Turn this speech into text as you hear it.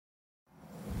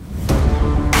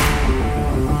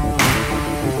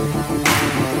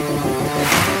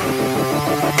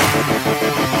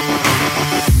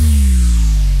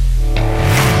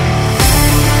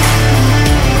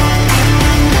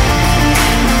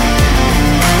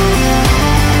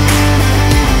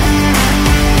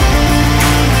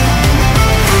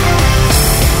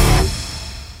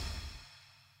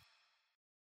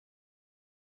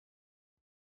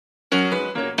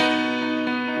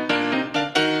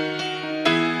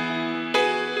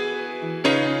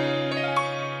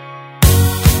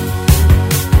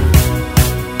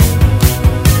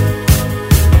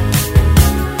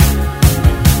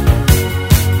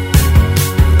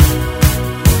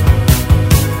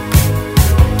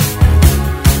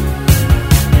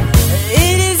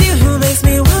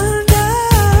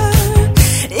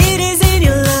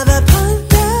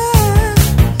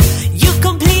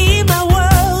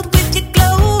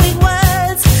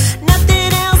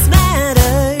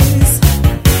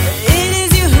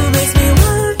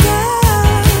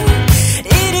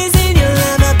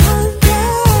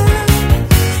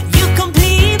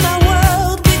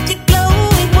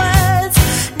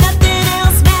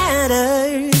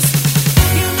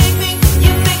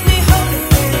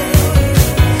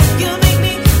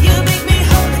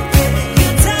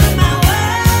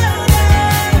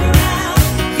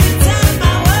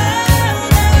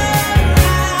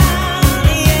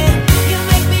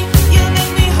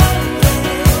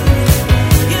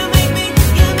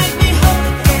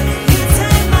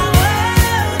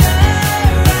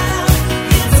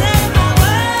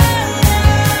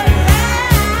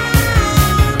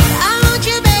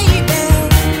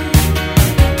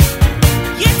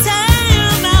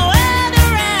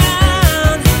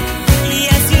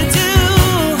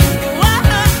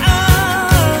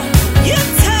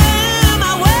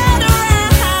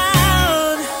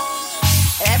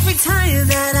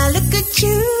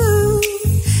you.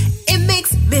 It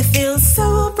makes me feel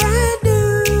so brand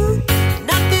new.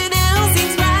 Nothing else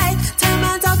seems right. Turn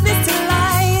my darkness to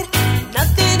light.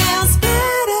 Nothing else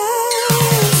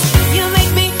matters. You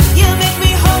make me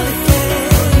whole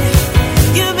again.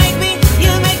 You make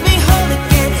me whole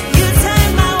again. You turn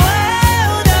my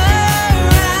world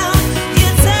around. You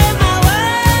turn my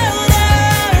world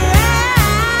around.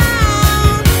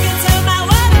 You turn my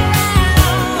world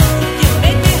around. You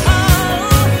make me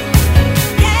whole.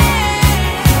 Yeah.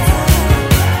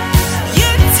 You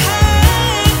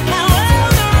turn my world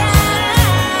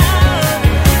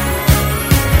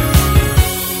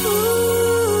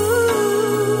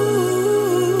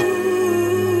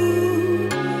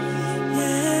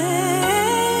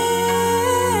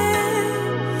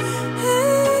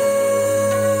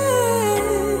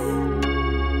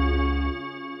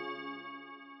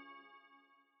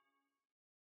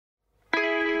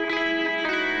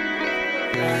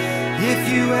If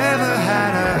you ever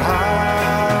had a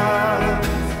heart,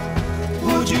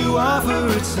 would you offer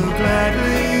it so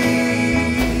gladly?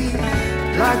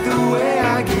 Like the way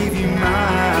I gave you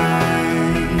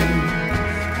mine,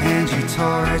 and you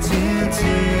tore it in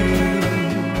two.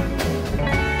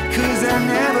 'Cause I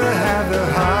never had the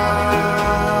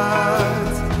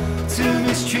heart to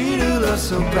mistreat a love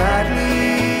so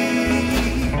badly.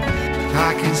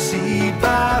 I can see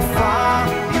by far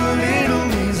your little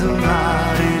means a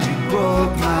lot, and you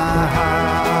broke my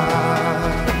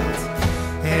heart.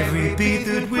 Every beat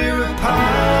that we're apart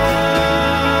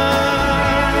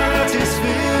is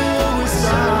filled with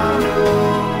sorrow.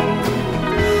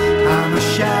 I'm a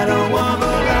shadow of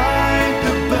a light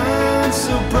that burns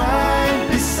so bright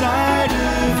beside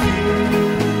of you.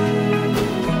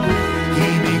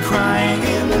 Hear me crying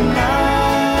in the night.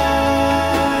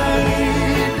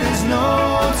 There's no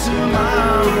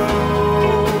tomorrow.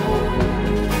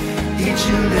 Each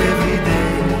and every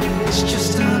day is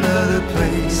just another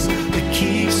place that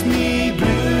keeps me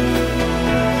blue.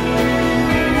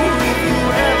 If you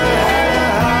ever had a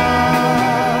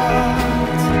heart,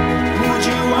 would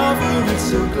you offer it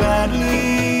so gladly?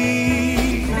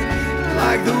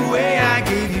 Like the way I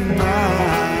gave you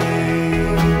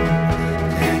mine,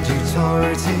 and you tore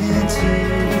it in two.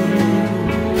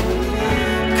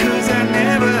 'Cause I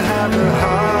never have a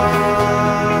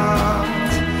heart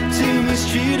to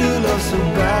mistreat a love so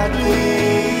badly.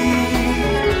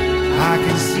 I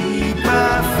can see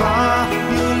by far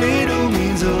your little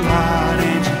means a lot,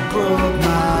 and you broke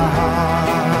my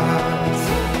heart.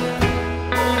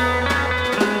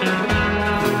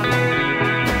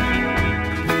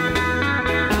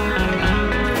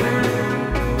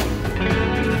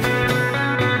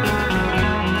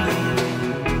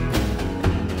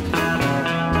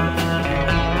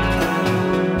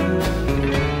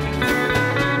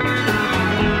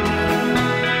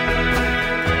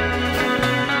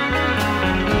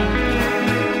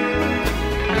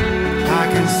 I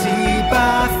can see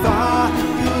by far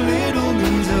your little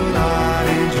means a lot,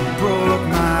 and you broke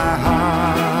my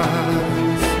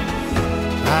heart.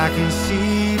 I can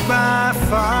see by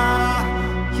far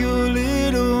your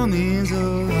little means a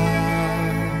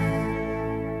lot,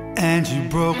 and you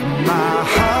broke my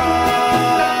heart.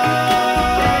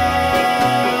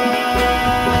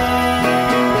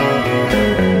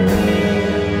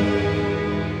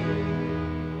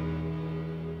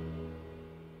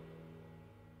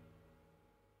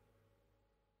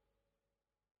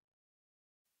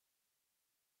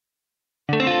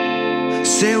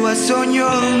 Say what's on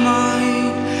your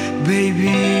mind,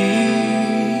 baby.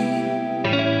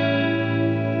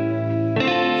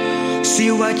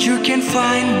 See what you can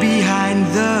find behind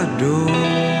the door.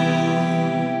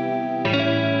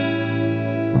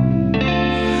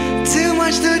 Too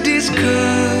much to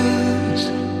discuss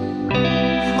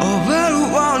over who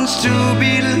wants to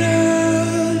be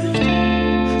loved.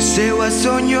 Say what's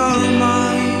on your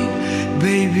mind,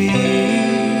 baby.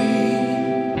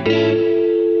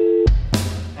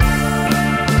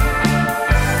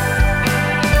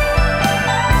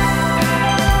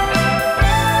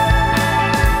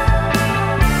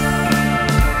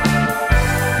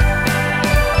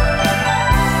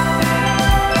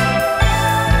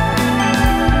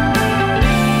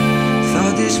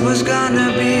 Was gonna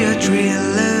be a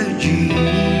trilogy.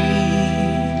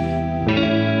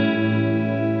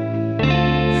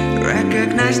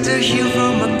 Recognize the hue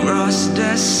from across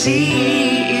the sea.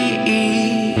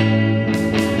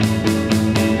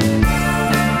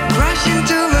 Crash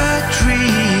into a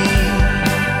tree.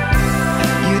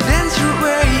 You dance your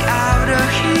way out of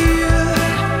here.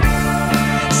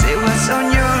 Say what's on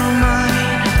your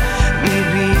mind,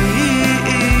 baby.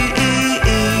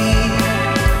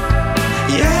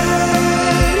 Yeah,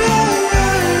 yeah, yeah.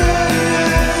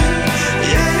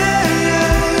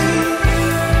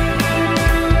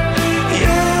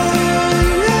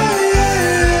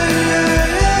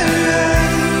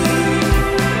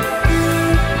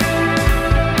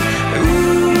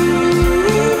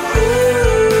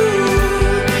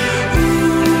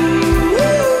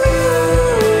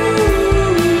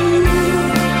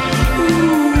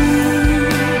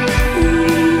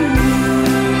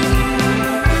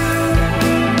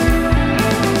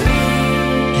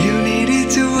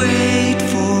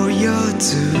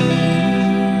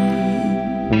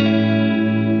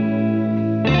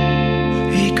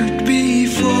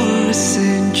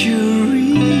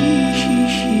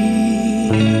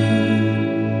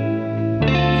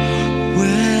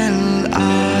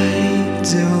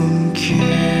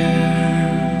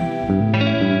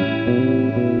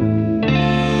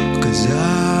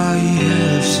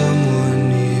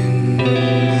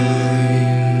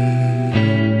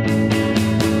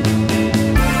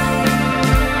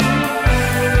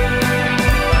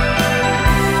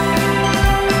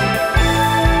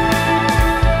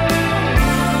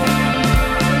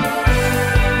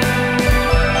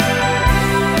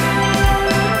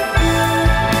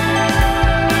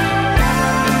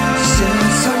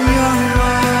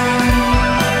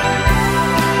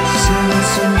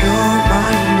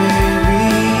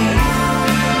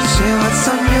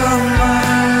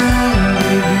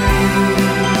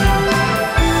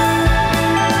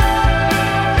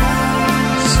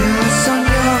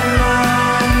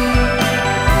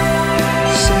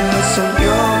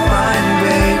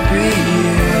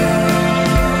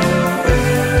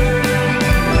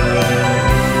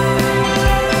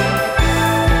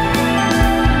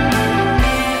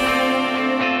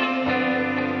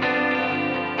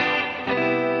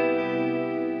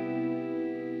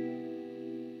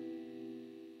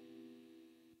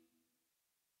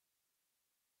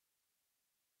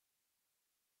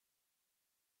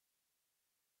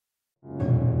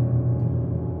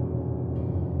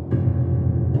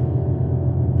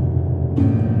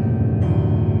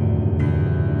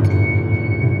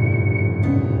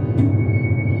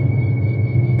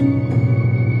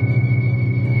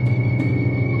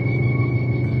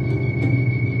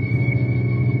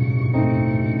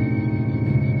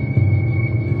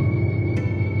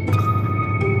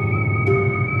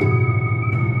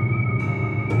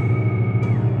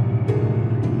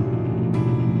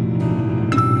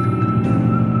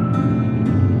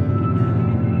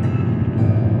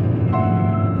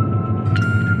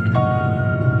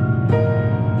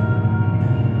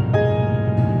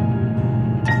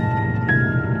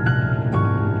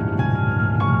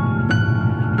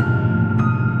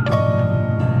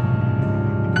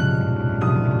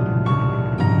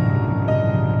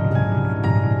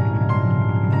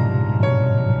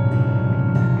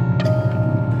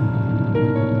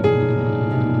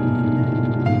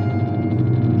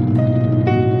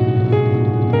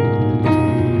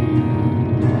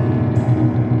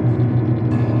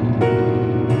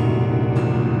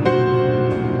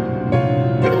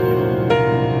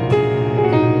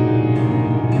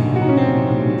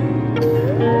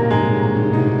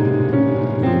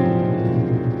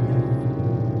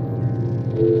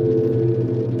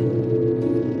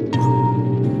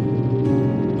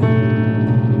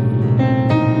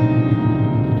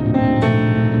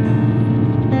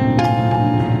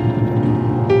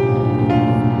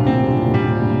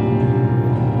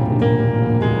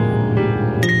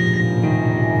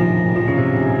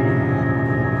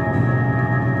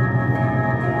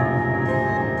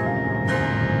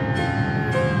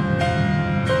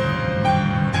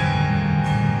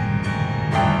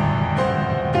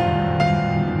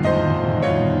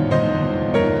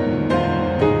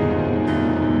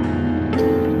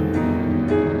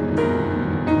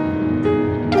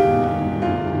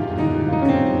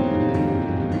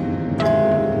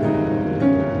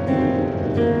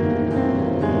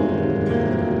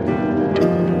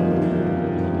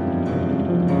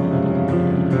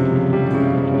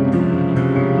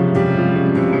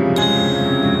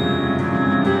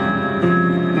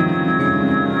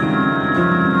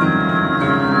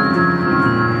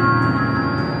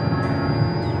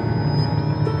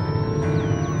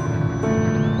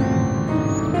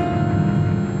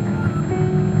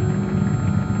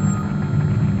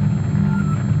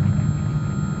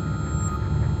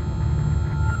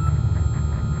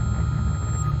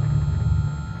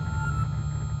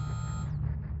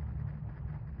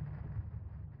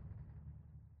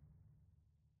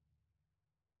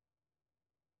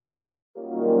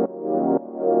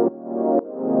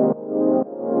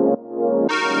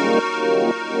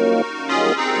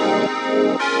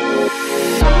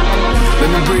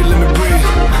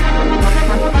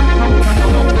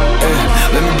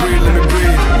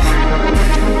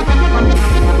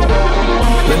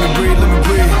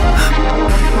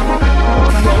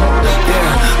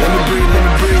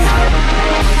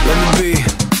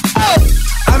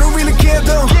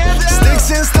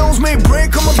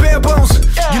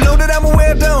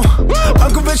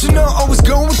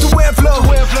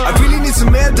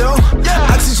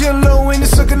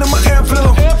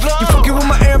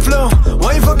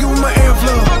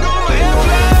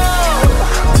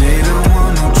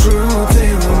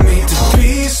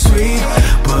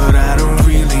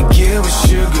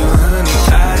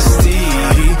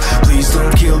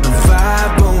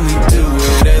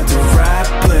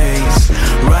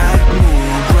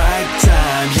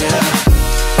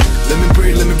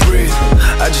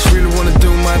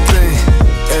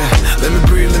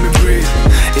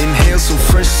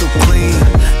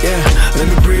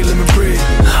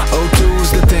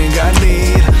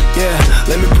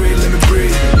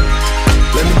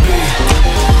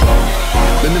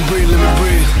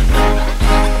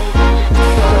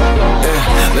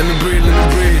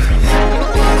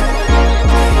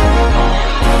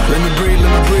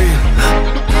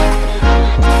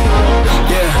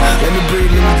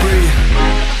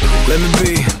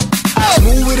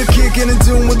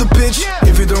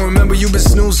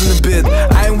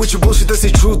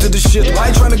 Why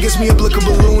you tryna guess me up like a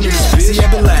balloon in this bitch? See, I've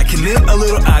been lacking it, a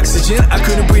little oxygen. I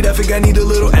couldn't breathe, I think I need a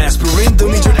little aspirin.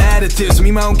 Don't need your additives,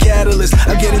 me my own catalyst.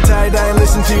 I'm getting tired, I ain't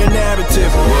listen to your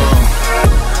narrative. Whoa.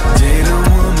 They don't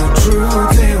want no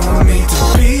truth, they want me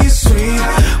to be sweet,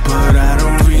 but I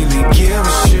don't really give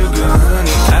a sugar,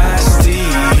 honey, iced tea.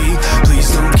 Please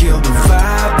don't kill the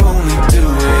vibe, only do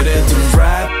it at the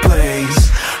right place,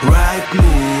 right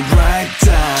mood, right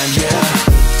time, yeah.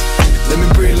 Let me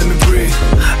breathe,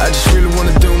 I just really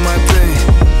wanna do my thing,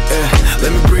 yeah.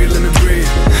 Let me breathe,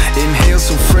 inhale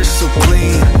so fresh, so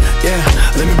clean, yeah.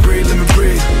 Let me breathe,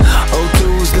 O2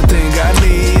 is the thing I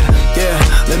need, yeah.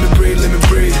 Let me breathe, let me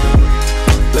be.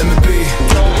 Let me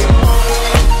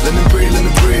breathe,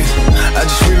 I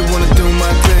just really wanna do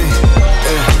my thing,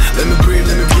 yeah. Let me breathe,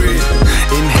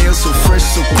 inhale so fresh,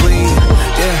 so clean,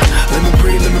 yeah. Let me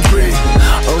breathe,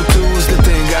 O2 is the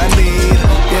thing I need,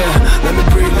 yeah. Let me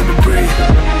breathe, let me be.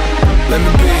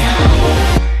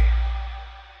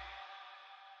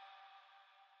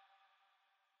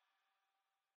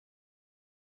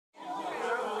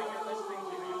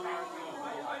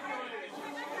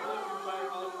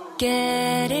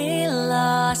 Getting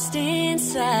lost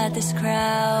inside this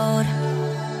crowd.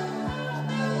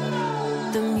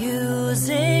 The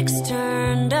music's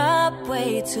turned up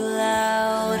way too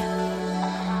loud.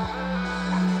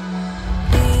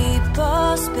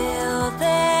 People spill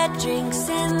their drinks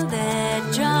and their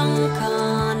drunk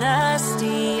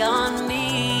honesty on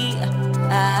me.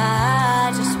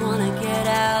 I just wanna get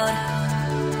out.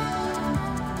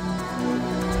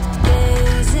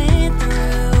 Gazing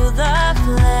through the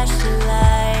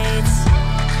flashlights,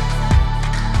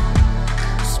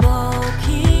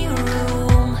 smoky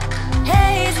room,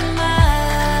 haze in mind.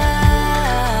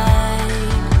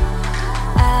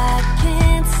 I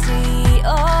can't see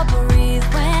or breathe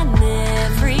when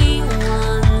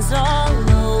everyone's all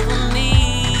over me.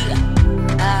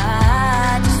 I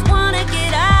just wanna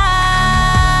get out.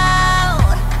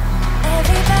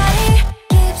 Everybody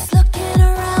keeps looking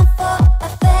around for a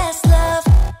fast love.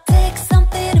 Take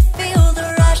something to feel the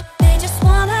rush. They just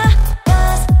wanna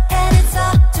buzz and it's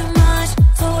all too much.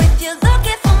 So if you're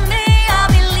looking for me, I'll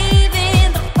be leaving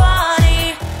the party.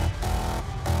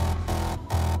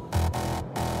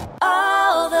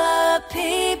 All the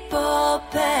people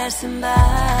passing by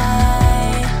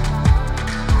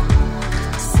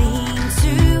seem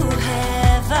to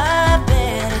have a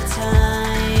better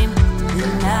time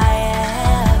than I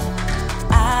have.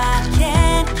 I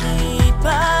can't keep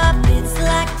up, it's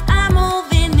like I'm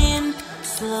moving in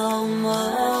slow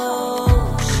motion.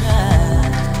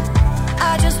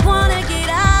 I just wanna get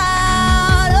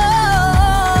out.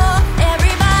 Oh,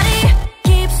 everybody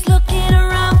keeps looking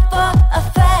around for a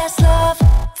fast love.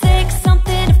 Take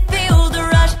something to feel the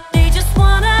rush. They just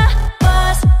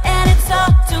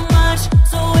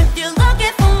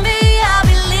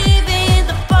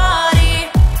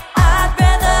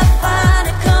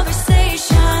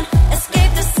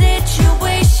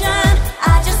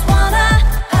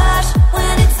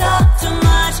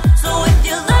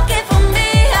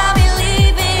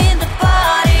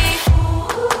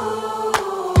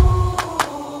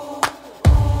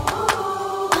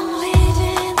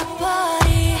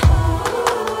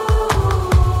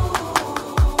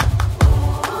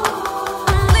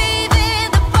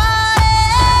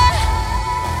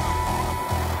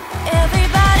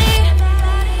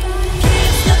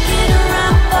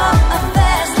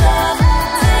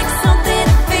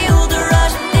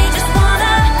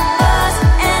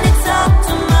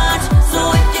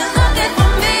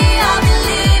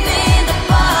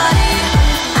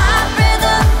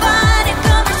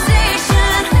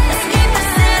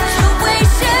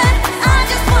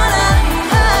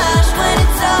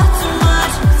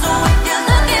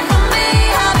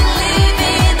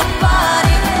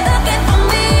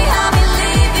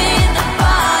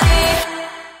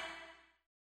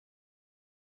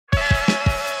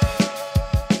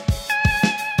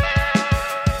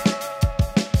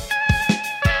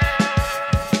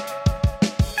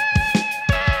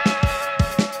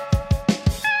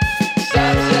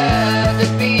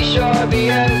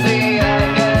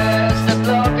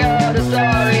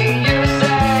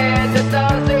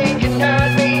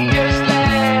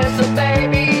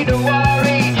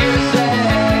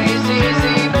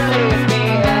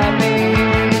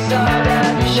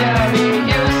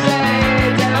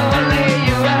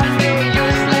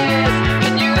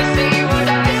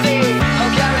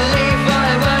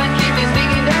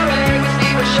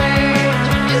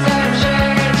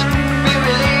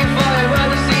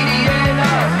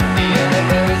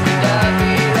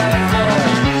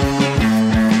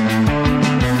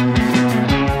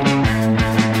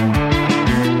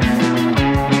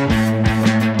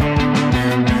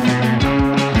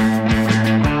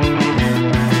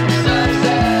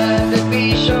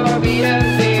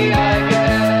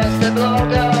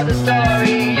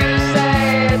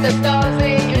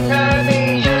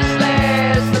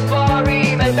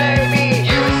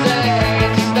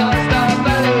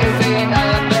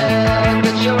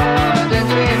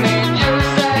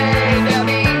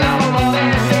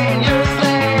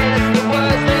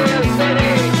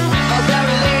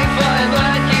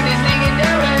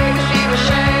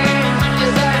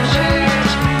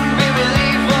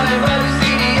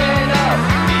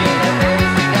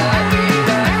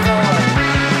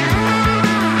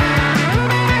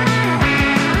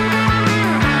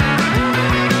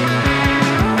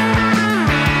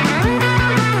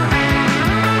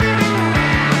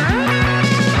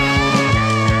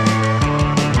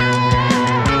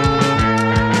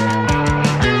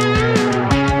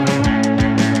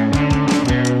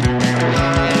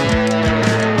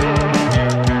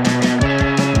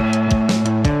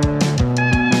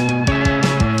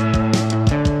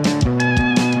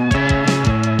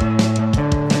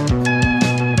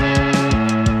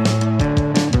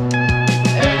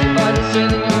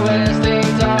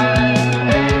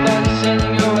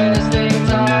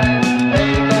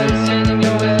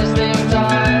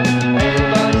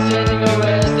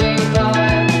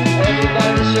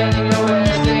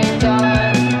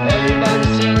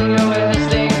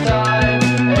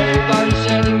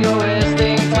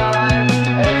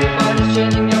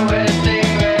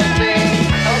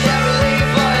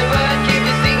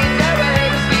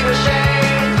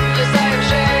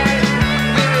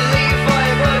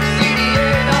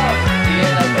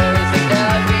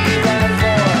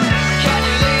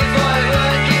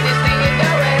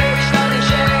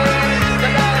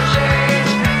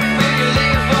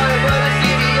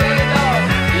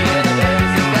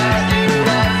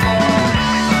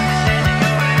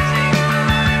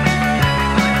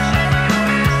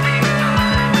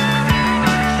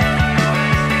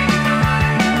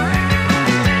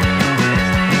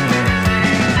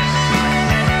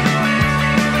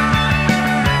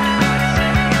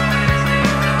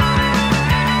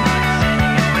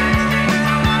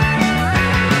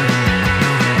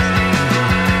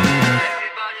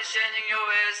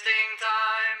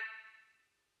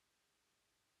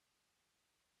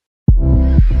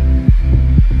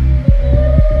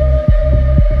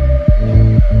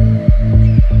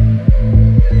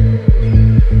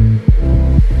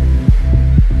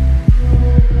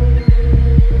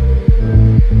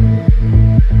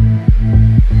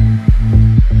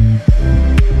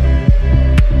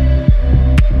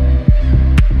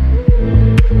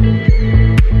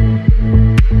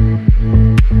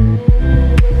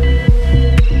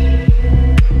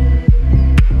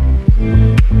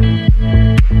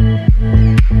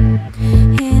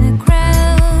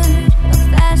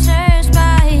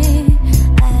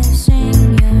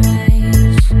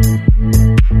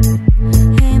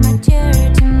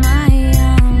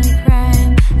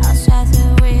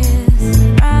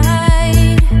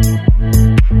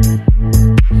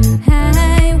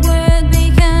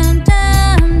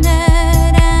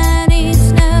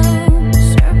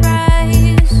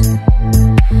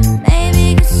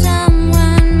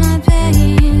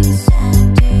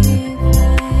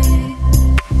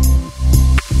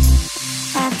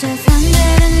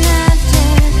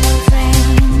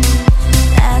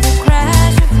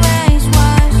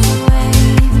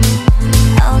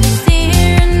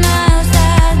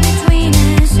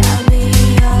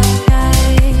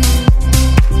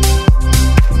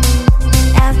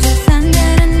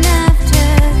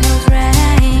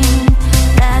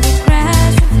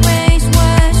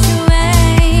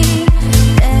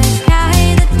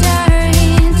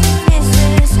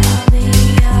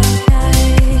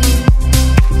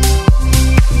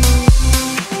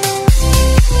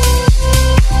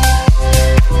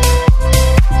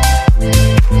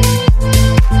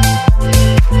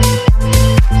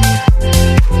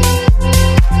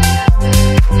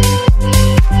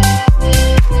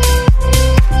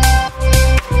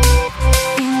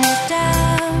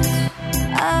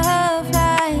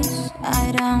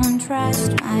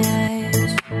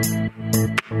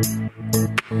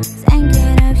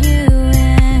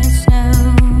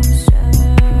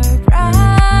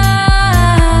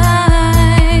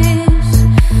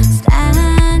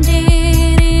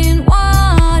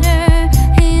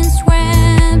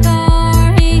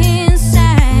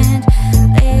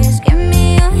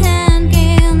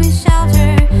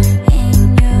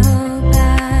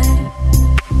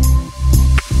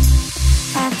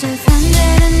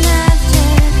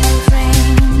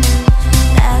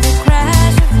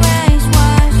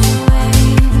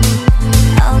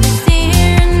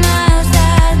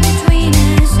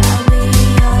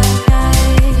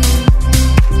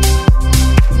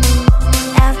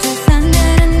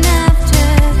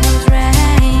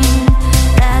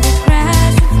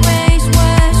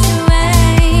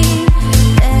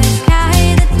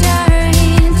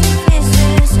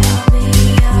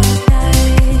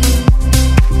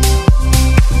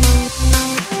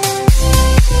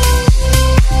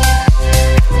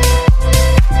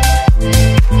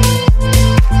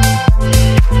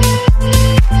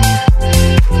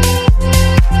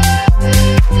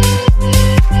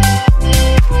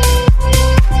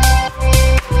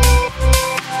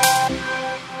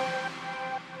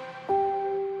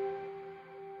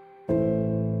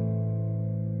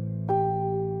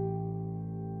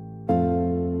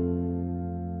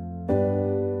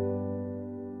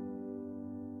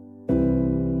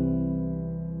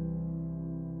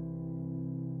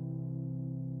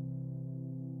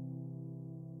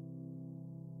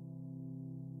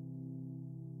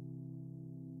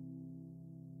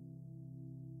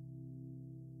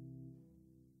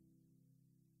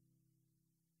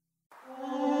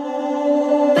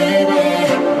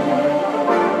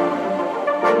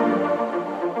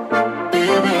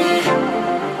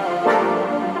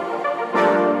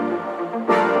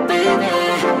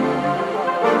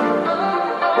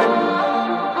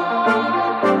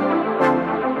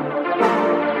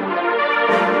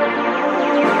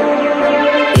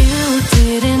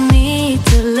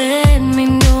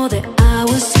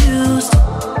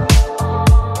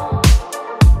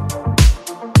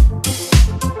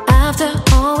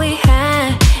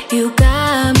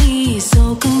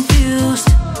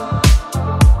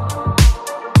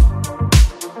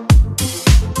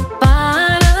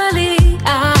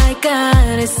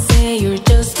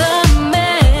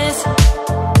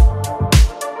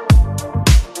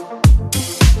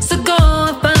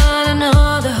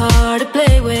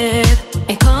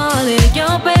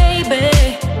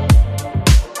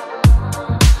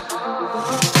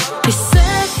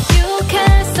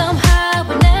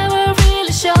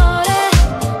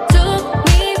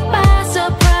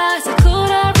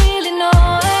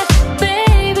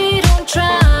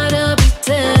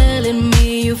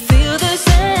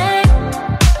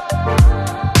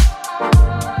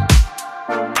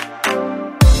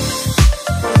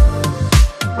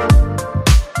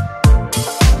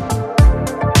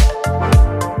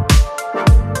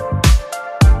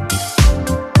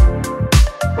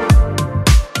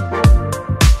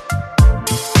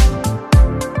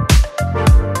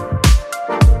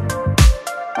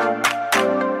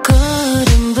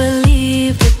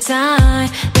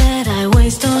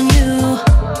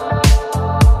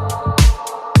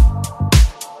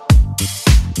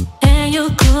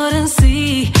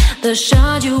the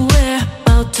shot you were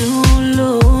about to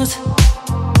lose.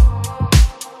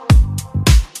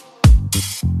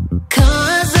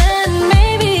 'Cause then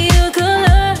maybe you could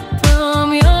learn from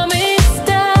your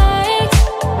mistakes.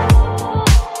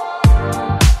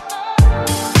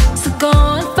 So go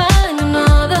and find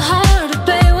another heart to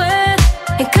play with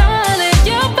and call it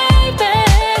your baby.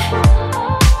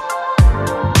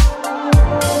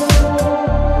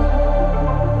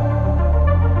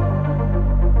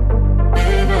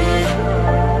 Baby.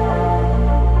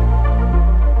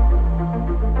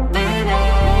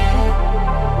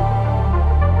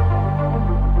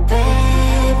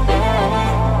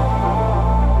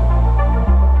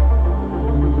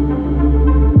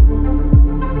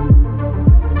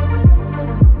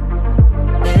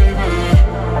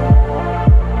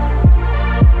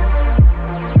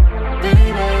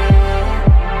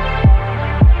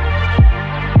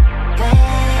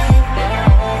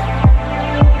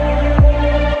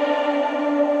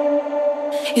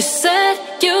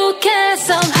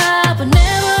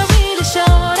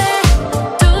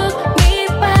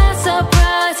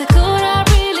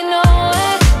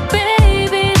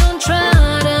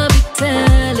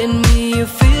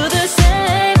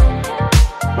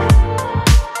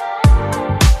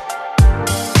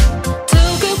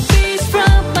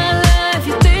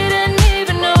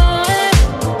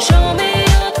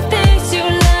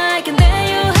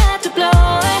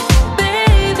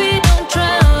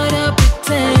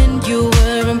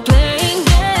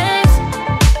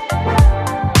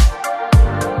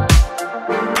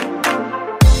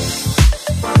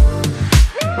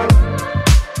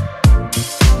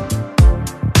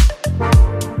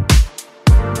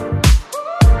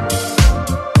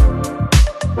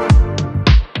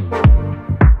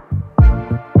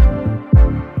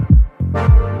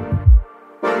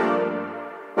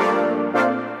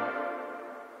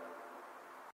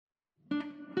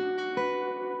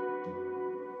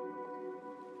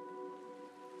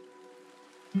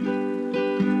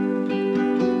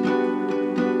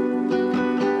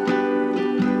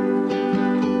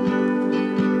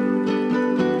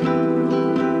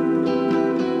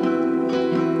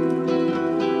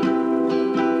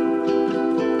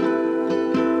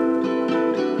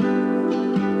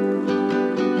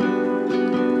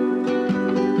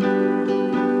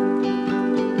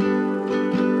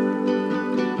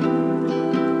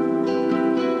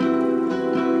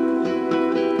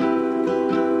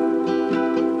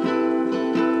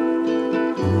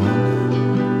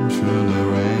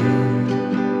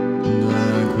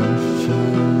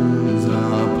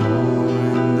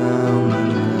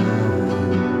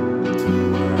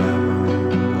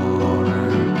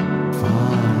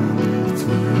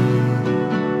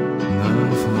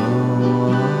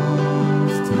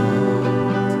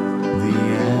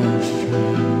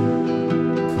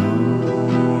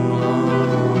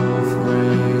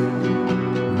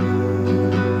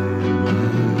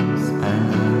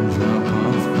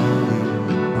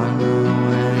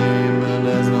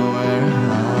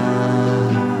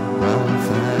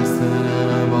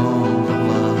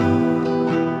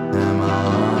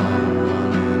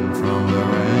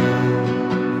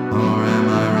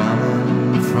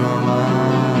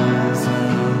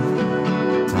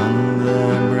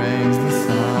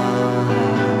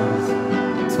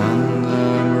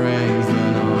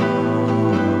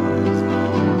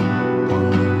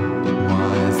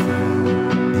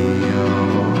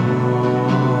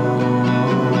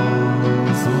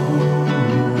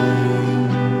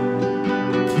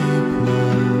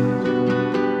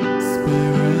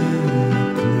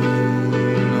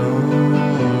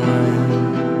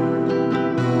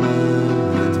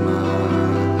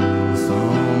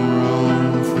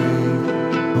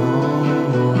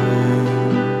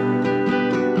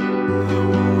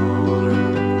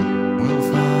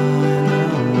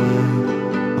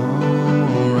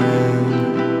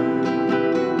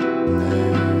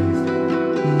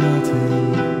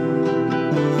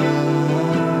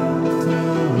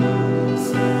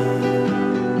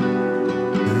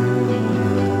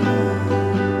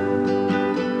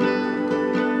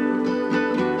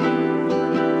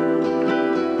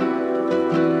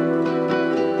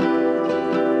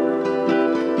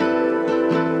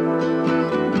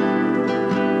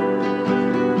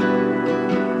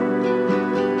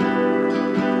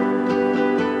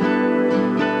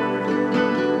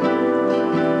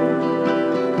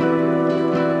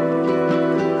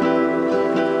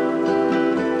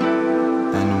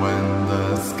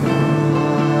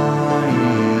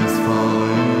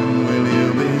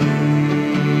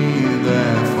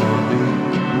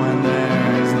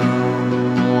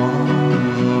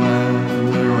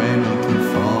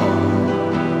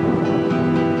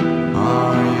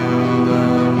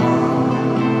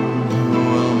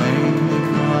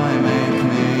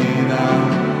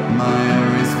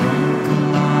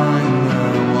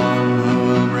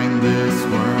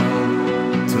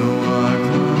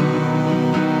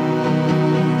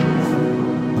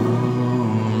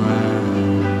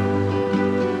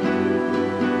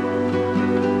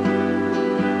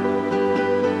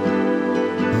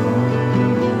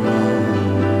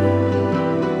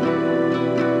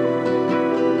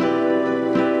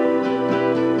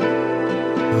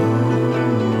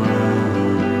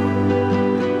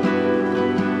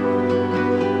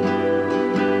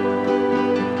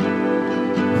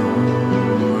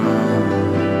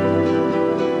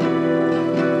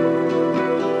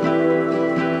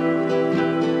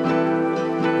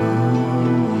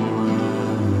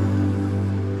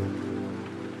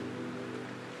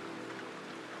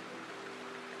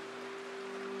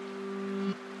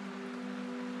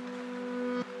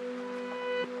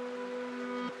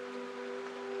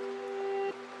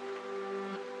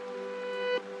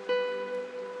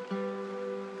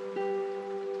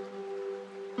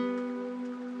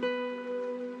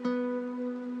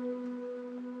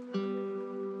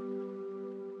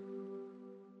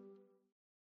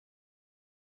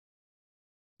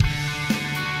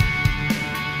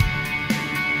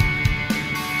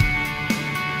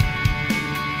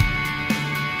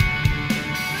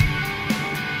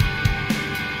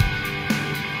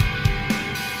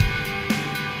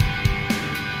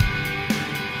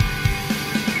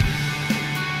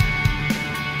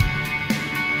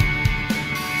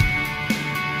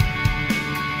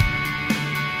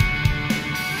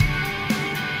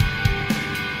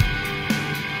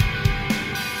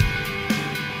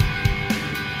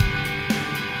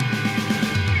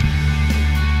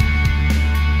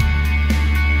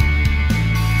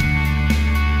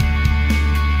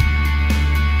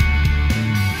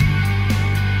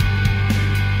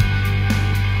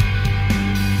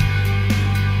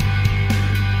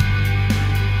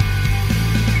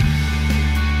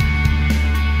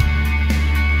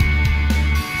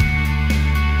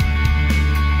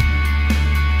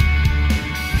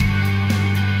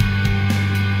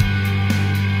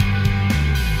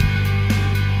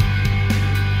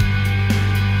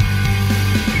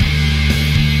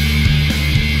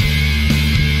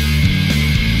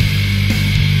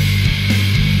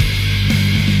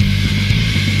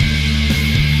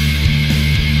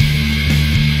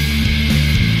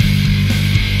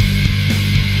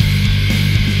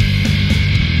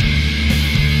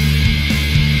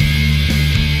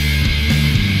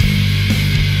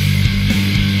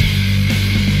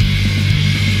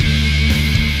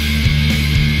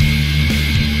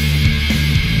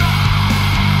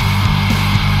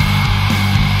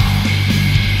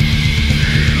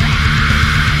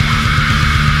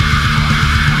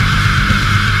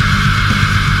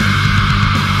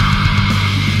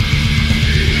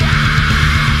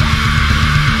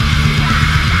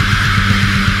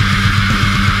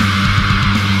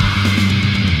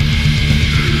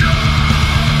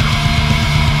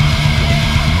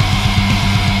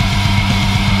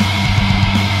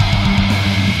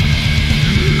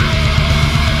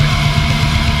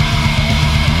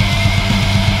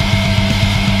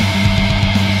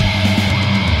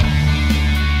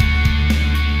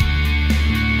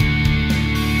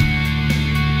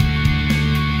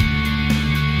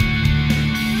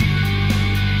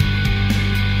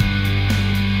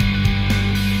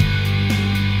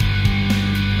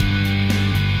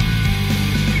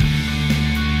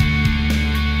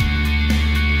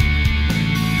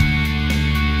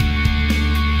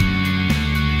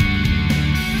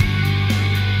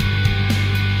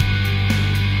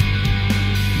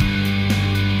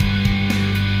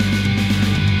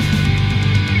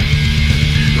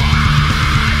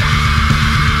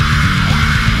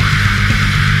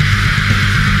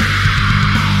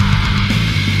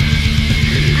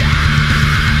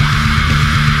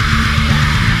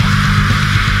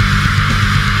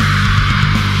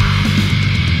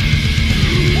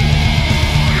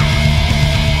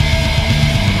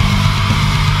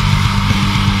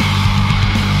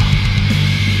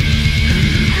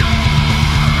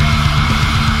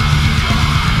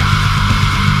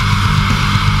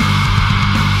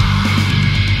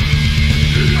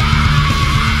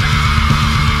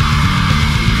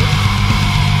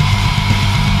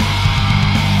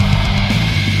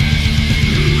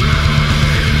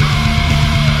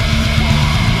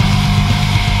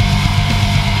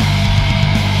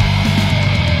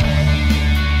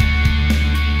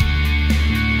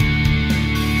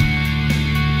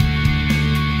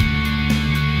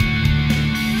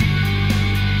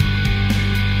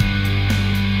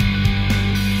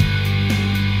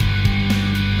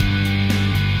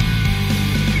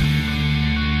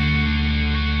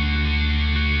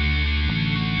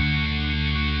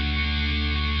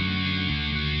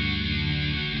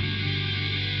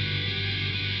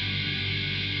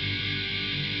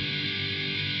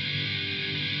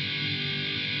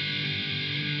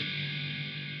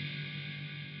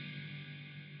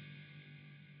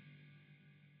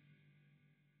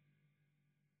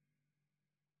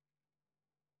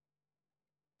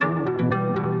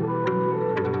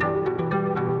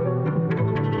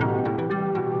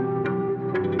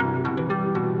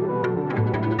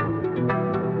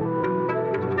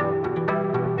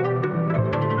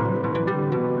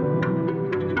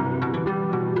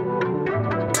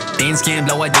 Clean skin,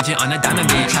 blow a digit on a diamond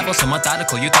beach. Travel so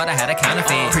methodical, you thought I had a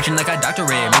counterfeit. Preaching like a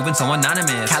doctorate, moving so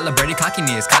anonymous. Calibrated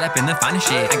cockiness, caught up in the finest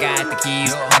shit. I got the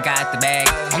keys, I got the bag.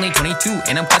 Only 22,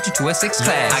 and I'm clutching to a 6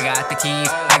 class. I got the keys,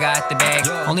 I got the bag.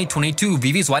 Only 22,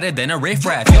 VV's wider than a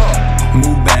riffraff.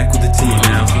 Move back with the team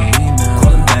now.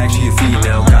 Crawling back, she a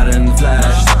female. Got her in the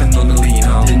flash, sipping on the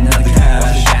Lino. Didn't have the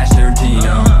cash,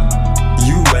 Tarantino.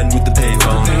 You went with the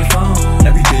payphone.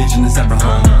 Every page in the separate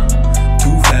home.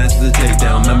 Too fast for the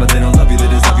takedown. Remember, they don't love you, they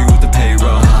just love you with the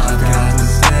payroll. I've got to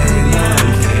stay low,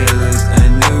 careless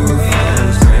and new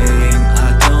friends. Rain,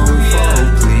 I don't fall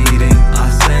bleeding. I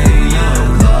say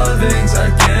young lovings, I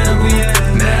gamble.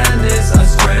 Madness, I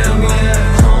scramble.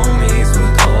 Homies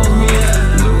with all me,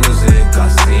 losing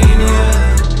casino.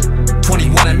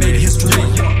 21, I made history.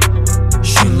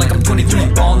 Shooting like I'm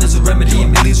 23. Ballin' is a remedy.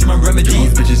 Millions for my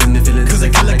remedy. Bitches in the feeling. Cause I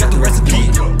kill, I got the recipe.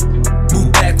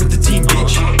 Move back with the team,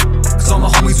 bitch. Cause all my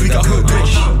homies, we got hood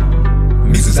rich.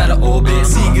 Music's out of orbit.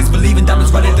 Seeing is believing,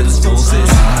 diamonds right into the solstice.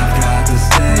 I've got to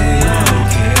stay low,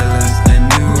 careless and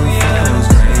new friends.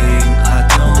 Rain, I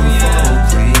don't fall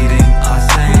bleeding. I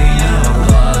say young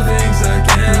lovings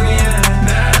again.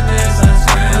 Madness, I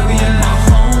scramble. My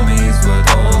homies with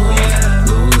all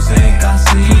losing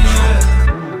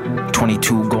casino.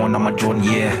 22 going on my Jordan,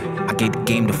 yeah. I gave the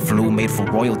game the flu, made for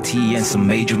royalty and some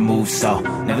major moves. So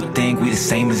never think we the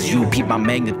same as you. Peep my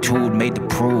magnitude, made to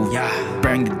prove.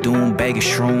 Bearing the doom, bag of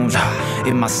shrooms.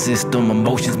 In my system,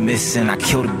 emotions missing. I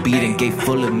killed the beat and gave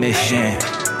full admission.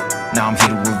 Now I'm here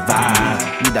to revive.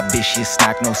 Need that bitch, she a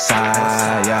snack, no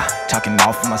side. Yeah, talking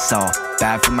all for myself.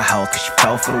 Bad for my health, cause she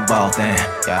fell for the wealth. And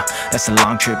yeah, that's a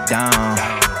long trip down.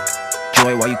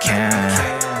 Joy while you can.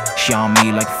 She on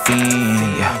me like a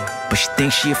fiend, yeah, but she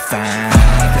thinks she a fan.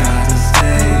 I gotta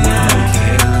stay low,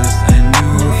 careless and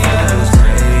new friends.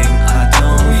 Rain, I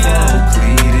don't fall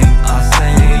bleeding. I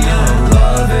say young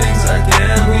lovings, I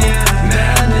gamble.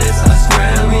 Madness, I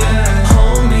scramble.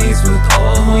 Homies with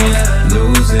all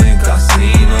losing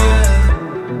casino.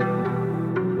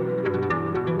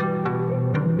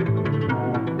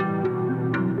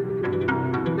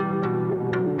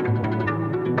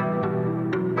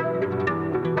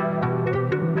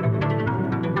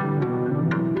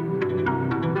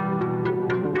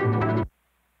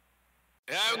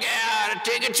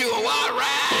 Take it to a wild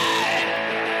ride.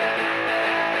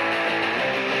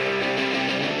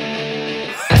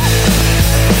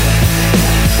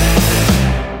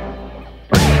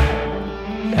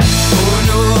 Oh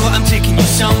no, I'm taking you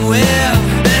somewhere,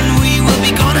 and we will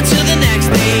be gone until the next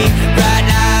day. Bright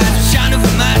lights will shine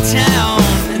over my town,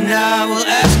 and I will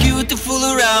ask you to fool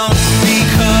around,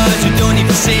 because you don't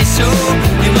even say so.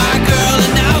 You're my girl,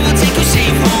 and I will take you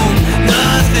safe home.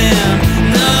 Nothing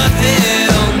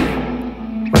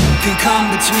can come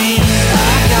between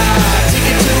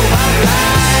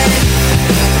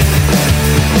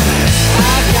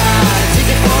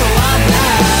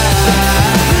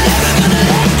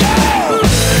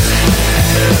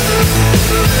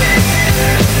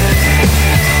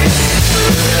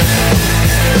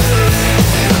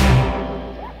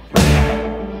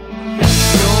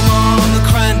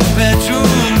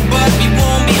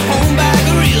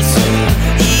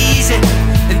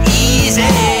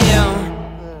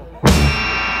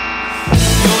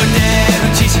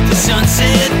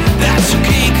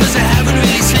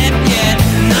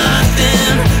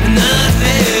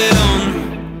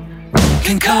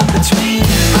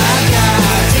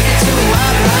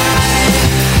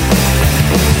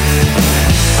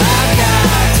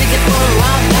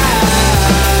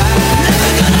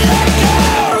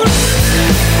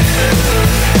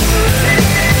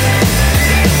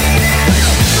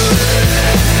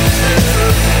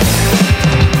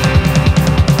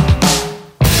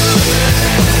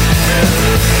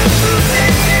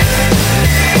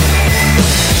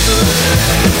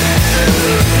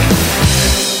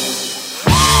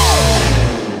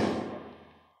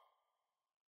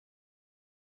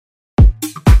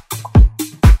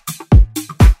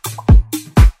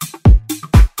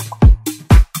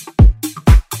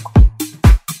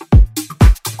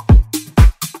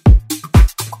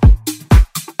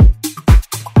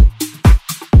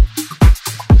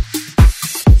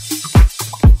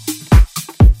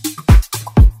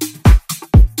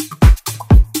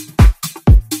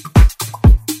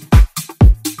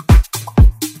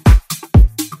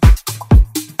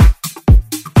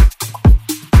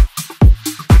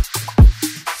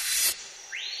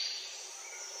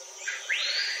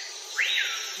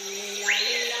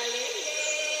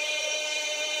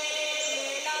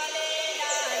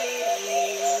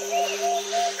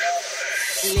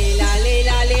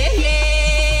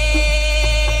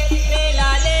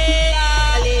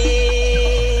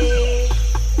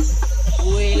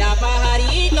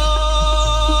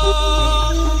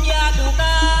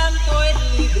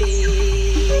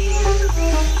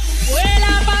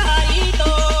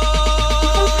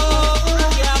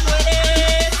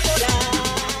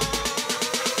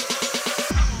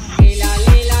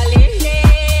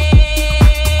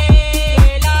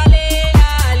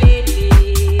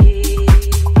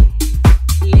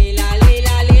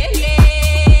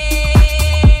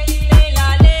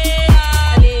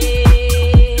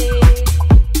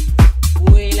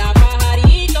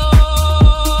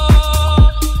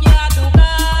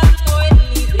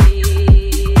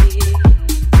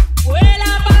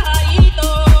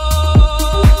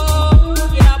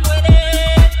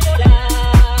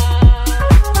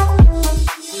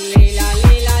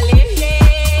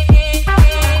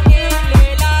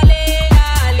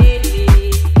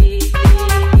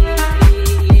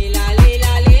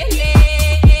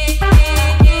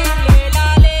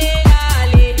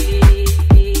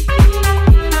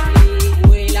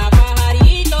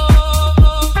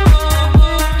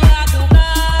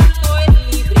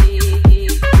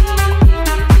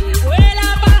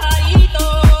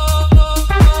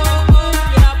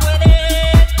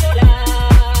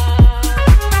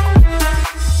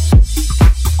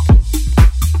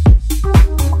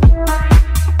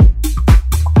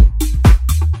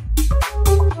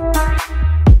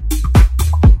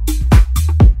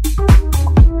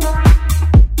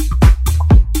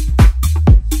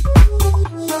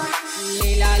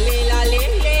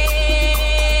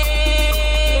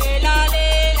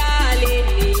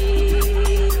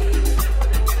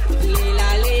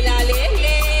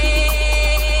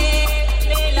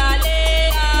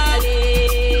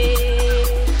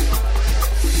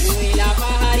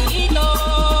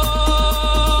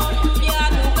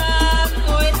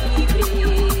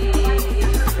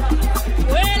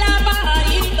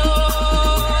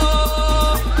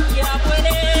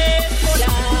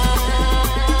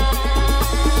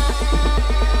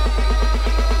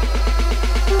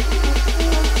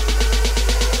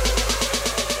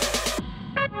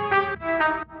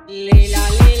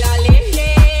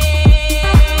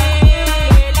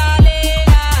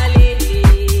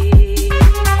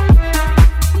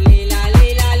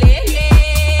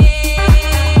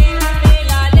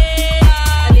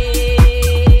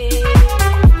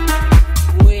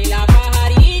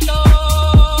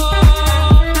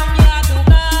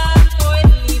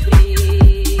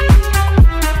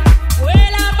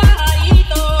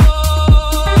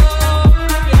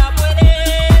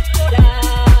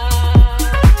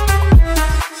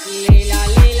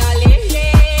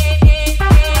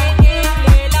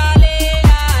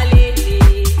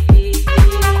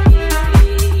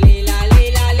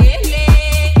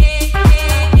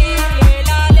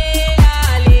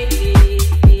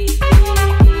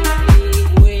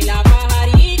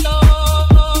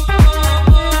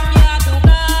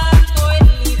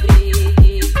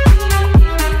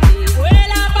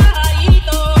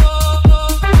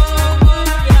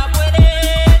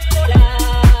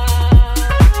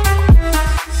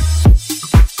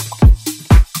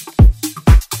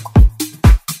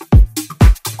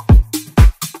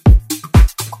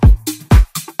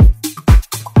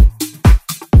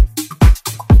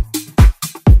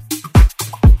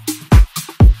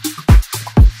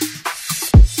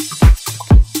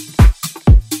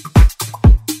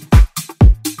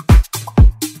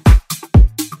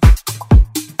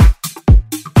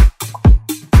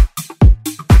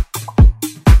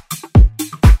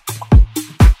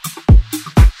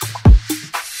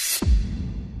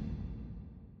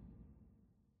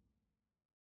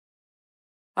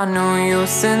I knew you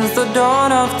since the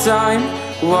dawn of time.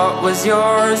 What was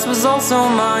yours was also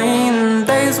mine.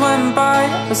 Days went by,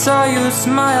 I saw you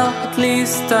smile at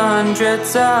least 100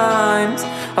 times.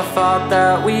 I thought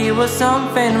that we were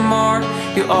something more.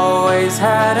 You always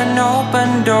had an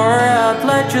open door. I'd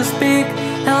let you speak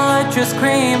and let you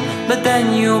scream, but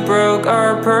then you broke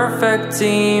our perfect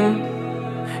team.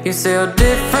 You're so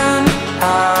different,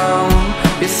 how?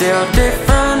 You're so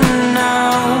different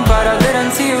now. But I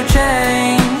didn't see you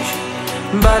change,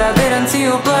 but I didn't see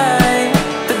you play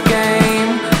the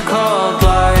game called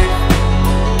life.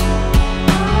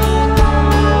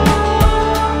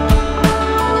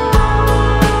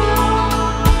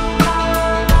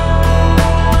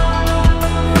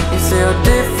 You're so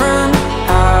different,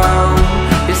 how?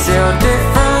 You're so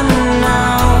different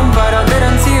now. But I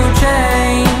didn't see you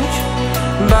change,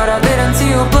 but I didn't see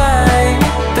you play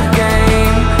the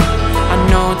game. I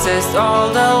noticed all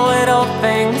the little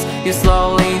things. You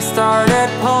slowly started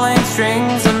pulling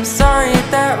strings. I'm sorry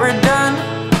that we're done.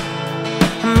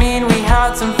 I mean, we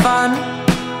had some fun.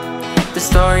 The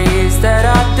stories that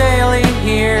I daily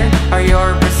hear are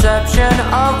your perception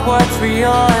of what's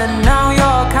real. And now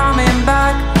you're coming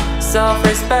back.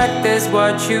 Self-respect is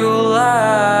what you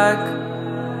lack.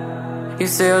 You're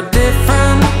so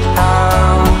different,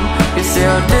 how? You're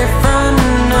so different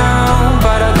now.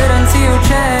 But I didn't see you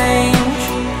change,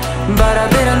 but I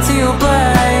didn't see you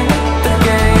play the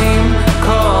game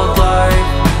called life.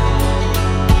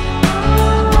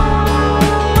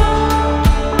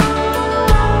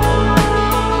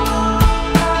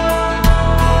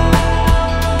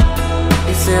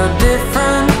 You're so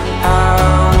different,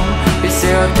 how? You're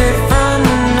so different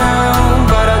now.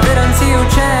 But I didn't see you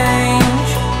change,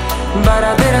 but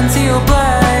I didn't see you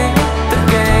play the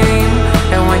game.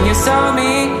 And when you saw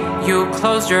me, you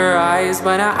closed your eyes.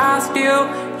 When I asked you,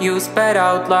 you sped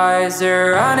out lies.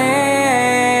 You're running,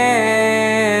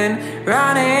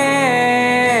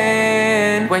 running.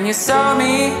 When you saw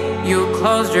me, you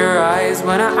closed your eyes.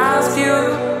 When I asked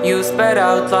you, you sped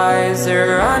out lies.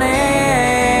 You're running,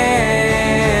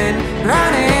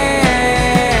 running.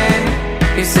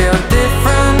 You're so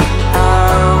different,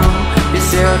 how? You're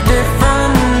so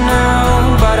different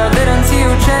now. But I didn't see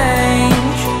you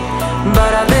change,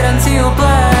 but I didn't see you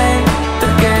play the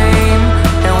game.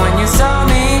 And when you saw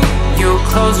me, you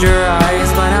closed your eyes.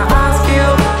 When I asked you,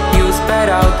 you sped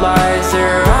out lies.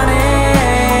 You're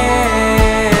running,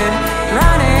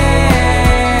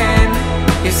 running.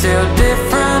 You're so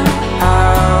different,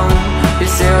 how?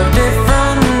 You're so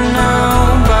different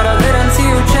now. But I didn't see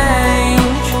you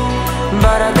change,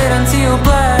 but I didn't see you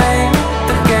play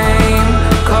the game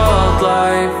called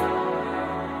life.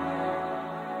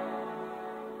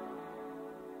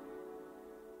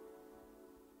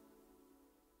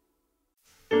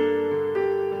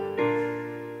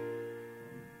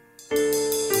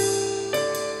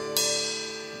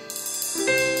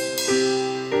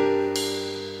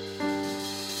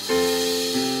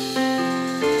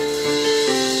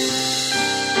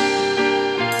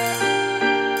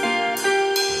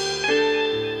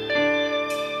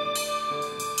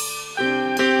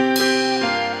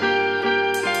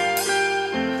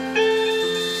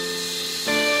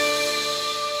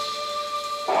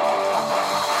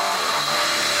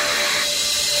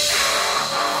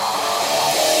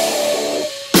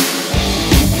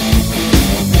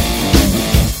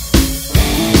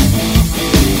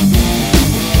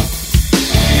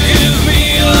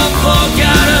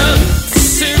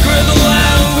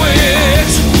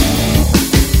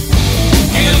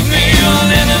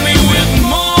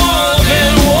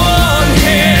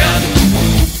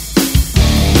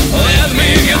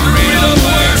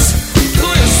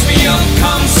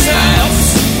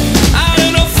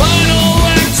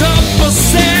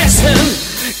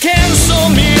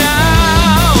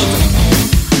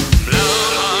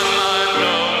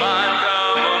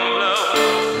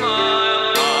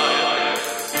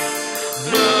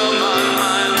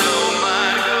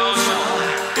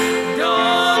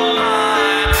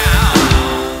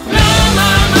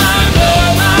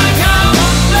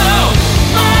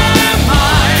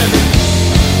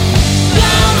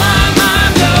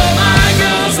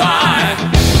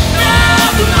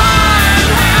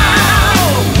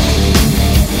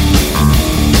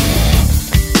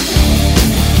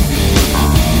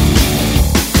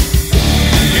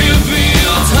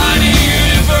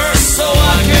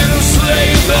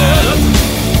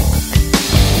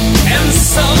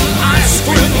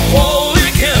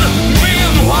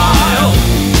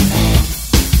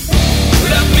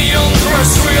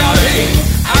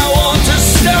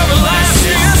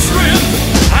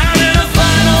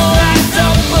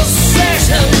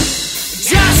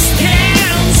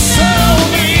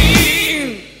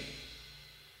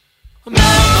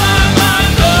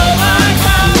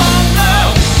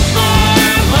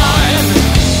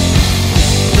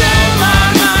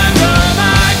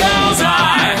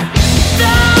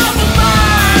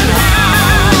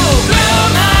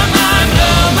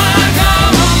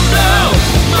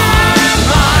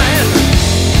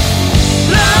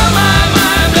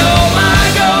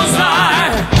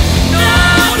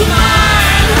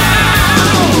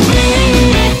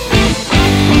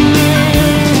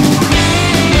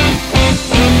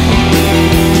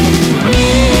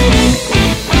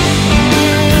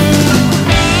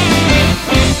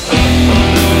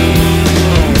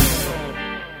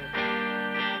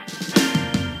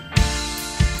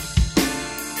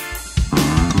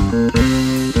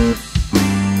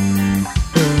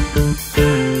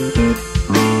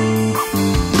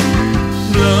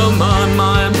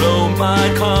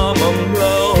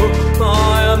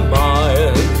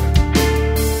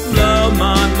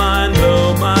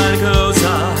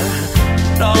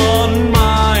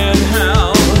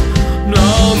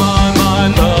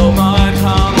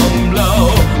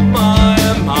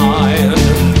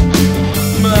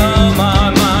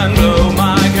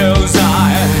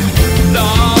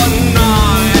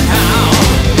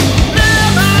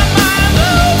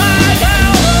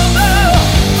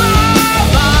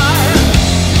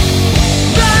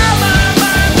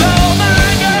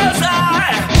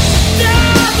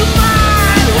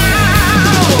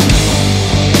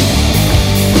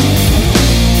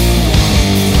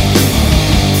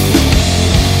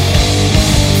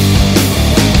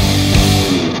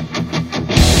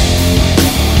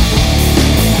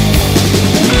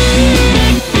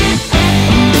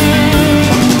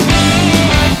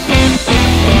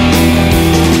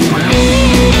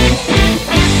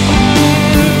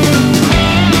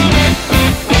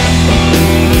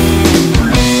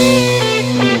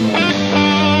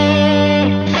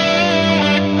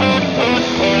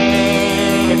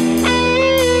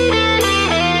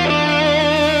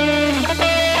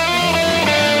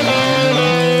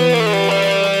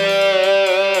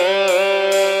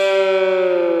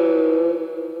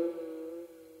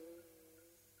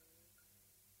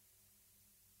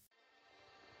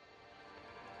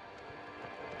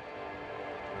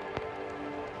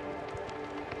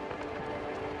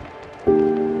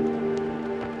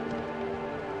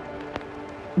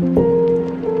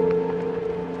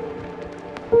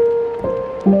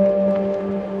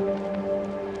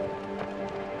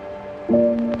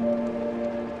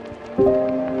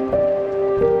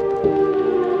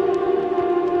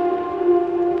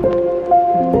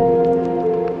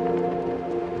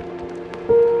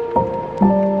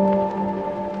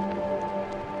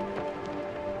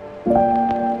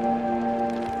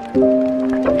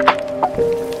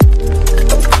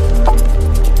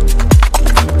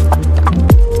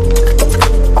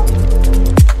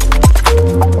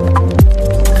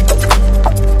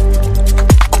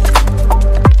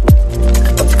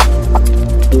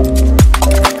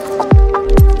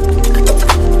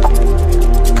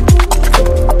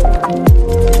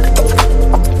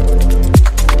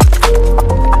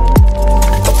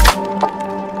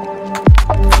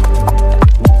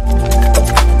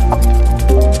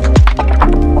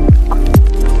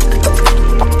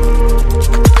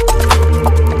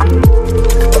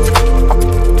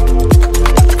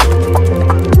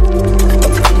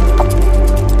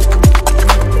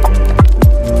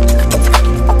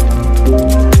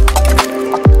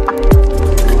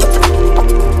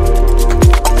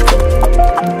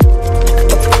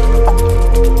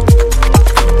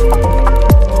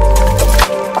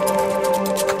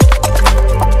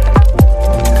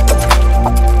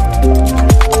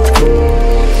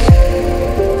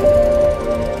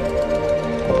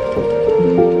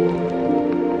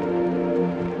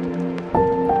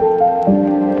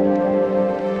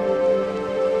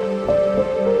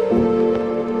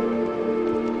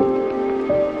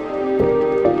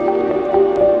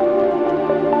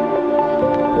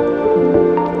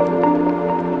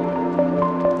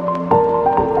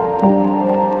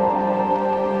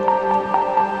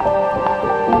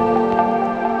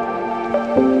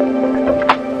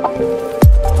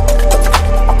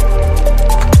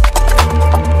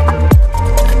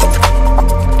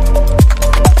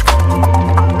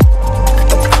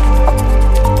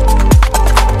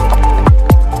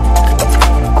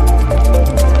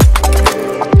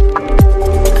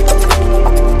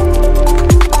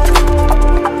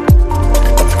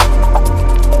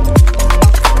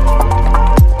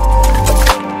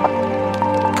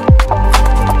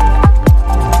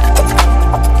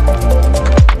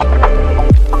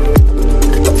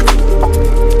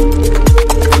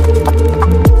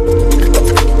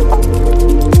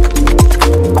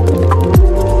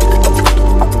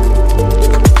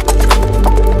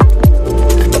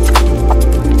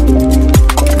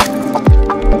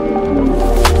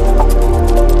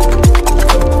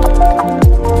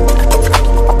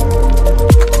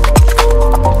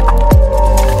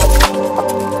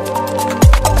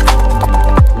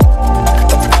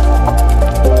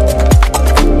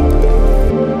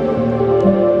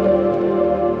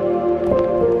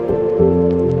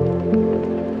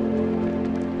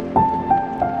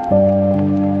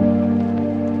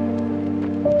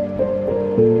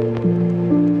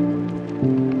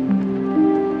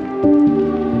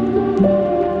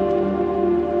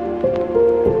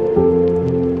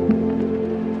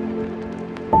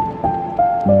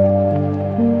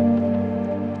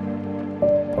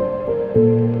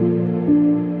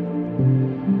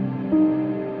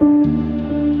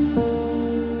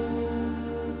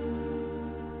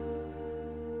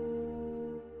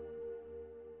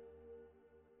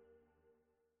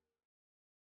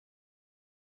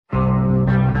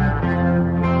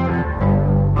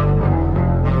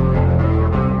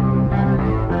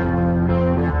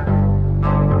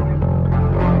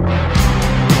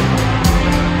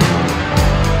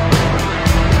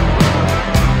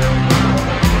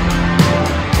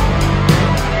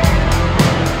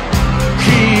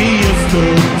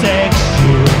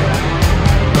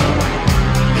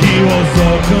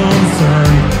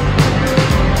 concern.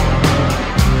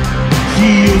 He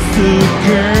used to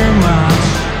care much,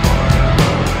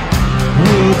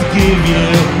 would give you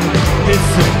his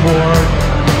support.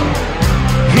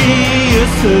 He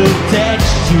used to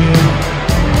text you,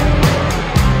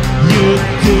 you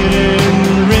didn't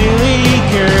really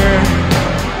care.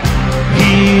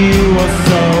 He was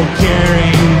so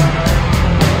caring,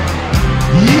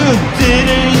 you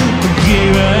didn't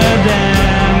give a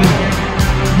damn.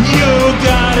 You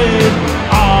got it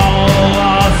all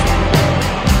lost,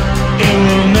 it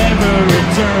will never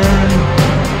return.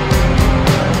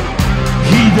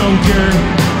 He don't care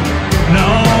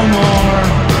no more,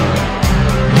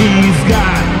 he's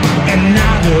got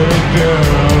another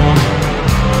girl.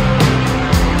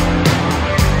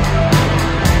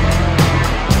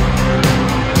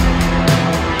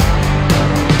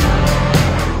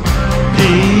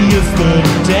 He used to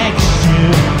text you,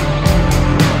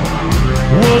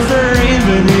 was there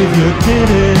even if you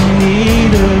didn't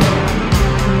need it,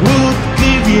 would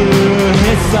give you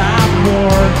his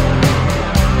support,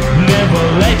 never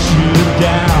let you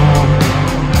down.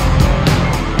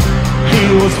 He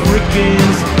was freaking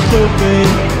stupid,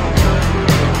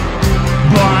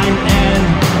 blind and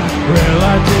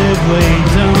relatively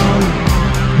dumb.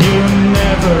 You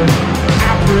never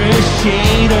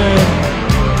appreciated,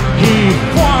 he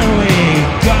finally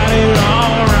got it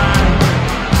all right.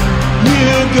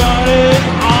 You got it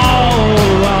all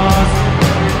lost,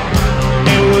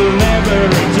 it will never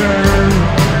return.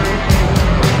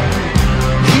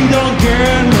 He don't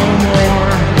care no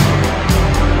more,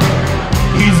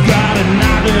 he's got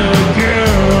another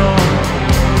girl.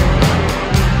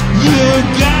 You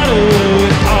got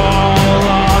it all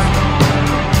lost,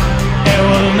 it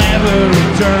will never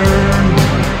return.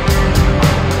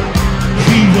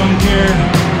 He don't care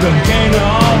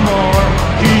no more,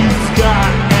 he's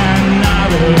got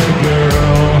another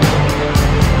girl.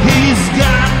 He's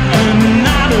got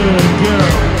another girl.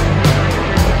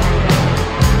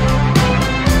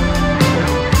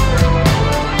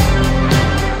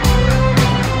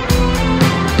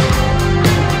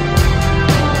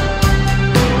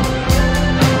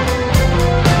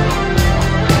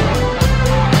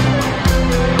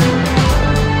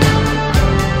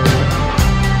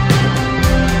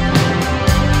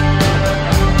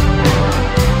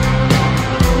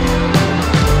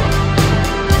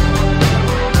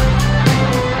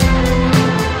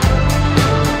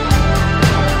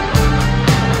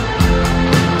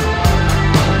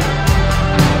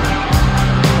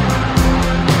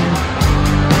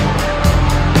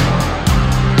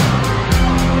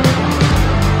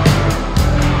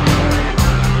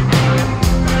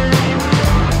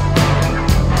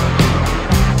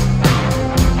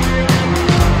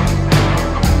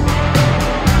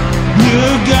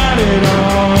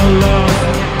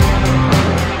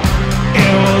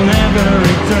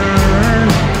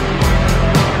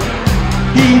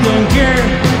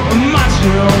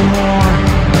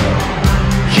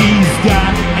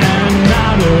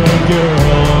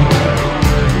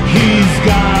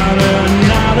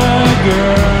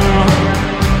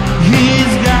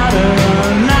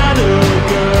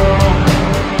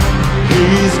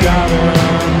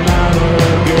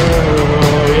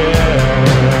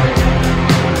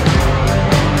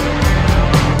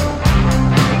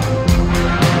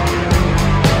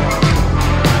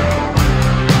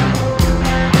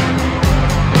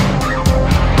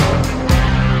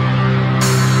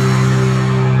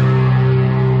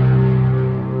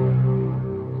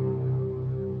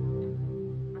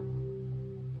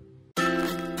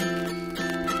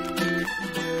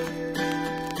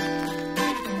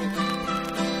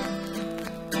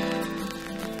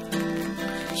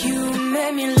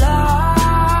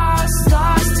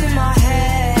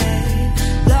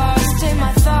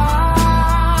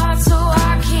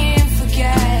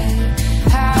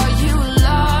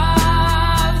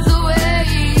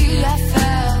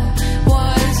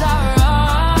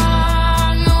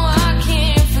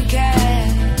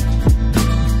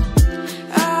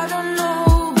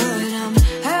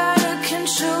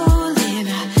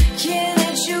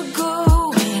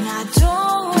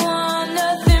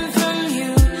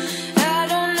 I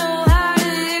don't know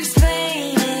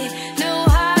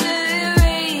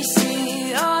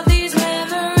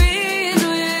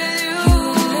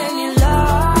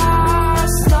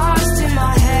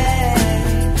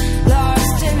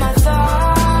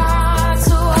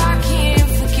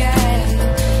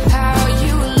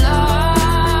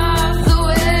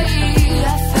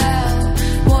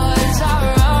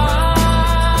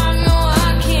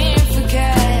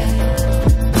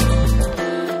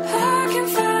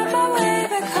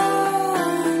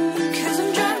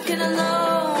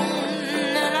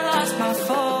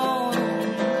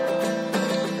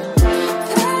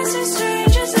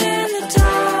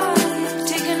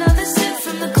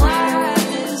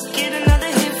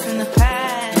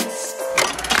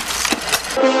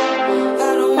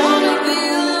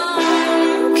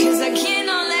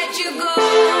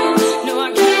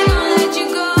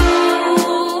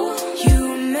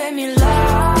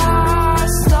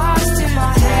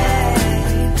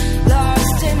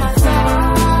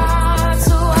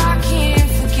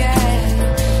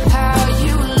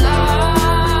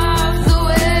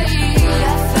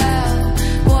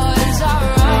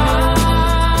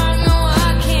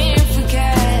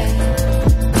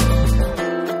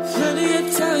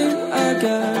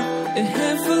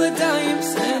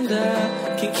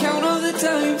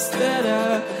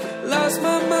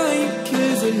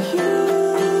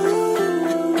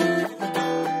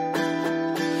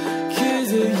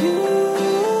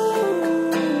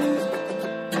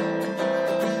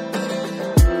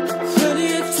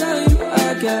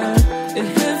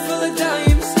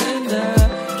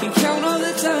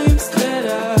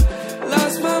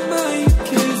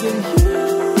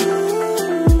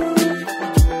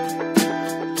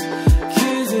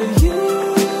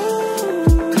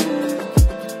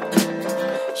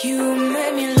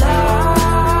me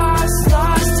lost,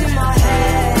 lost in my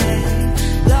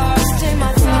head, lost in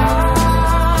my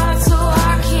thoughts, so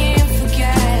I can't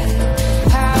forget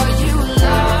how you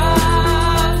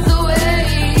loved the way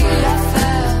I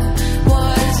felt.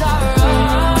 Was I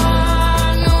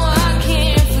wrong? No, I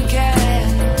can't forget.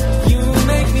 You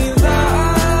make me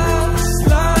lost,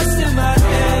 lost in my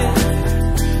head,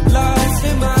 lost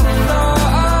in my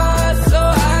thoughts, so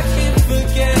I can't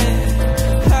forget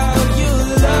how you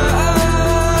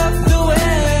love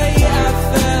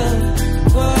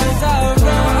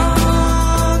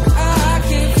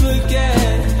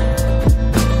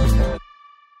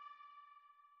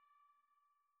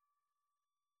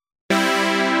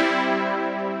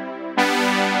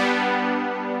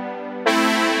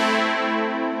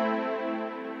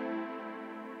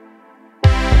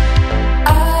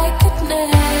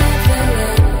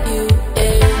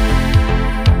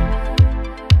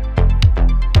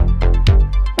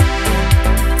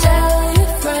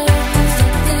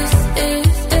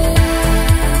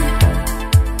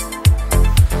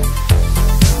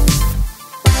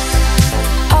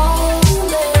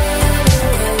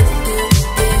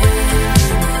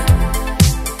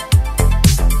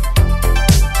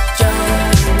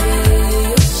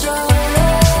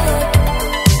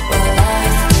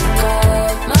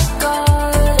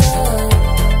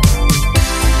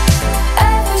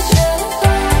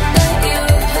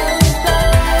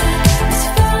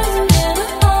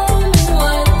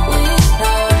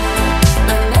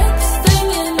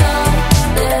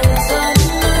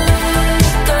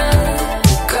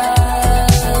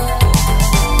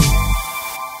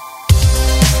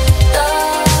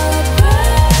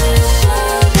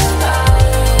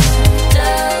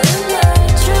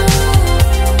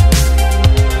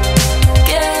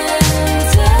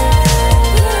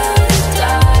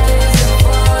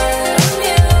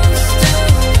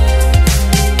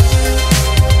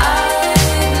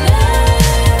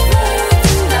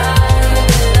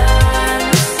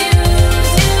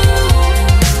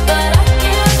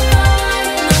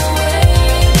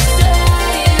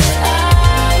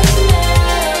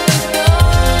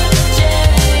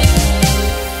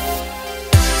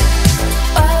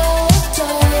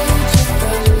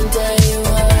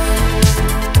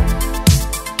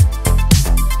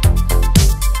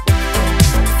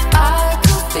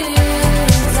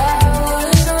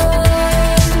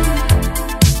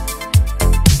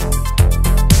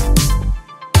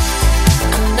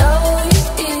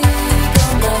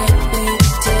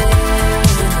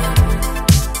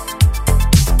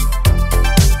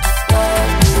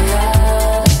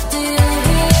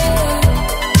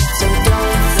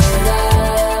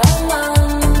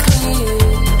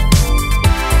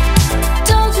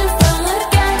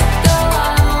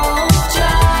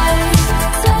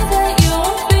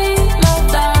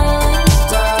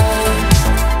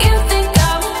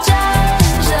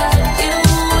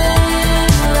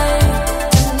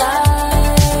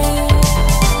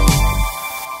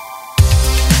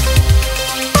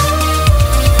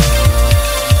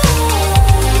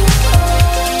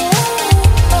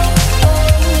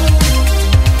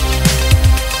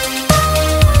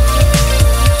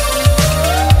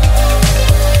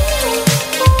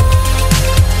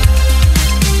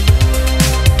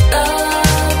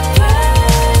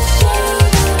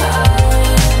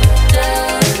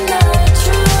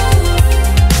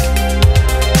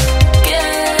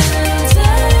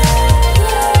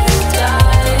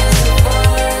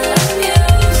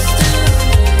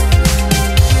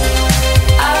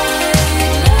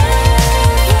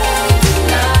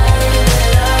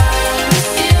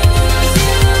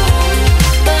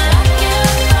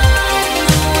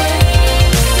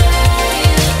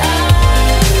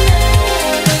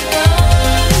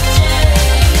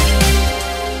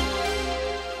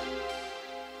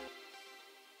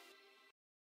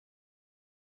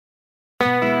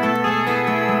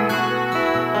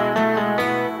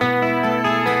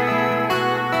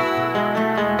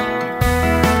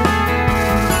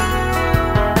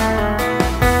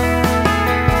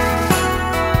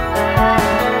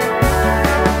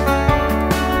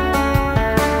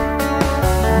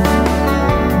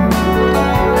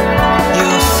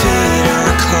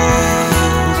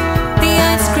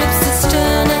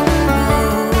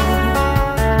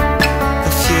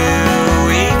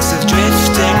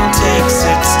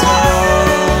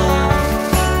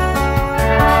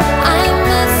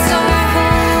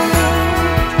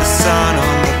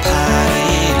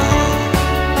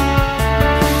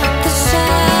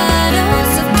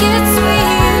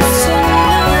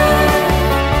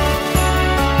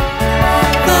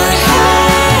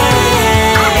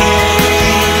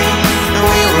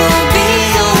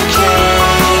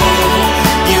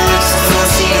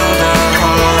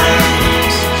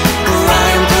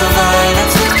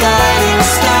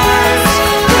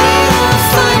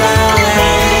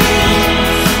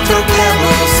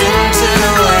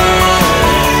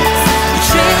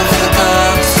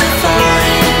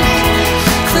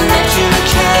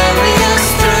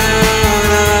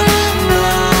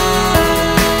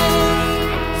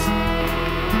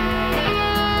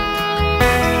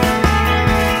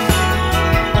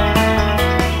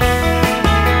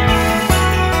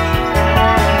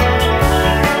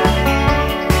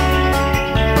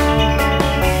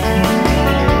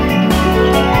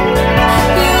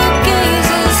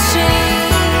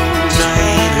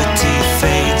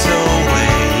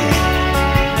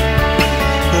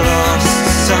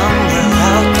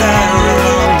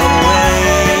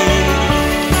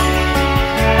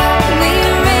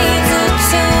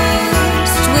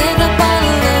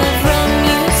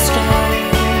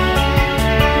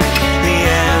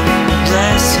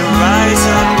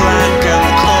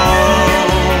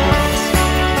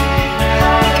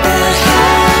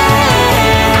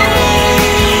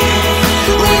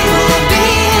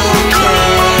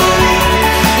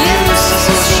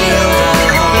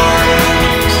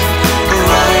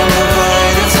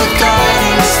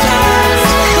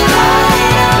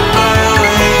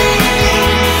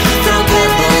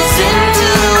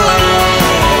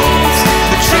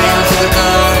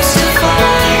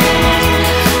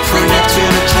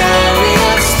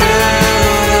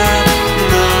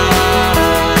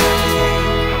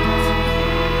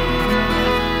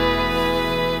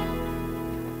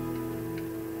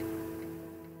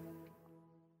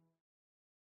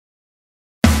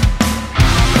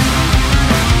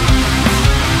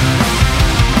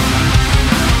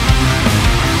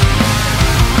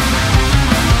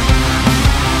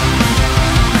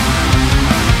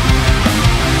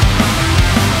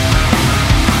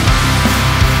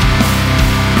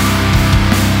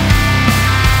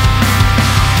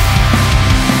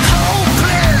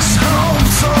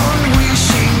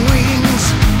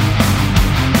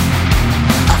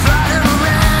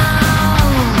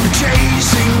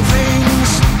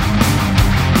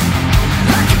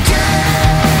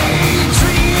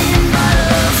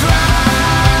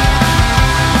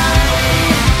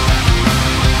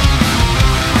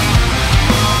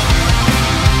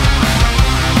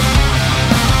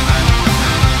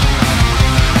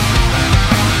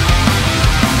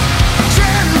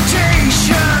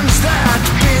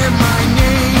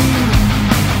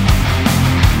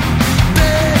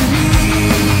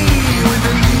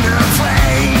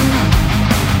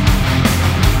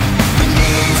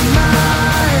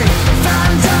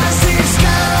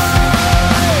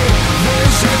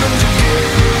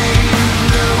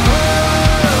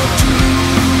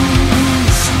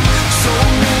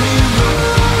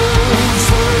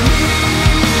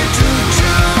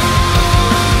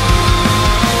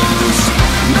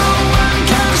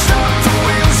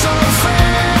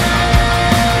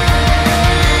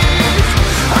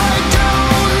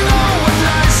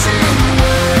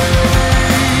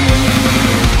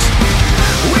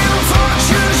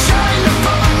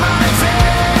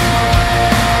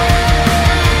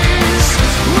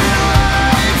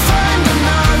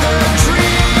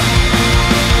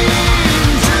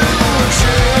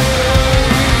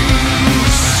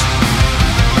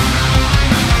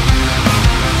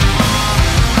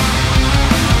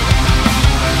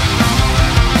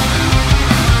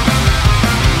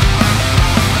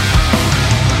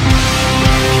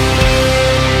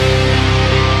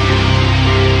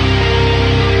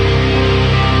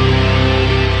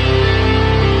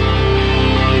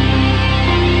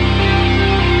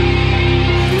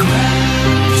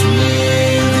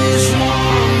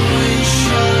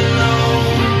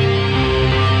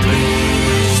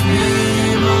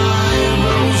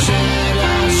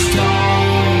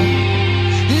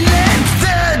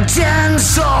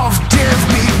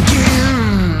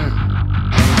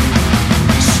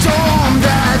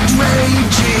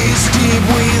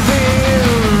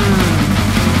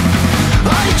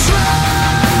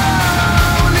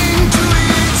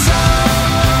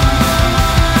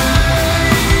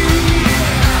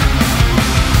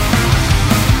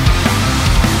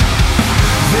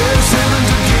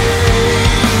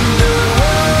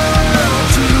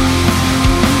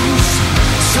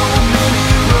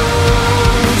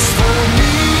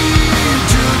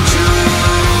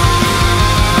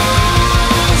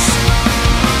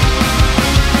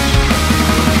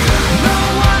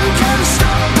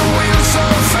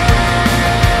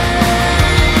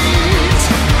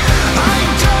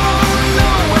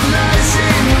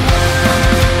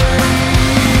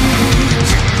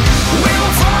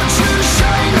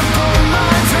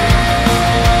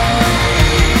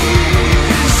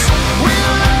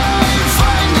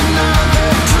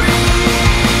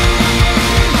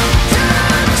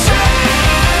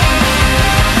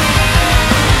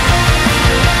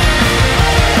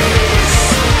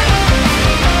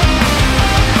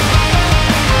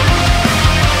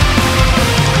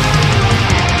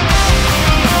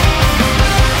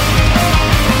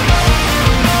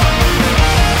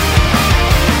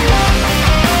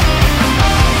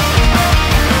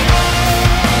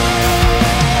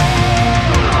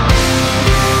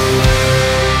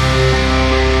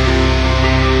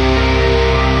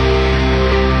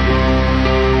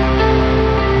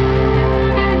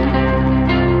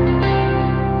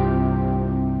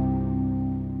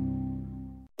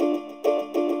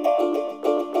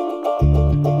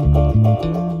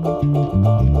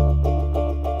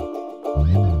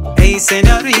Hey,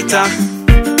 señorita,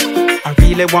 I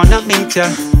really wanna meet ya.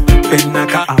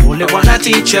 Benaka, I only wanna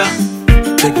teach ya.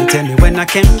 Then you tell me when I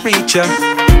can reach ya.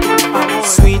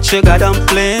 Sweet sugar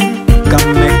dumpling,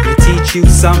 come make me teach you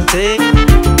something.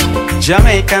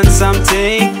 Jamaican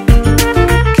something,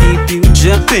 keep you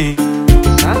jumping.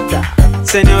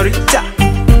 Señorita,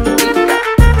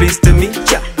 pleased to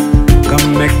meet ya.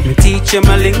 Come make me teach you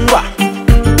my lingua.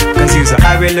 Cause you're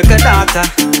a very little daughter.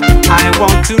 I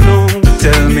want to know,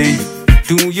 tell me,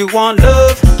 do you want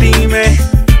love, be me?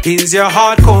 Is your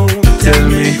heart cold, tell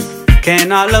me,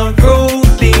 can I love grow,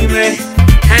 be me?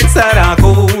 Hands that are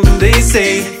cold, they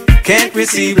say, can't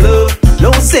receive love,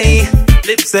 no say,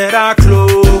 lips that are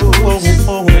closed.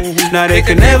 Now they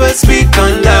can never speak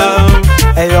on love.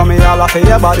 Hey, yo, me all off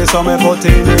your body, so me put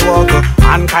in the work.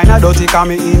 And kinda dirty, cause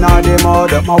me in the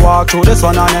mud. Me walk through the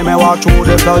sun and then me walk through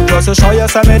the flood. Just to show you,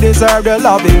 say me deserve the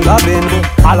loving.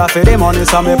 All off the money,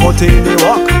 so me put in the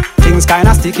work. Things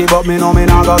kinda sticky, but me know me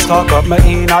not go stuck up. Me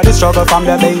in the struggle from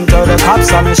the bank to the cops.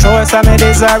 So me show you, say me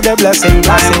deserve the blessing.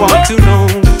 I want to know,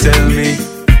 tell me,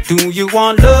 do you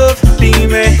want love, be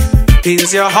me?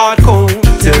 Is your heart cold,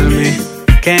 tell me,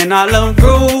 can I love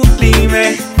grow, be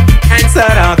me? Hands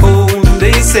that are cold,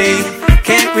 they say,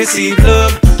 can't receive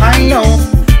love, I know.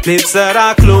 Lips that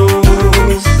are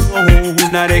closed,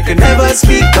 now they can never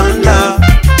speak on love.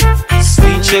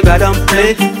 Sweet sugar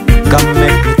dumpling, come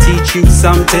make me teach you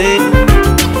something.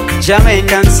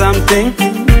 Jamaican something,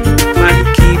 and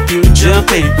keep you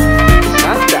jumping.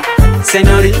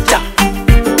 Señorita,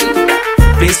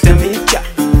 pleased to meet ya.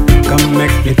 Come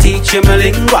make me teach you my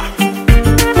lingua.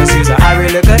 Cause you're a very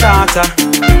little daughter.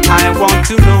 I want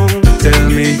to know, tell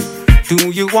me, do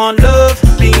you want love,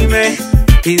 be me?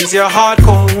 Is your heart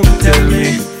cold, tell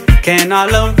me, can I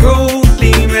love grow,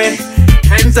 be me?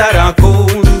 Hands that are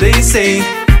cold, they say,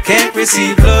 can't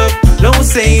receive love, no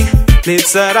say,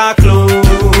 lips that are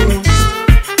closed.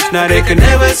 Now they can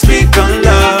never speak on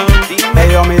love.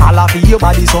 Hey, yo, me all off your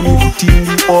body, so me put in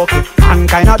the up. And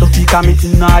kinda dirty, cause me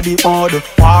in the mud.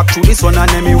 Walk through the sun and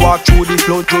then me walk through the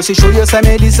flood. Just to show you, say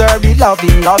me deserve the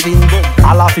loving.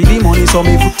 All off the money, so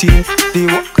me put in the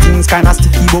work. Things kinda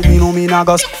sticky, but me know me not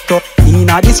go stop.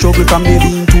 Inna the struggle from the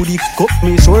bean to the cup.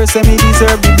 Me sure say me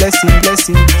deserve the blessing.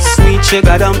 Sweet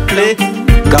sugar dumpling,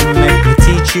 come make me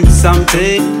teach you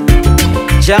something.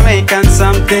 Jamaican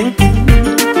something,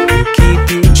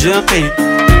 keep you jumping.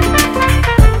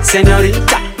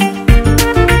 Señorita,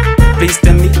 pleased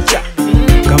to meet ya.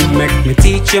 Come make me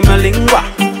teach you my lingua.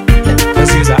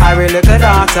 Cause you're a very little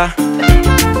daughter.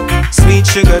 Sweet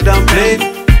sugar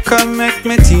dumpling, come make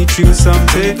me teach you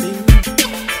something.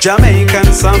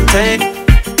 Jamaican something,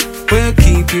 will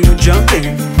keep you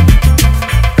jumping.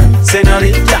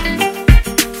 Señorita,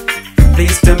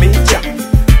 pleased to meet ya.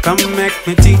 Come make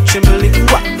me teach you my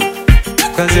lingua.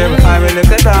 Cause you're a very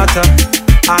little daughter.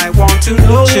 I want to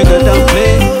know, sugar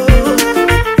dumpling,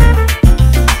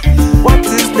 what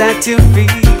is that you're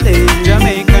feeling?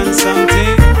 Jamaican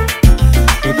something,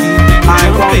 I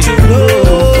want to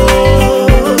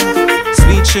know,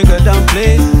 sweet sugar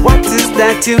dumpling, what is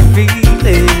that you're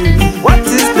feeling? What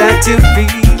is that you're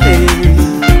feeling?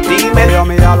 Hey, yo,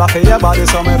 me all off your body,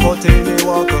 so me put in the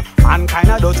work. And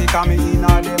kinda dirty, cause me in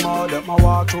the mud. Me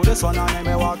walk through the sun and then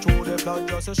me walk through the flood.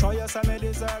 Just to show you, say me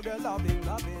deserve the loving.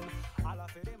 All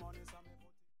off the money, so me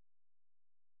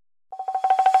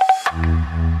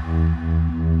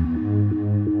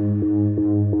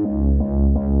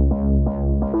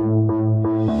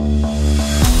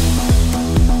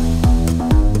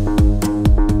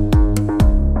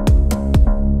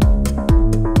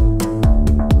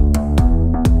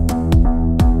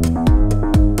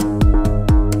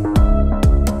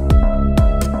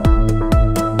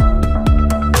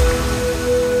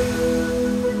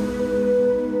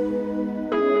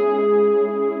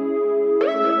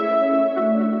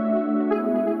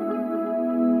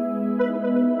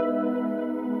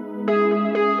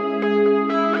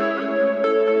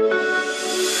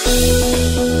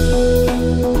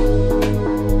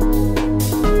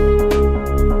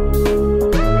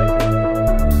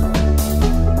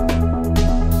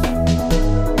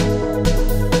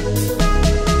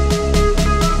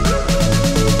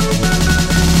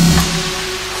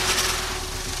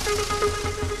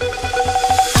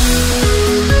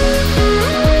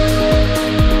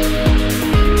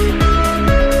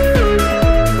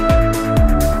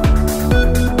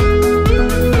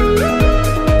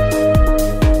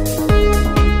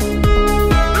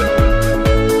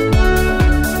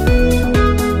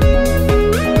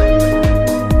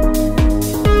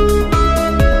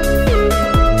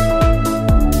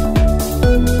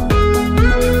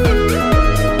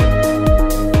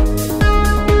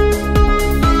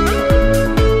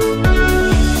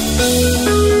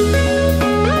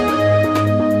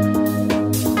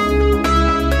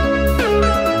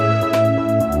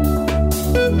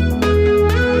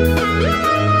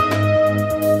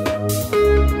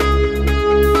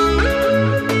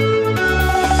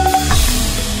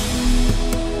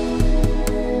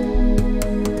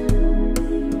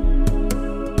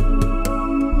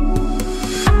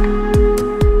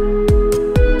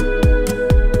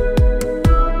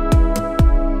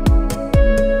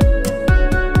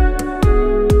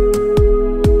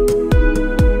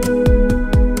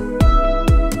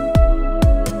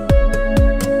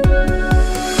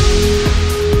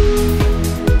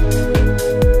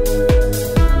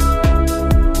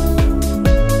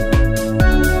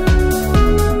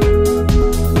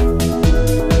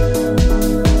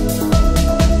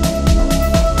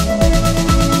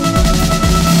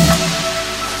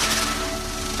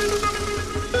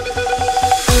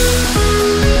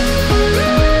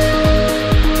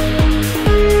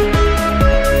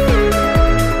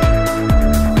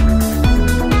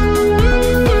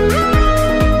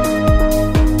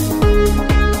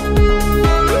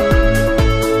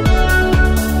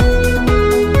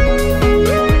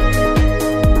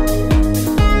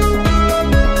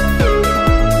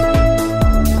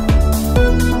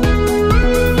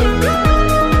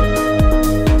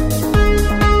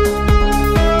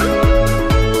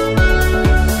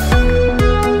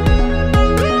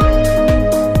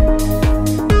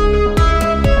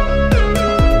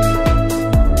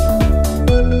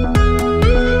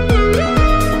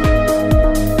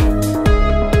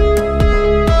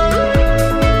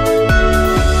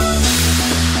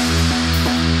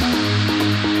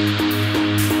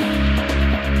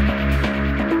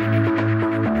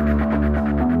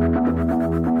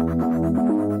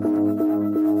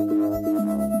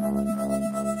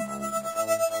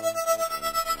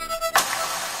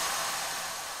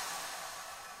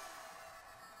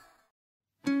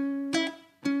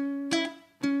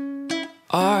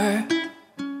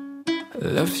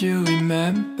Love you,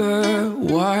 remember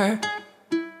why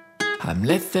I'm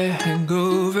let the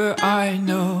hangover. I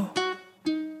know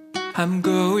I'm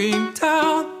going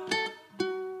down.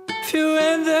 If you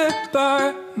ain't there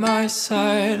by my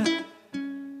side,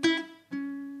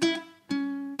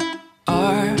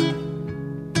 I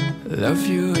love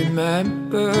you,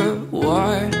 remember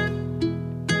why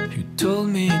you told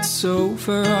me it's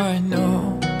over. I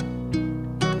know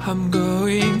I'm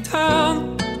going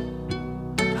down.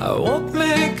 I won't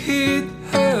make it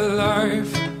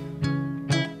alive.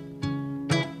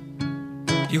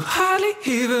 You hardly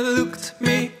even looked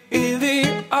me in the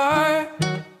eye,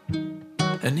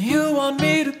 and you want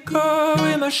me to go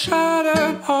with my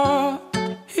shattered heart.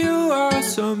 You are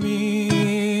so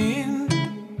mean.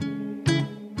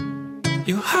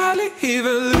 You hardly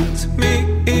even looked me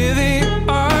in the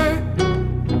eye,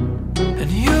 and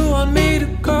you want me to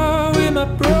go with my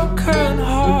broken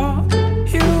heart.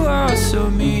 You are so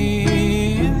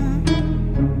mean.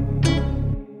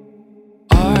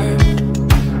 I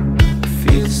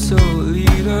feel so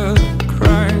little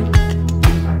crying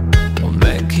won't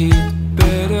make it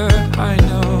better. I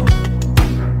know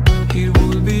it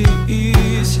will be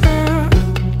easier.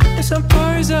 There's some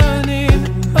poison in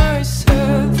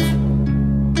myself.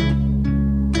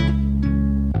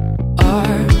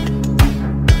 I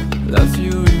love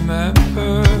you,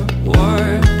 remember why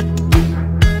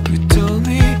you told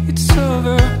me it's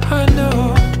over. I know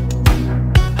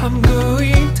I'm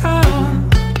going down.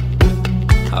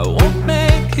 I won't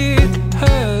make it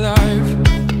alive.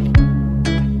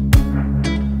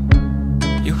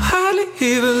 You hardly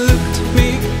even looked me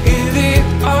in the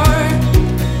eye,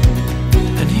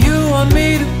 and you want me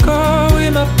to go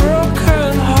with my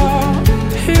broken heart.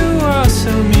 You are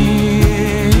so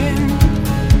mean.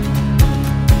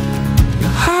 You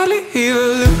hardly even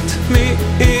looked me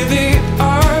in the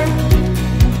eye,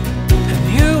 and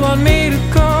you want me to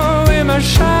go with my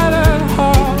shattered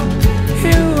heart.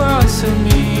 You are so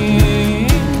mean.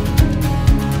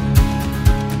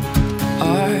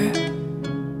 I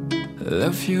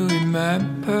love you,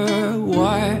 remember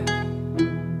why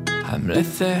I'm let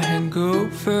the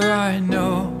hangover. I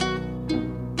know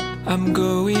I'm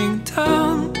going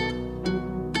down.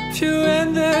 If you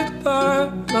ain't there by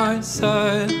my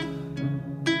side,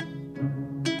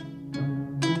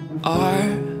 I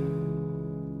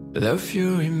love you,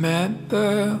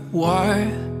 remember why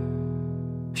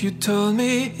you told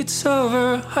me it's over.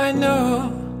 I know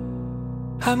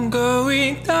I'm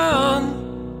going down.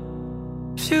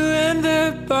 If you ain't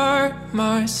there by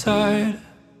my side.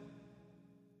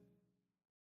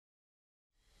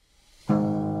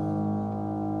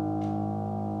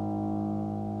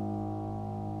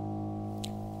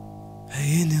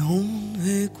 هيني هون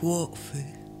هيك واقفة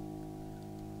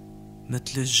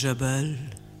مثل الجبل،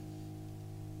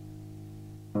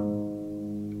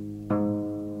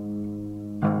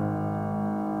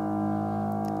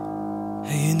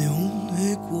 هيني هون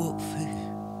هيك واقفة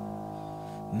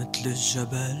مثل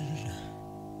الجبل.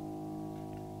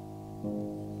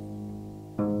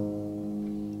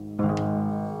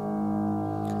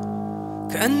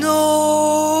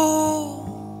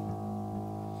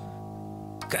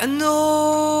 كأنه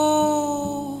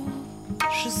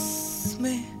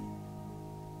جسمي،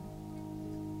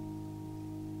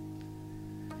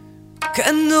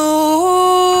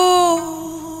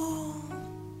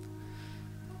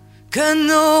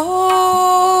 كأنه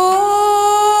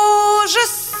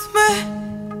جسمي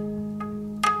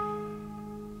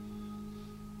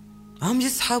عم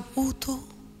يسحب قوته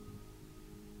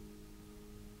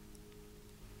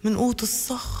من قوت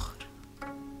الصخر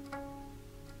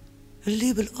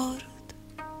اللي بالأرض.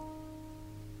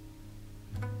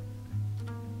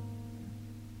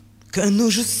 كأنه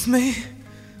جسمي،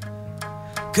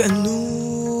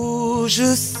 كأنه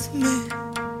جسمي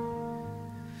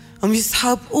عم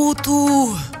يسحب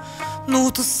قوته من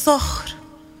قوت الصخر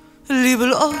اللي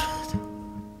بالأرض.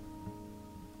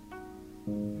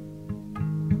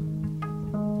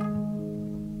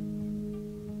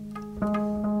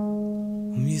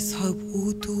 عم يسحب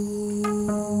قوته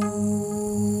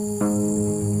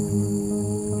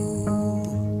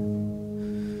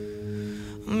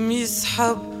عم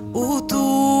يسحب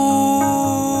قوته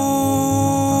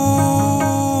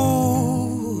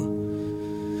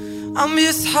عم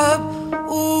يسحب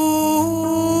قوته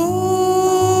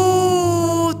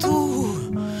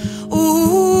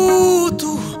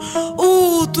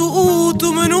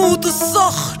من قوت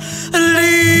الصخر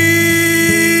اللي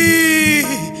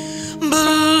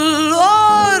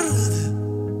بالأرض،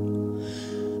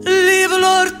 اللي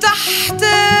بالأرض تحته،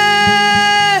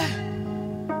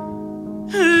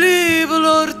 اللي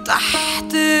بالأرض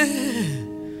تحته.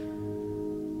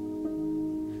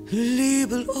 اللي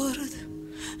بالأرض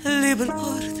اللي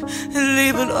بالأرض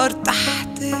اللي بالأرض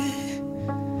تحتي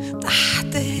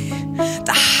تحتي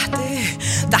تحتي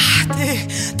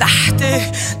تحتي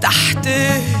تحتي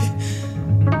تحتي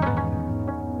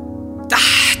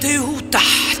تحتي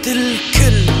وتحت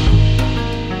الكل.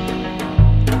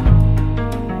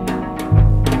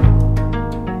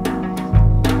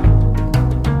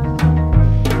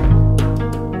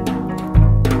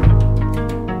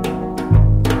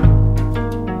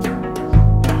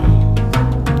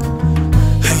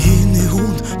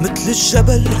 مثل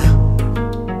الجبل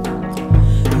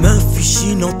ما في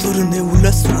شي ناطرني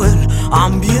ولا سؤال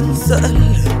عم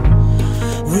بينسأل،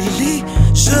 واللي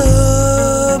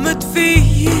جامد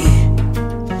فيي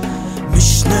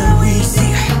مش ناوي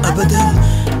يسيح أبدا.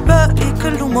 باقي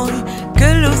كله مي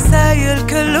كله سايل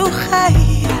كله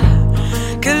خي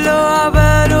كله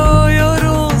عباله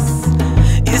يرقص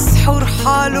يسحر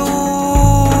حاله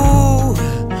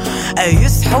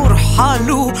يسحر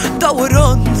حاله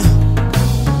دوران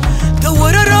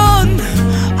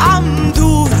عم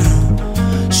دور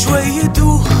شوي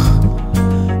دوخ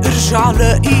ارجع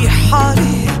لاقي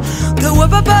حالي دوا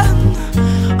ببان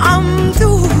عم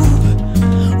دوب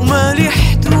ومالي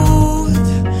حدود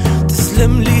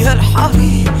تسلم لي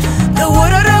هالحالي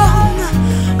دوران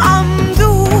عم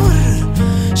دور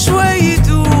شوي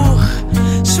دوخ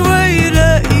شوي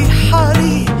لاقي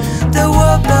حالي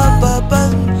دوا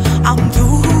ببان عم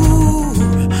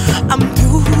دوب عم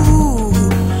دوب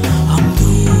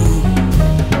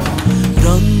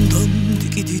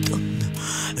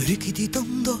Rigidi dan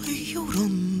da yo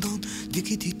randan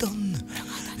digidi dan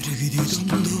rigidi dan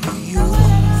da yo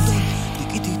randan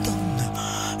digidi dan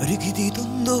rigidi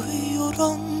dan da yo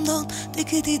randan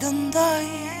digidi dan da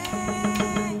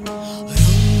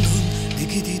randan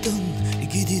digidi dan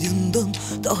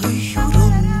da yo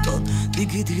randan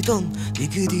digidi dan da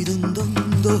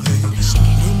randan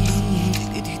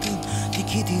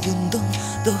digidi dan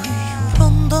da yo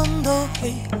randan da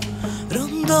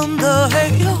randan da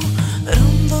yo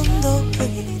Randanda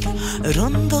hey,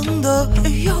 randanda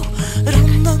hey yo,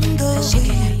 randanda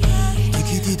hey,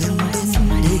 digidi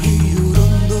dandanda hey yo,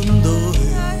 randanda hey.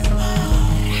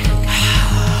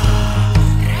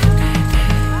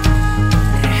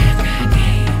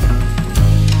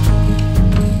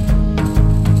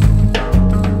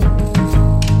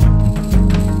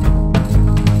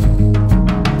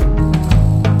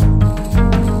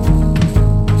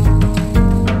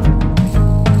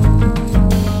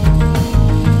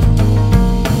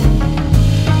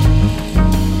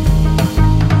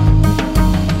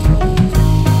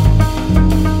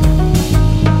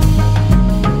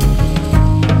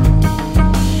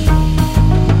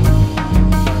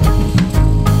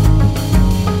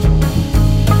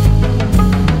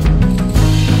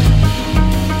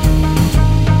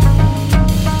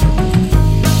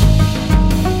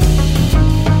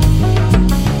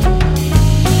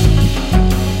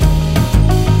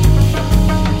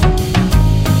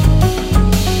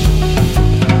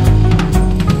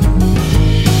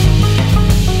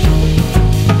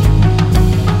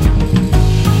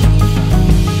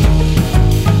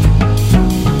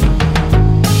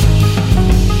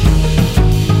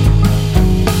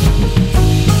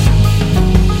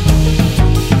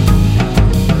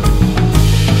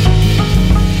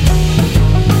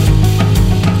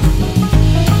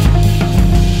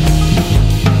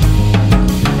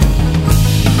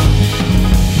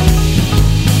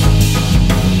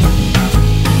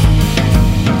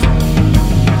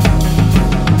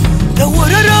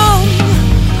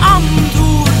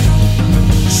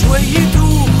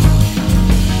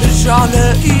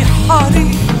 الاقي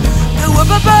حالي دوا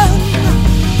ببان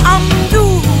عم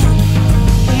دوب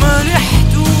ومالي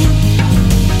حدود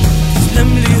تسلم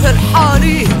لي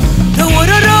هالحالي دوا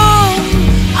ررام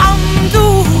عم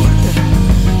دور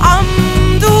عم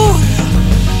دور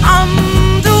عم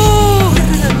دور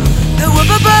دوا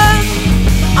ببان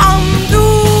عم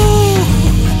دور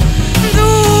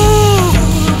دور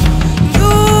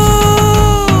دور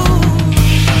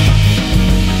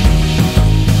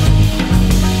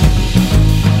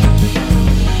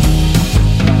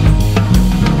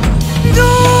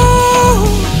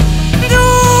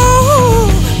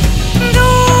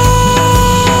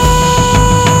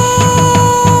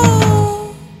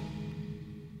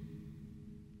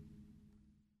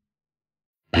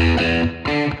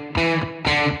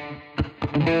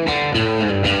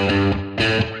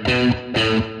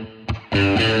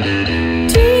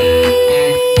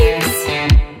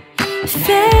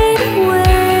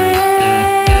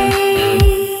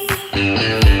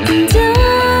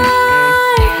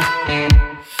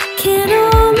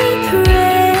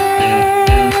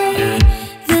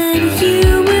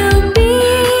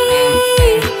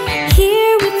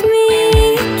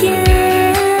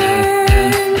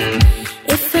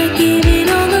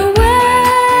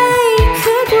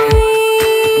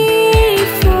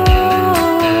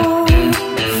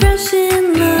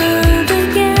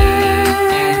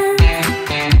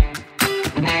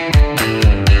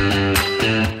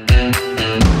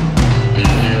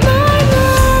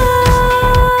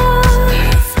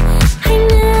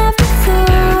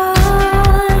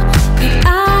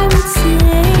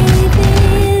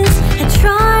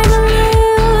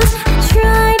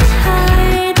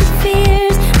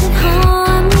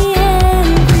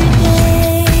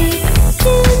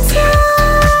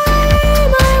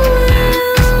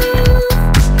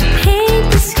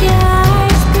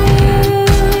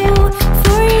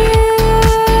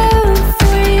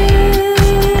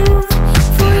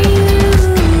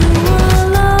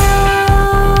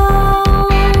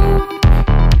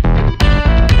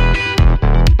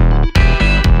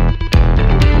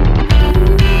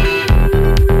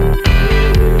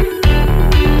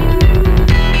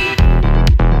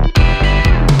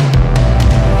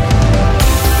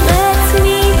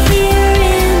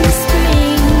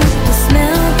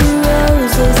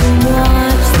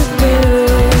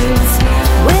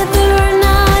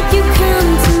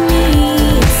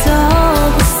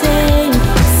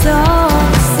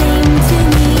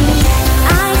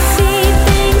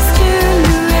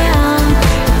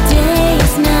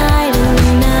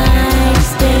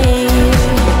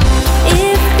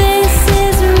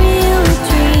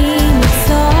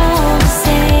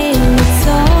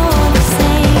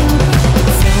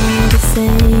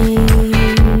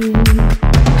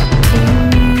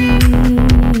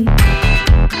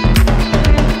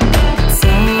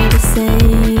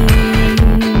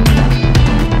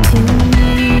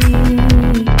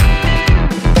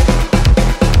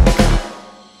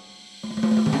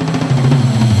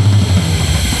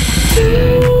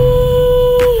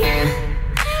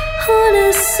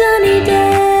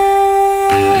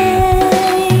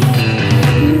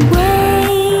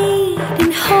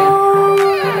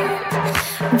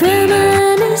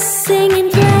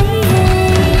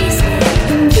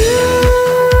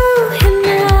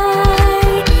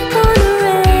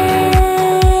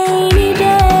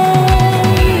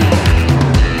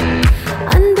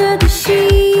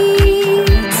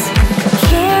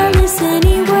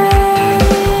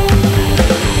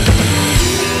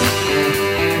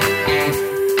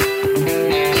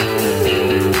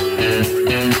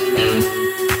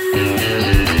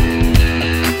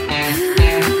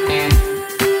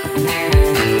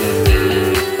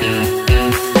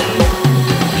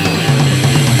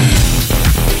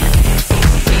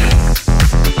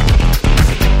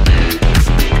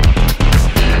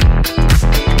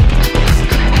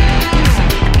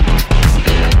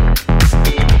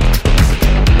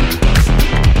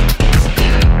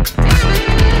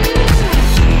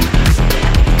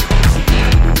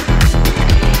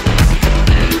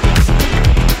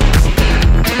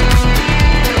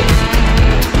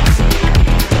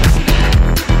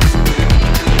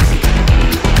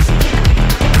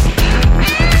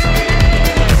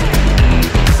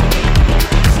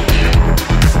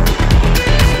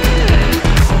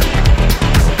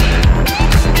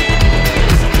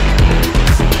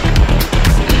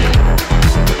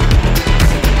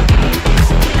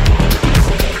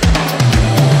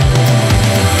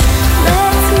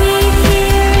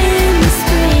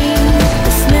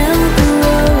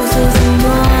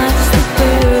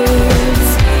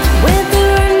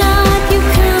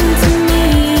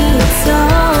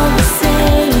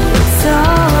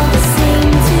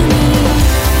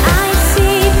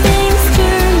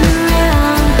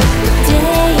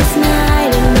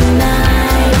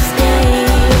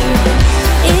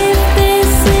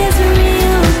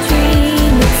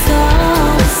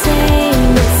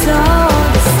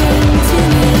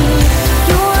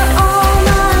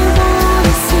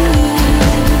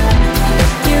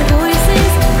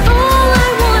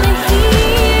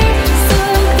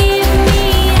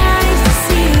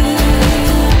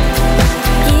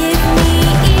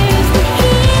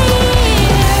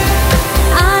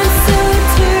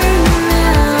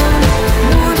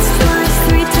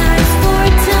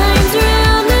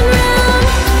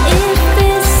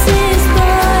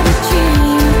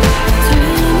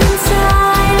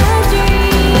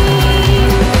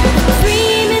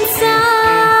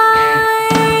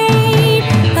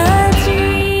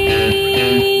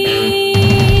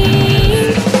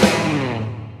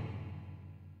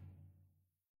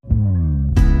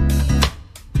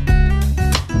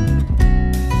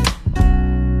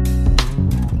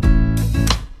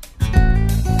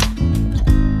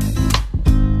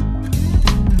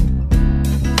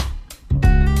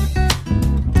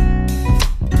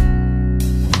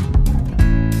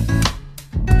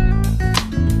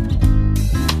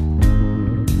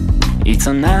It's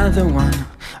another one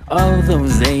of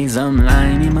those days I'm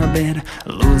lying in my bed,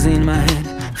 losing my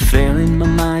head, filling my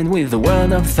mind with a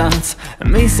world of thoughts,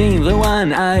 missing the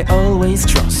one I always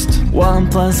trust.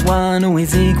 1 + 1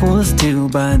 always equals 2,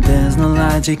 but there's no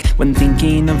logic when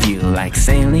thinking of you, like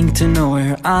sailing to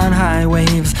nowhere on high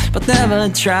waves, but never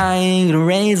trying to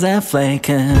raise a flag.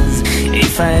 'Cause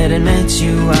if I hadn't met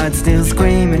you, I'd still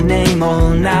scream your name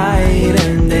all night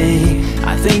and day.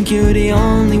 I think you're the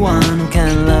only one who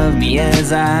can love me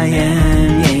as I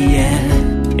am, yeah, yeah.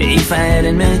 If I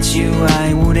hadn't met you,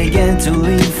 I wouldn't get to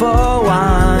live for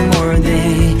one more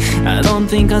day. I don't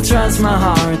think I'll trust my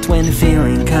heart when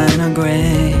feeling kinda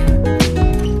gray.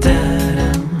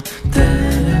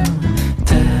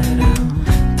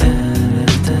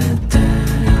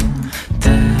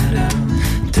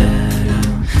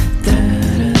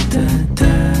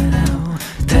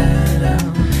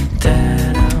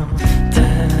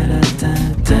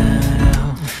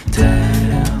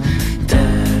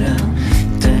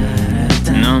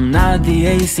 The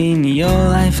ace in your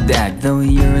life, Dad, though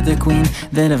you're the queen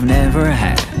that I've never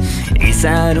had. East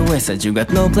side or west side, you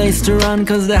got no place to run,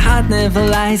 'cause the heart never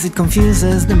lies, it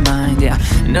confuses the mind, yeah.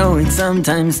 No, it's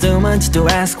sometimes too much to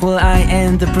ask, well, I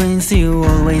am the prince you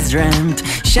always dreamt.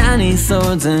 Shiny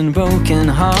swords and broken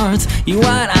hearts, you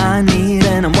what I need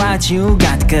and I'm what you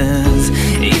got. 'Cause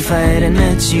if I hadn't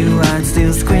met you, I'd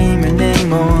still scream your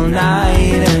name all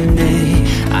night and day.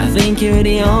 I think you're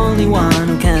the only one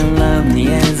who can love me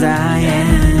as I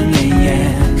am, yeah,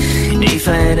 yeah. If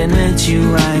I hadn't met you,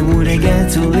 I wouldn't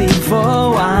get to live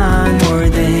for one more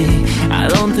day. I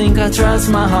don't think I trust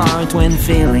my heart when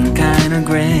feeling kinda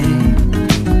gray.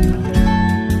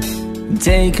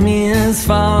 Take me as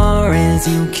far as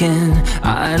you can,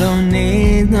 I don't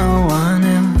need no one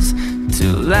else to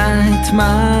light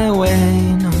my way,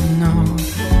 no, no.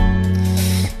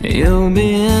 You'll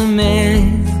be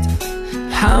amazed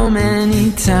how many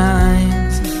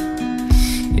times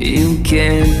you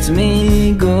kept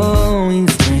me going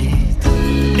straight.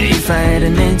 If I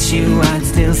hadn't met you, I'd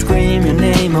still scream your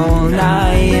name all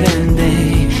night and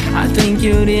day. I think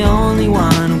you're the only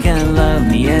one who can love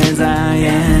me as I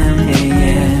am, yeah,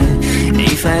 yeah.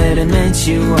 If I hadn't met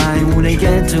you, I wouldn't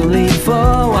get to live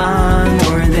for one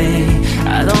more day.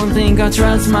 I don't think I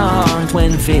trust my heart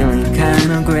when feeling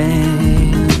kinda gray.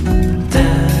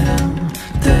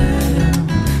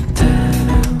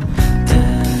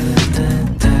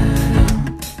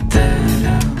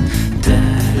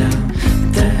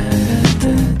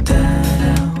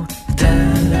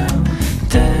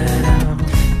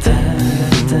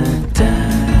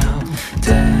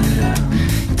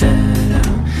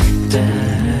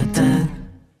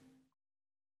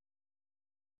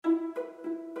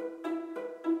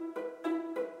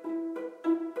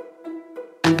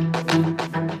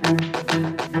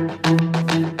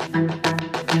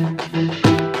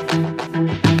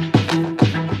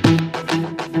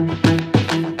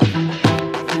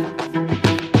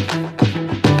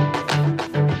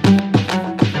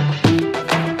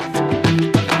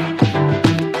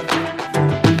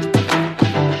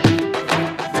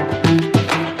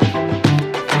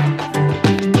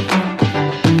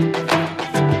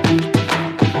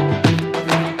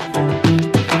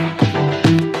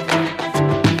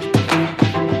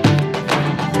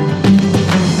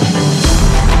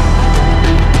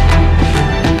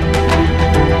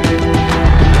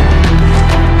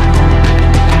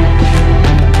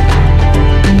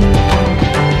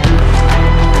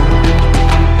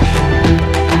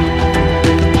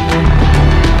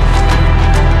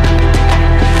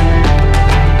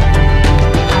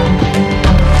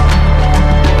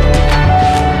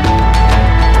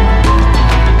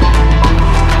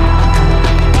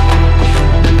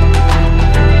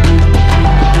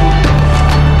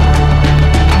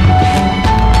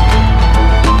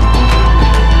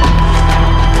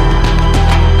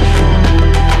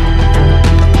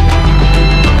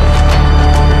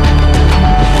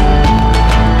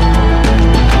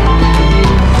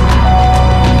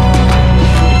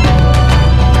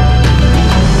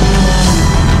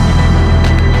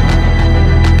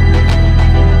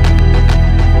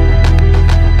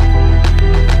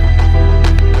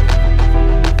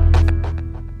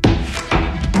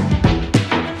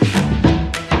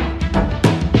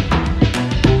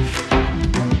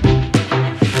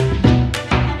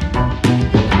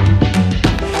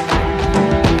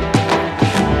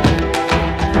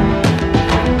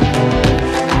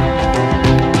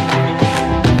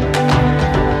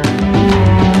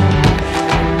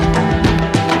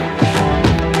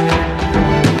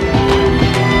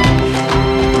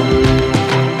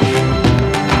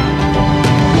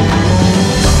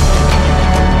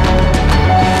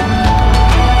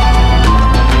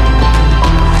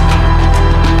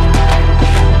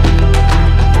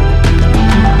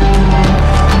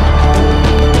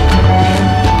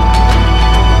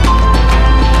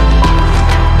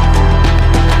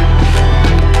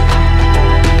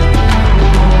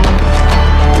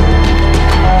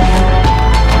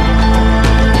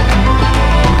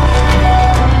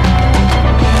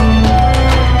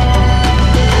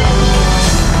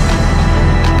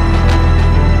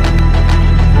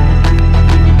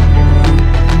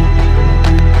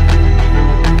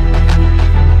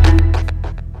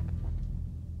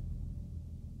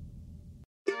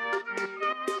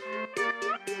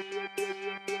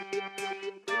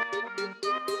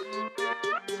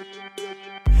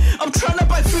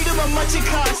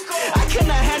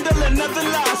 another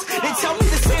loss. They tell me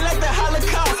this ain't like the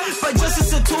Holocaust, but just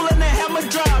as a tool and a hammer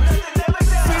drop.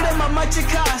 Freedom, how much it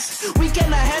costs? We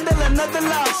cannot handle another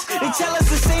loss. They tell us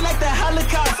this ain't like the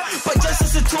Holocaust, but just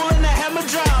as a tool and a hammer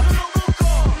drop.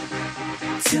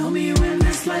 Tell me when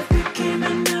this life became a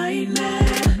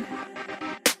nightmare.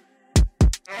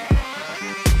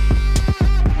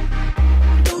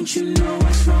 Don't you know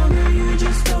what's wrong or you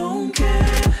just don't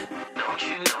care? Don't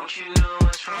you know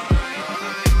what's wrong?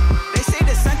 They say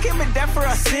the sun came and died for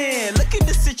our sin. Look at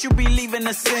the shit you be leaving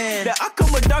us in. The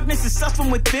outcome of darkness is us from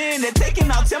within. They're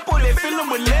taking our tempo, they're filling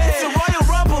with lead. It's a royal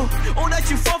rumble. All that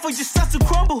you fall for just starts to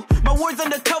crumble. My words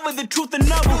undercover, the truth and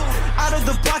noble. Out of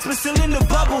the box, but still in the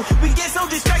bubble. We get so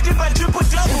distracted by triple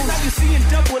double. Now you seeing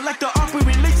double like the arc we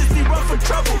religiously run for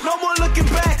trouble. No more looking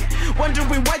back,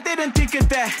 wondering why they didn't think of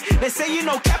that. They say you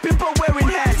know capping but wearing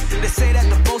hats. They say that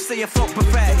the boats say afloat but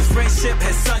fast. Friendship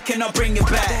has sunk, cannot bring it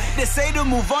back. They say to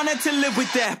move on and to live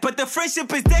with that, but the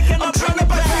friendship is dead, cannot bring it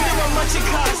back. Freedom, how much it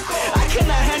costs? I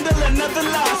cannot handle another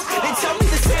loss. They tell me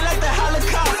this ain't like the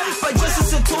Holocaust, but just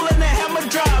as a tool and a hammer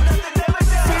drop.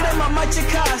 Freedom, how much it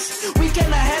costs? We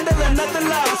cannot handle another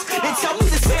loss. They tell me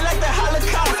this ain't like the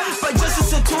Holocaust, but just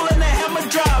as a tool and a hammer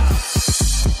drop.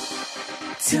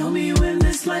 Tell me when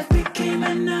this life became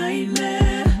a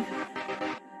nightmare.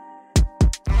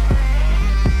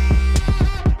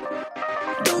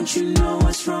 Don't you know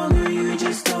what's wrong or you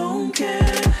just don't care?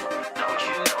 Don't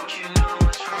you know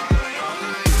what's wrong?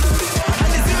 I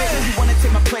deserve it. You wanna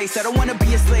take my place? I don't wanna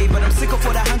be a slave, but I'm sick of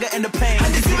all the hunger and the pain. I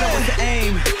deserve it. What's the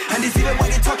aim? I deserve it. While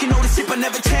you're talking all this shit, but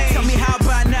never change. Tell me how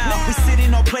by now. We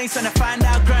sitting on planes trying to find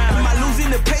our ground. Am I losing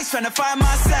the pace trying to find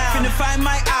my sound? Finna find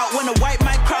my out, wanna wipe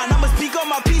my crown. I'ma speak on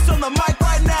my piece on the mic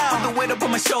right now. With the weight up on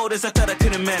my shoulders, I thought I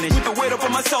couldn't manage. With the weight up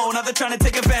on my soul, now they're trying to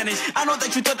take advantage. I know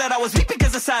that you thought that I was weak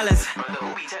because of silence.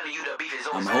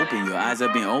 I'm hoping your eyes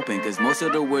have been open, cause most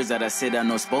of the words that I said are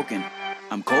no spoken.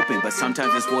 I'm coping, but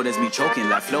sometimes this word has me choking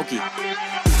like Floki.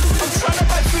 I'm trying to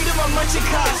buy freedom, how much it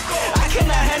costs? I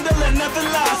cannot handle another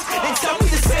loss. They tell me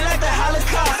this ain't like the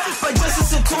Holocaust, but just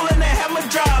as a tool and a hammer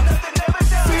drop.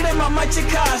 Freedom, how much it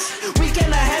costs? We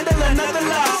cannot handle another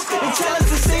loss. They tell us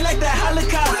this ain't like the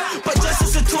Holocaust, but just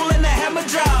as a tool and a hammer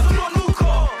drop.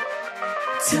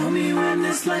 Tell me when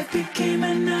this life became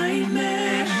a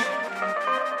nightmare.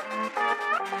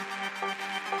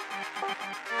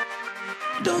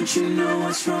 Don't you know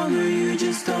what's wrong or you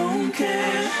just don't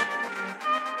care?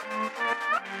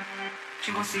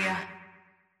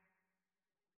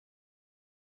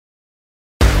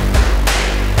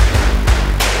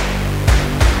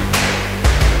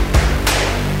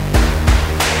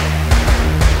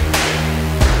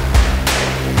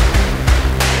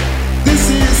 This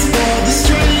is for the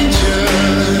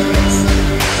strangers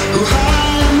who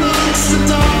hide amongst the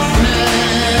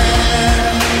darkness,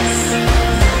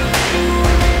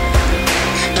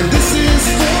 and this is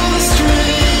for the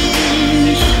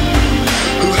strange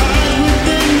who hide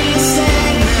within this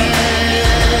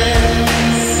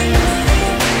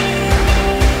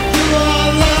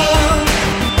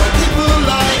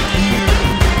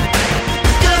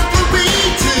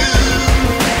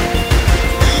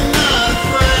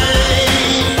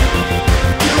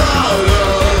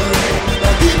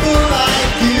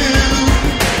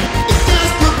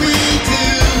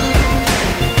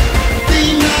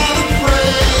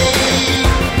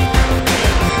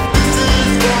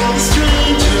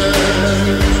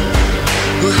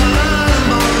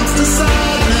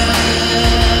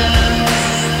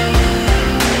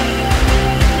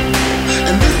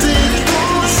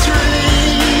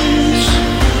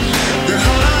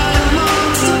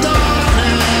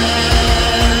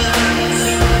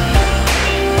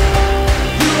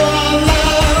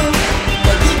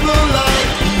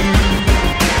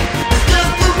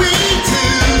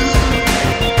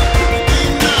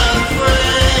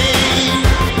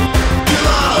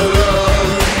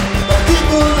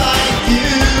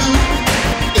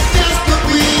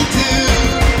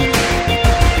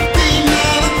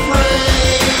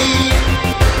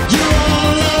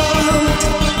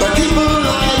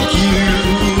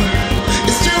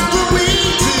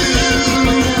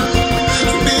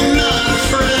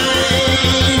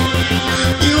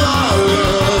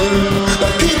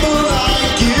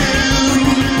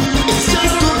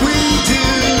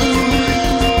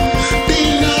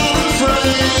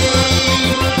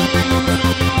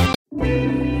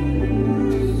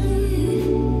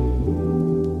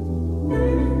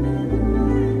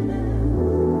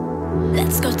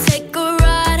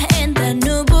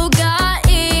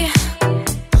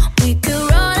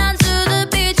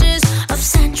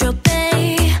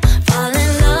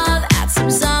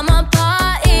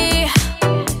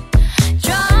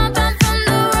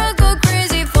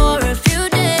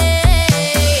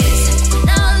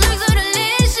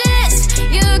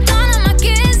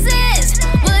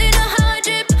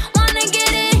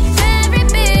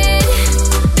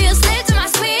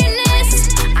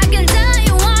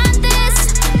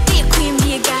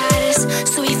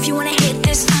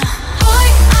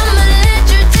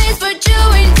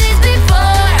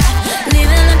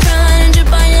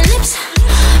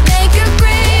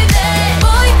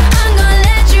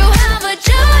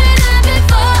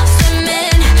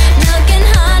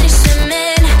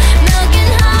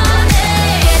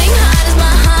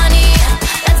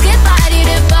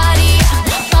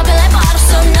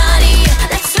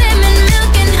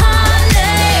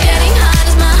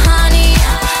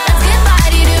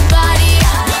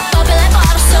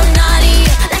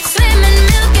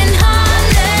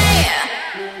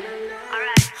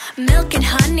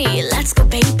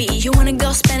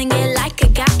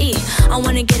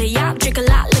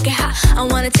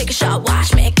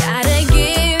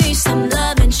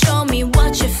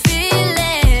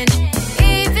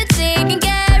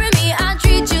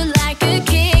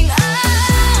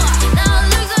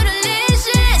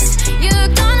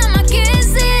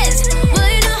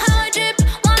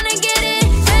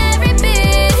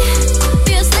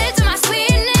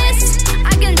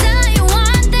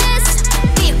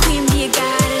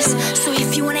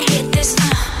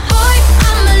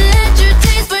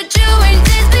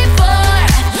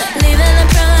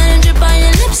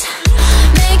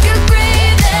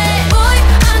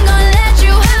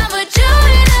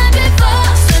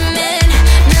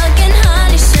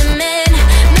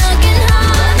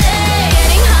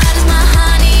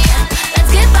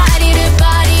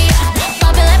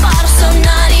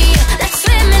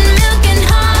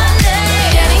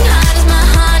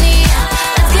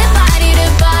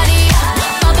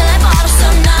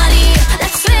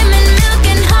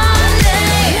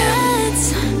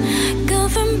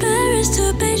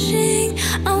to Beijing.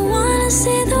 I wanna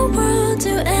see the world,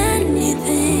 do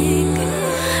anything.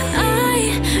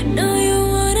 I know you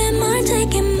wouldn't mind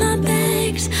taking my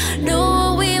bags. Know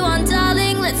what we want,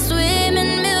 darling, let's swim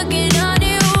in milk and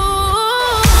honey.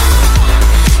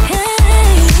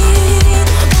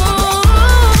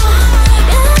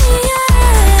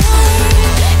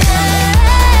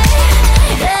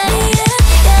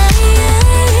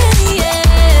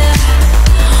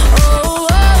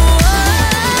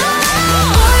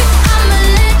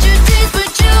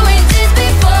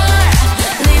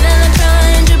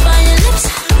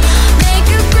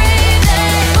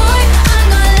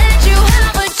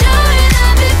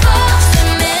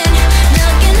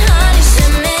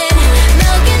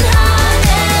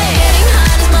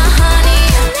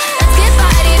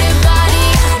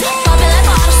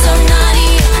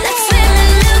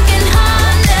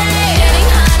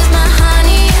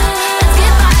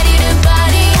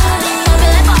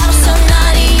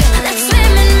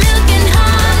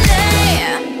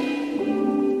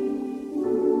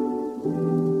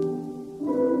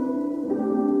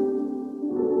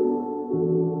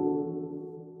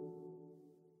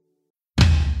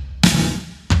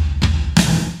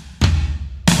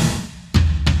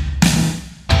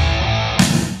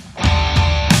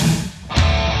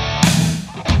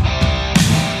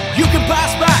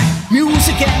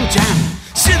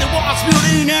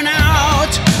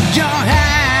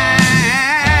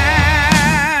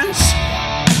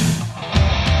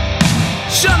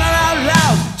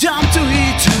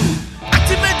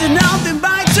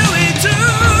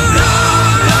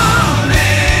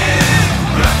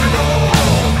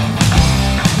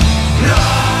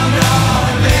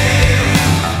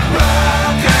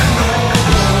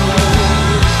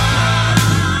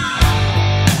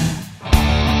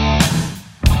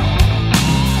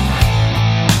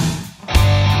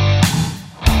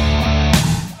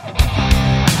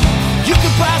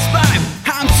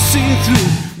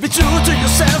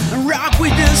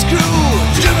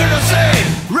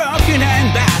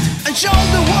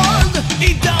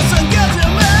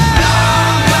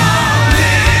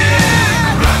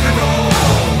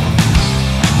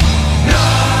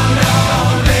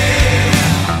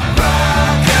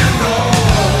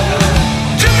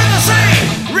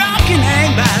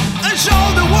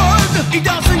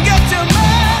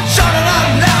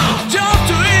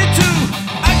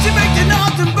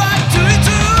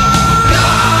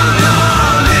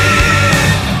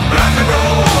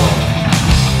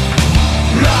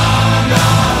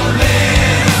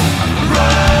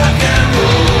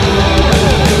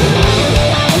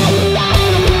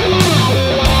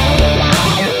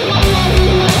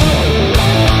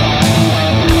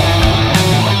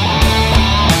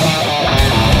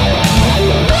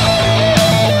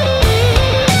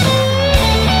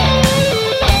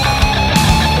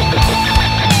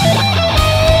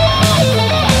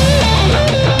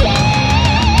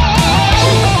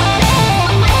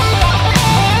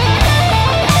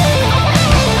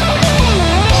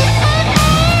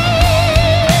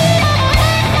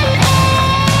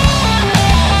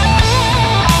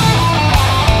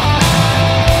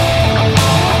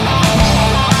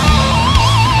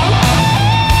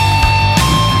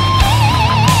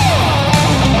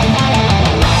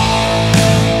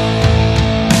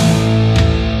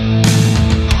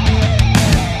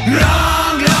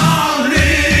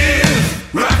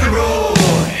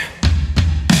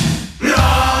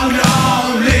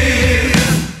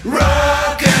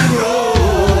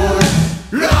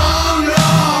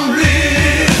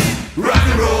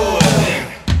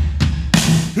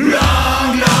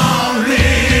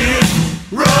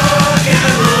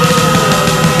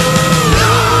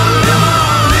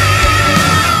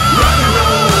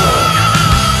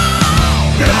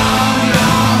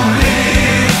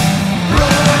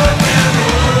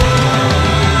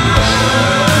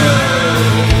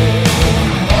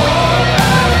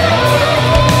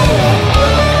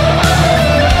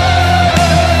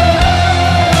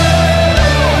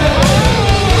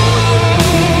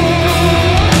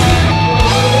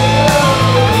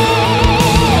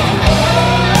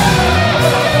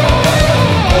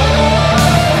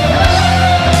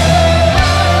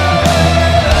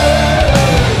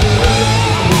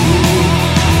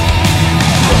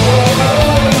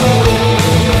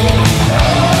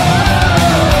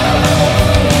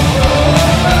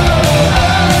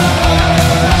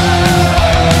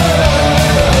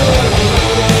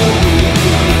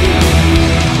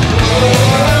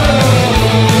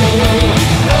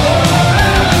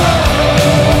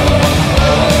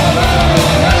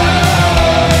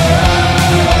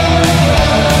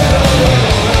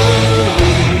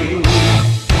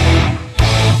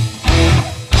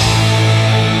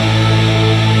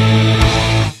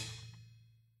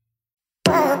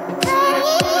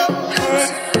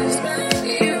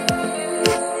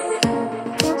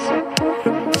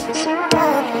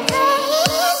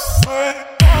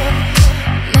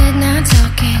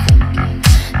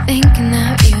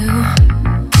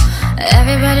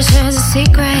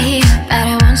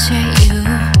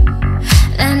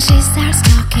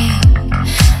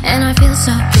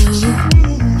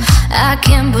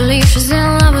 believe she's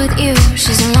in love with you.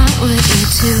 She's in love with you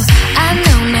too. I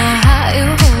know now how you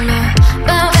hold her,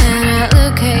 but when I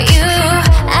look at you,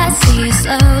 I see you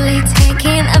slowly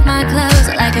taking off my clothes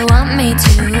like you want me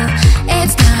to.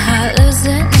 It's not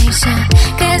hallucination,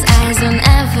 'cause eyes don't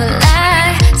ever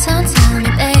lie. So tell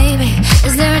me, baby,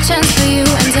 is there a chance for you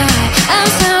and I? I'm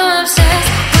so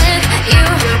obsessed with you.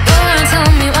 Boy, tell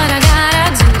me what I gotta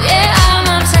do. Yeah, I'm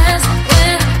obsessed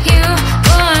with you.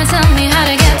 Boy, tell me how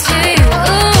to get to you.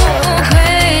 Ooh,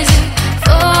 crazy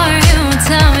for you.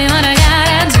 Tell me what I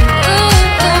gotta do.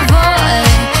 Ooh, boy,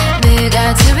 big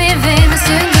got to be famous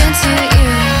to get to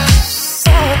you.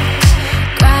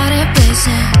 Crowded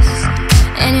places,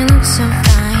 and you look so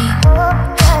fine,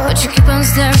 but you keep on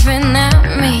staring at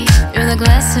me through the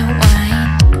glass of wine.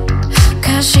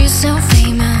 'Cause she's so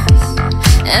famous,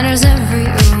 and there's every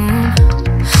room.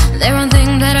 There one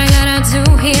thing that I gotta do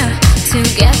here to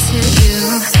get to you.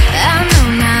 I know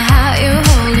now how you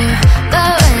hold her,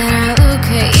 but when I look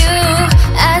at you,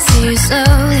 I see you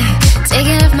slowly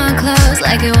taking off my clothes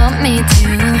like you want me to.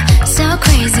 So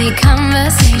crazy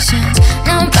conversations,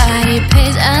 nobody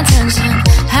pays attention.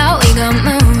 How we gon'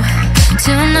 move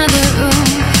to another room?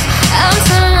 I'm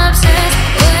so obsessed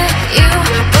with you.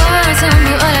 Boy, tell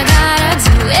me what I gotta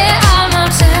do. Yeah, I'm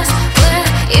obsessed with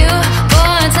you.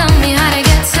 Boy, tell me how to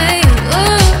get to you.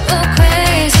 Ooh,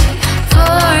 crazy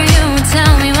for you.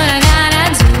 Tell me what I gotta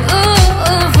do.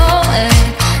 Ooh, boy,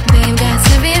 babe, got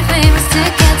to be famous to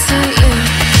get to you.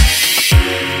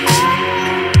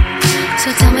 So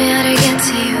tell me how to get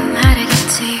to you, how to get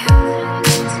to you.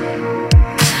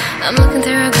 I'm looking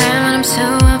through a crime and I'm so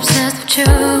obsessed with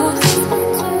you.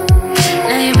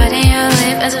 Now you're biting your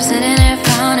lip as I'm sitting in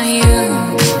front of you.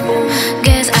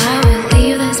 Guess I will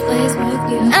leave this place with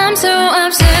you. I'm so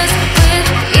obsessed with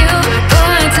you.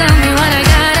 Boy, tell me what I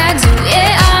gotta do.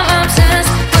 Yeah, I'm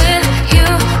obsessed with you.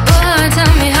 Boy,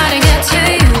 tell me how to get to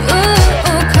you.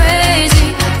 Ooh, crazy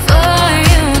for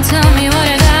you. Tell me what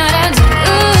I gotta do.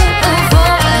 Ooh,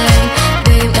 boy,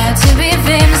 babe, got to be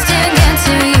famous to get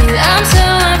to you. I'm so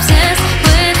obsessed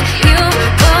with you.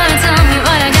 Boy, tell me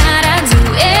what I gotta do.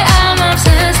 Yeah, I'm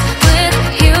obsessed with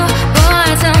you. Boy,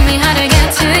 tell me how to get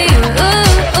to you.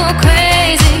 Ooh,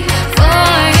 crazy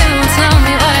for you. Tell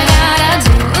me what I gotta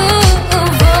do. Ooh,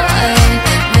 boy,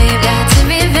 babe, got to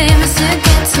be famous to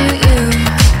get to you.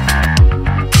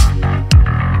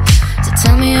 So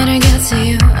tell me how to get to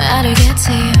you, how to get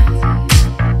to you.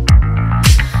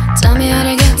 Tell me how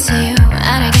to get to you,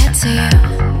 how to get to you.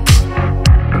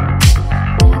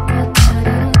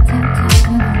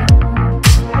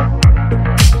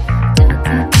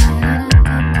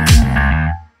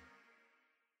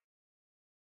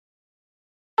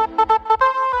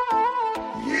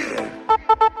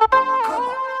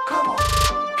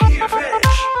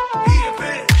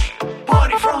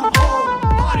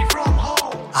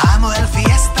 Amo el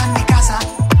fiesta en mi casa.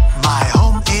 My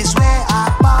home is where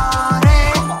I party.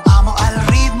 Amo el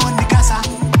ritmo en mi casa.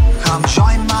 Come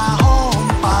join my home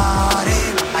party.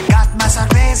 I got my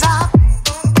cerveza.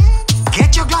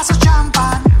 Get your glass of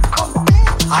champagne.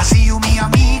 I see you, mi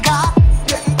amiga.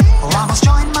 Vamos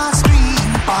join my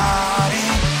screen party.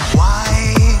 Why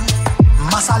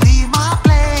must I leave my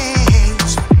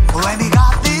place when we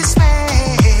got this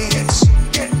space?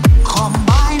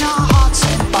 Combine our hearts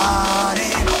and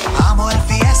party. Amo el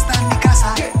fiesta en mi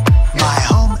casa. My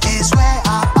home is where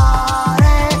I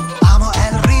party. Amo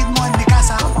el ritmo en mi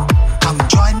casa. Come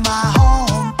join my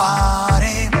home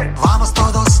party. Vamos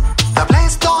todos, the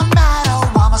place don't matter.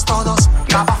 Vamos todos,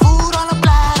 grab a food on a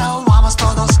platter. Vamos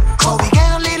todos,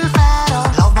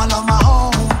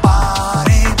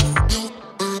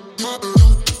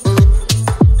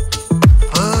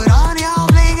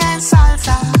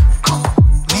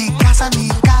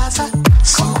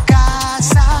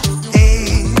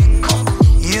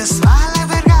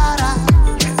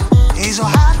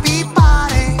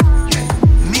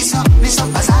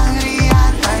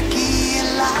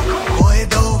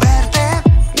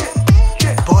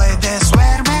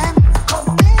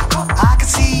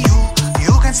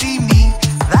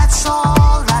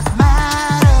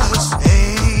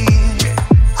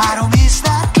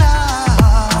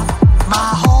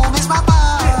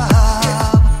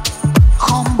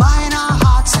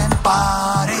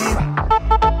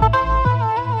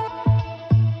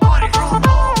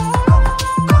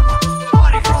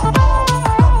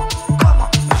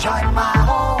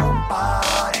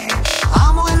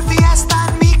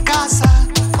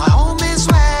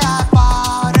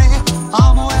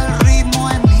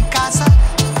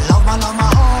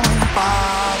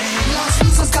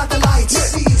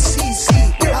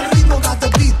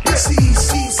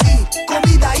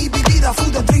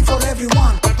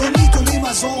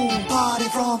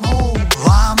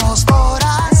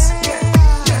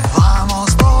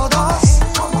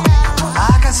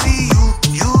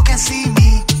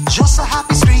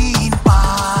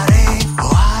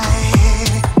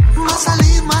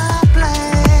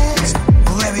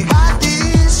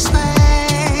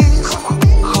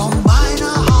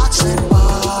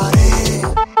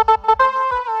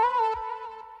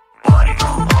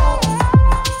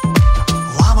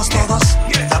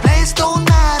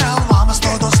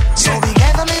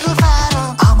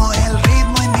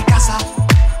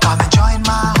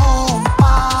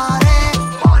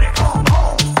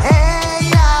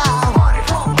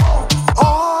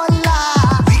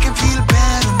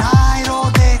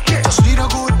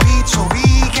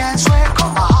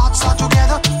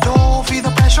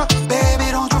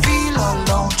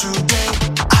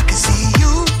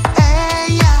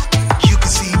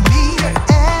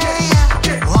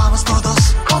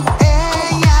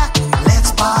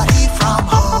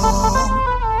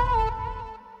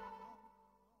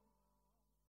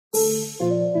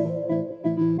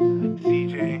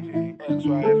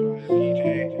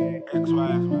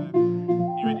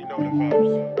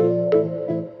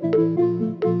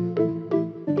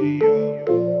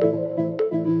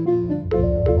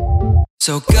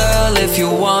 So girl, if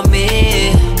you want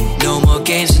me, no more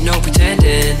games and no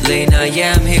pretending. Late night,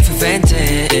 yeah, I'm here for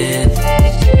venting.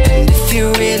 And if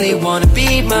you really wanna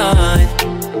be mine,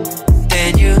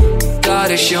 then you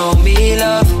gotta show me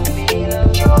love.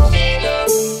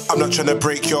 I'm not tryna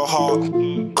break your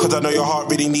heart, cause I know your heart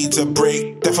really needs a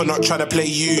break. Definitely not tryna play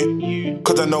you,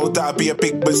 cause I know that'd be a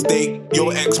big mistake.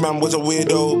 Your ex-man was a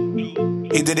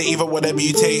weirdo, he didn't even wanna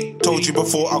mutate. Told you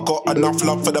before, I got enough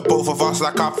love for the both of us,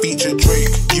 like I featured Drake.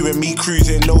 You and me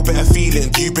cruising, no better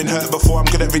feelings. You've been hurt before, I'm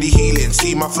good at really healing.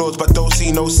 See my flaws, but don't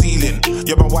see no ceiling.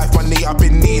 You're my wife, my knee, I've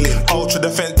been kneeling. Ultra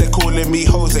defense, they're calling me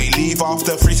Jose. Leave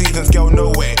after 3 seasons, girl,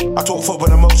 no way. I talk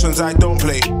football emotions, I don't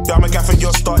play. Yeah, I'm a gaffer,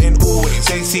 you're starting always.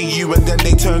 They see you and then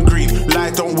they turn green.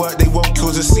 Lies don't work, they won't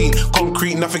cause a scene.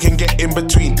 Concrete, nothing can get in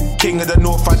between. King of the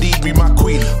North, I need me, my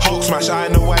queen. Hulk smash, I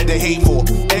know why they hate for.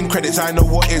 End credits, I know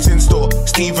what is in store.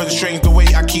 Steven Strange, the way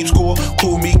I keep score.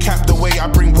 Call me Cap, the way I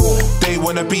bring war. They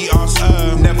wanna beat us,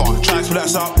 never. Try to split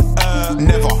us up,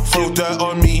 never. Throw dirt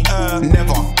on me,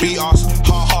 never. Beat us,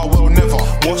 ha ha, well never.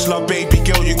 What's love, baby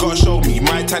girl, you gotta show me.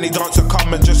 My tiny dancer,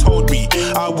 come and just hold me.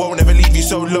 I won't ever leave you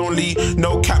so lonely.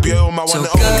 No cap, you're my one and only.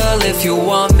 So girl, if you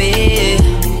want me,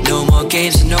 no more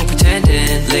games and no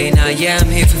pretending. Late night, yeah, I'm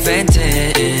here for venting.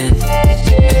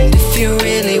 And if you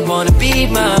really wanna be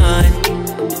mine,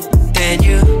 then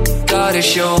you gotta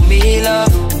show me love.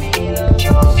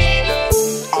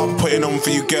 I'm putting on for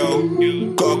you, girl.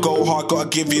 Gotta go hard, gotta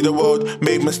give you the world.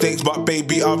 Made mistakes, but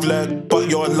baby, I've learned. But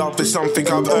your love is something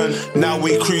I've earned. Now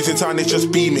we cruising, town is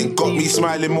just beaming. Got me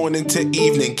smiling morning to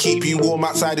evening. Keep you warm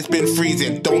outside, it's been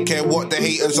freezing. Don't care what the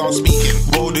haters are speaking.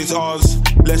 Road is ours,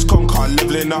 let's conquer,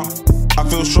 leveling up. I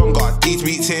feel stronger, these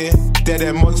beats here, they're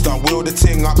their monster. Will the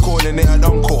ting, I'm calling it an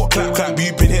encore. Clap, clap,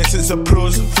 you've been here since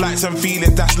applause. Flights and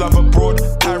feelings, that's love abroad.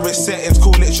 Paris settings,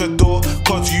 call it your door.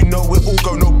 Cause you know it all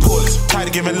go no pause. Tired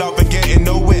of giving love and getting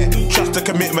nowhere. Trust the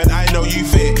commitment, I know you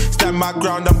fear. Stand my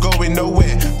ground, I'm going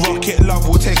nowhere. Rocket love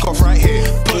will take off right here.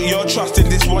 Put your trust in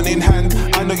this one in hand.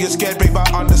 I know you're scared, babe, I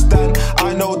understand.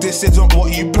 I know this isn't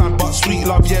what you planned, but sweet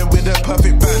love, yeah, we're the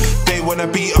perfect band. They wanna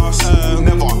beat us,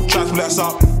 never. Try to split us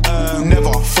up,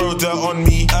 never. Throw dirt on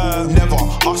me, never.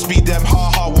 I'll speed them,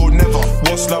 ha ha, will never.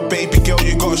 What's love, baby girl,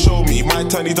 you gotta show me. My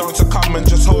tiny dancer, come and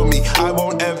just hold me. I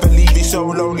won't ever leave you so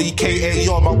lonely. K.A.,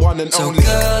 you're my one and only.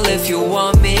 So girl, if you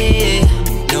want me,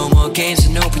 no more games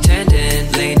and no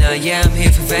pretending. Late night, yeah, I'm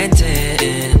here for venting.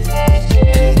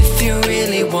 And if you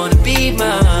really wanna be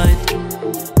mine,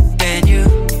 then you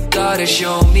gotta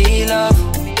show me love.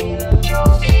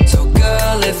 So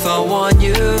girl, if I want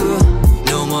you,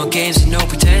 no more games and no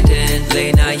pretending.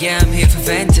 Late night, yeah, I'm here for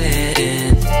venting.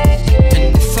 And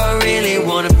if I really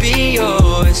wanna be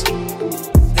yours,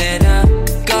 then I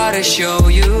gotta show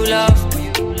you love.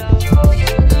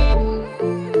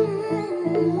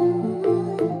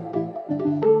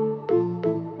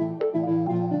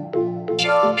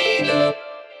 Show me love.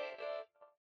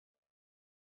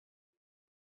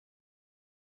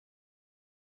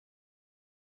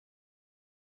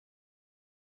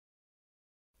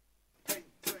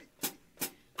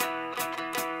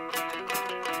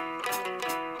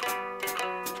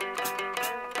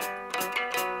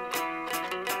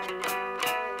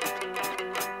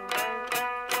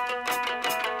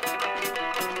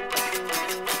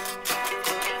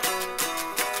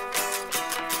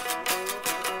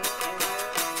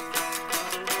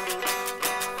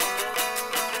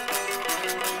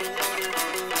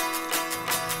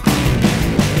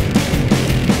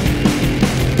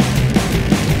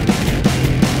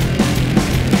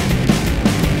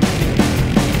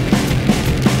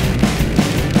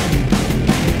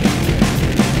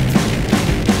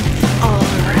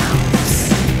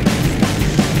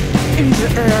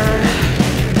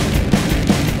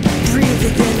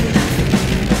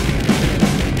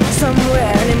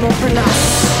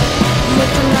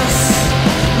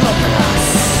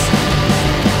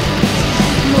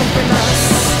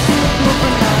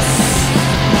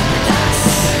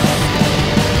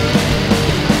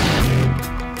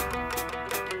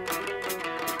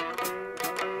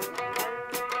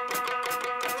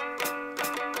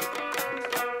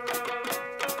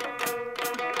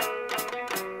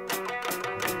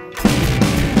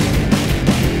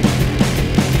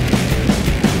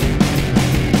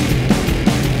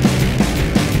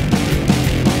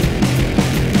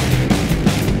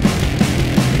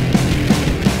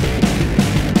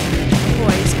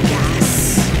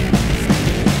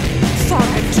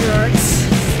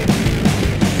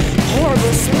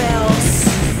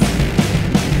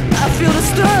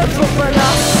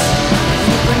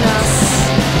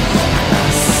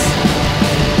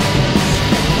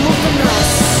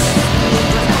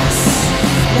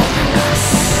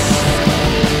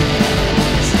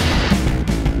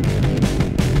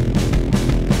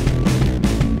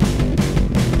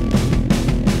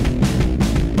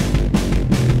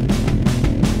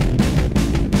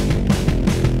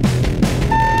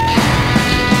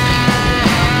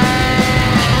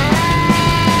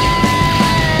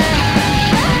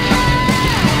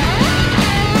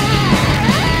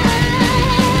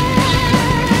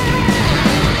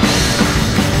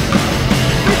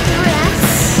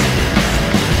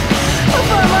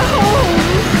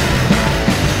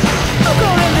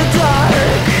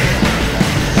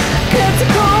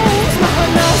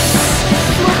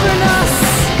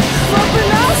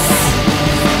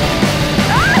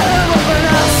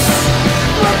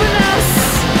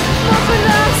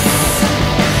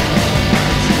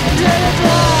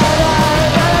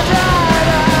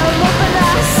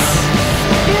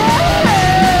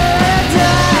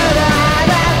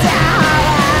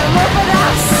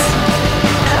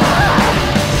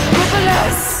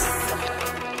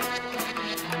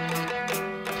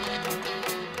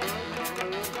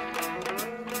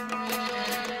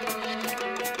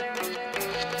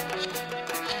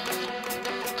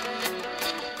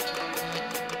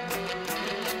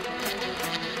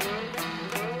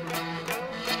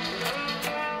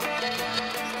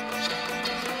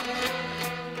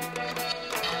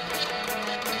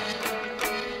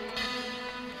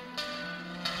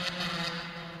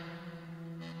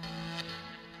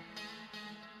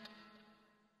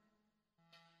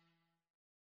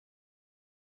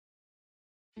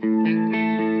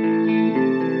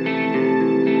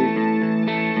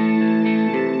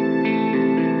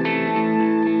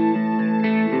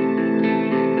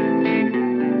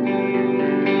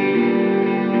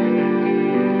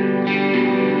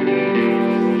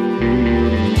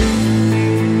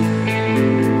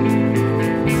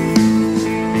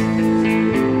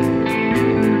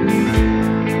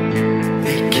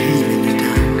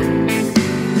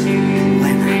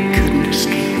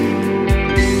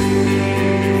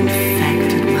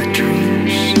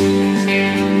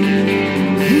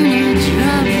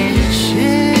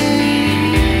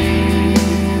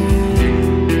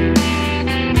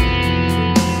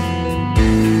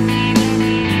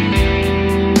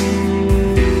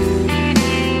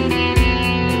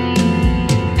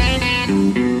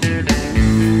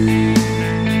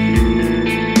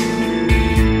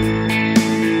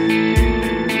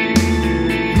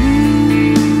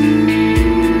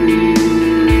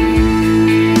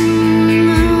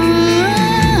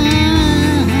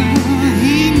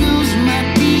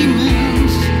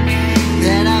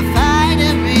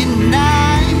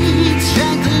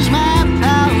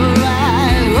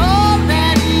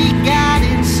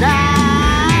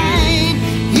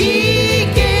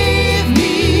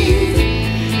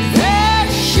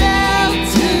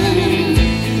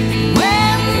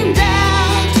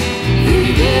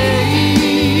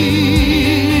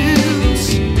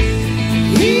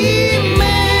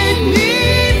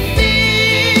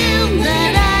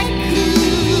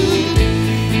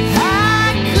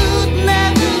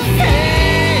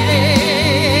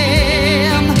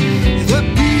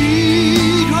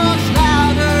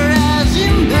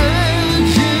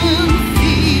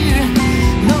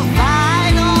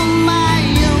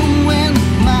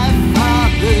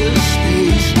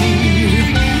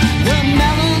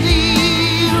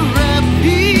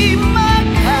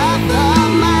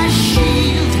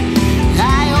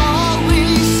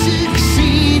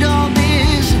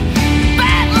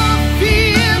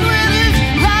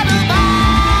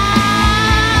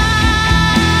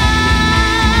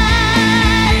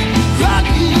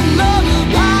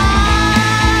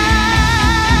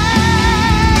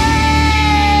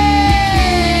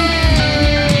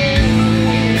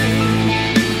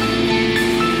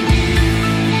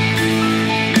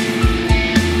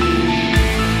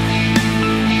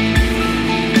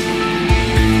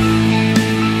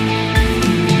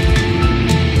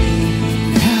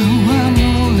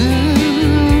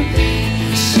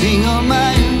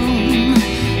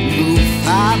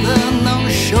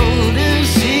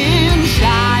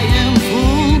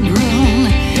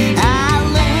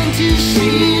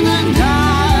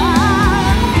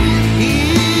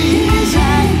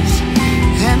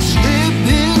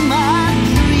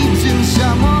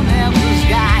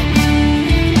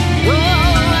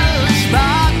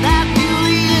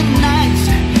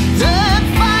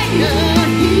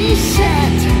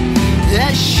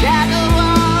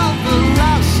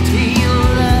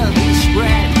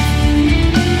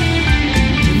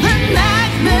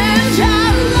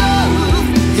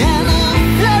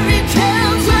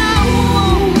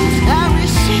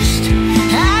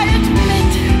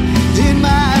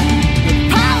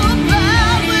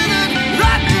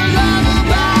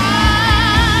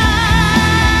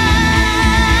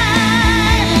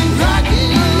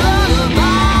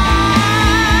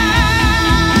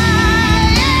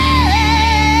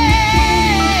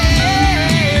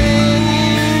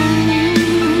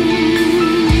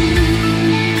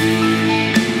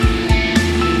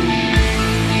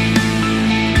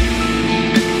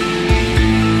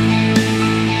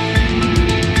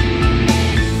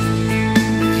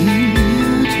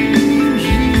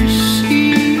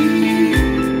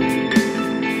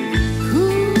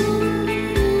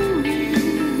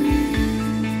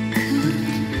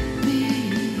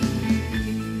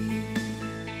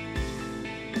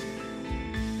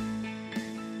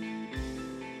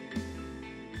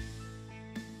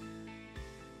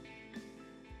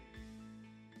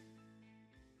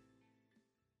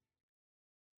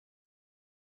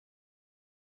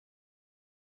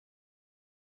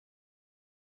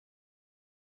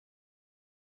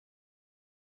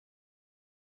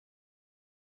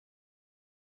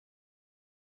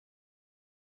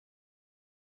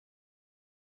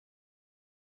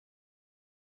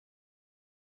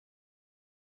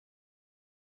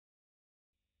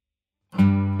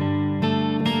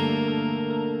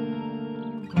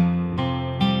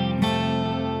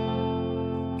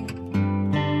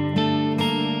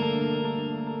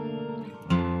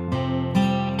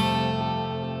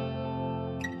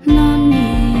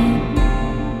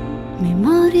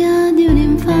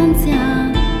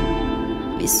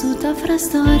 vissuta fra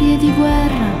storie di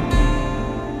guerra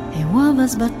e uova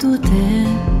sbattute,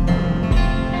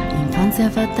 infanzia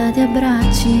fatta di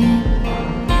abbracci,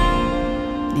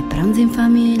 di pranzi in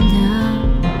famiglia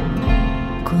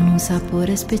con un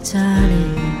sapore speciale,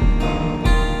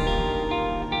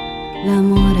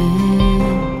 l'amore.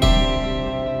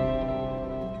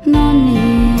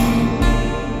 Nonni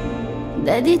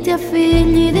dediti a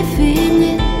figli di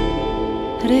figli,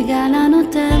 regalano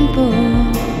tempo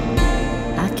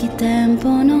a chi tempo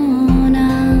non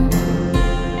ha.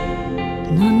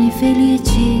 Nonni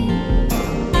felici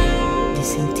di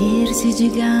sentirsi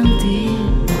giganti,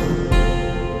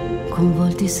 con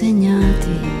volti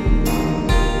segnati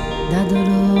da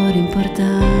dolori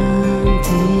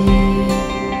importanti.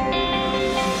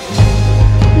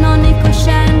 Nonni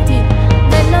coscienti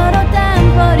del loro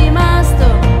tempo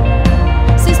rimasto,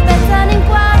 si spezzano in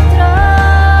quattro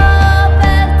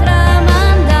per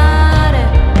tramandare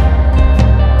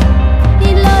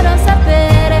il loro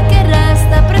sapere che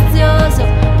resta prezioso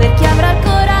per chi avrà il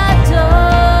coraggio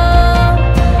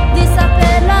di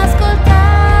saperlo ascoltare.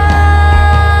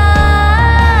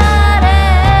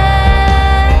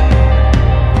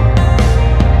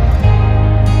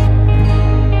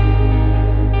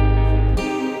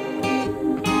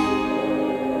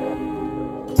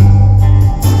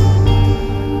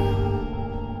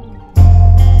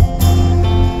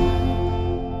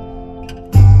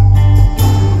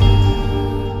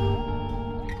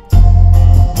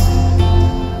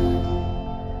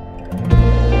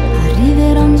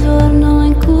 Arriverà un giorno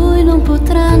in cui non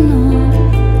potranno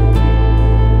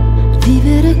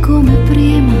vivere come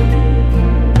prima,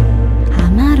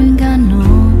 amaro inganno,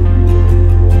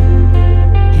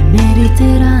 e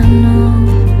meriteranno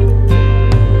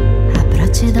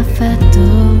abbracci d'affetto,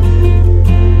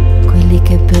 quelli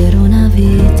che per una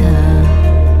vita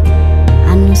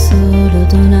hanno solo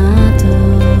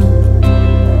donato.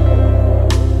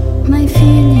 Ma i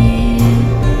figli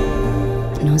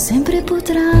non sempre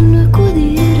potranno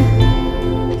accudire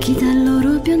chi dal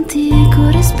loro più antico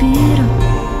respiro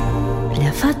li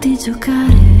ha fatti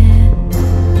giocare,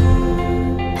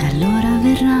 e allora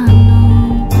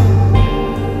verranno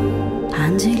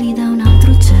angeli da un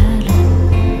altro cielo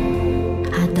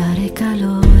a dare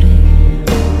calore,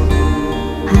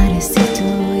 a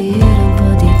restituire un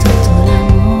po' di tutto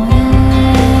l'amore.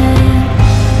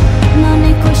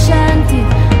 Nonni coscienti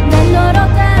del loro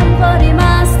tempo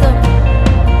rimasto,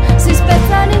 si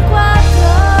spezzano in quattro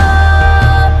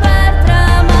per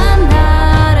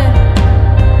tramandare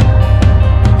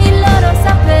il loro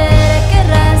sapere che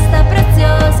resta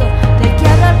prezioso per chi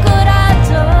avrà il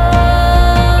coraggio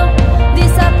di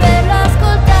saperlo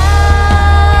ascoltare.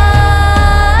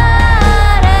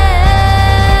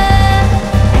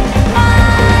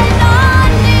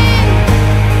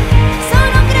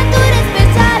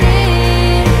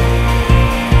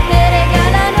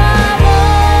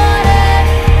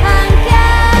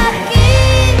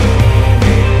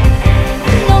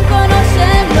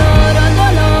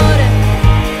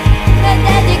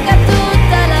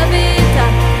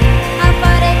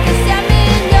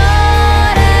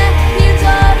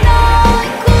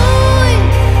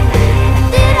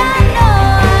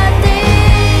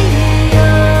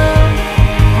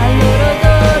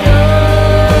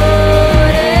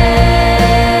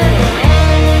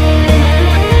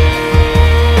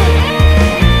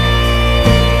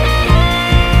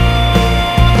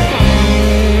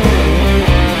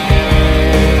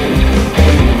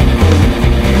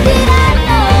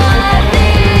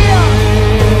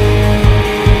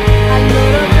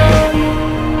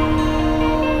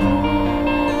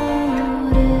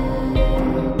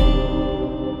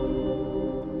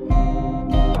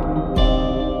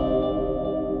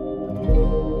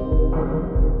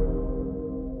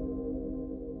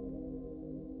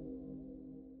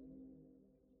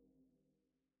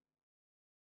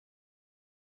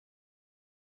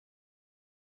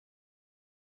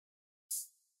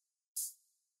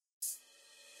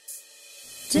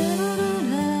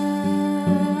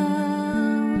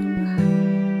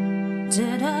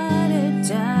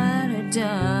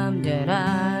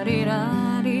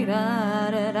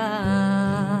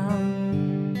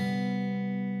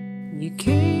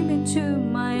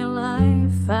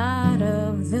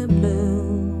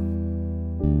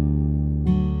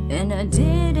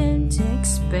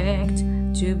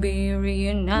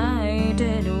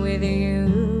 it with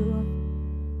you.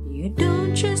 You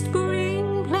don't just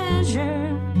bring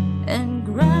pleasure and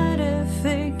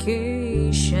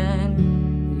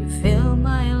gratification. You fill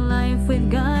my life with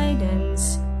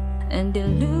guidance and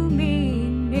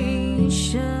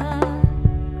illumination.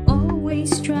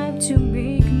 Always strive to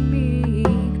make me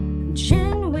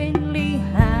genuinely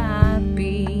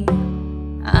happy.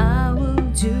 I will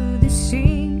do the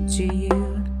same to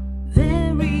you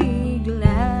very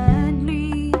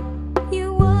gladly.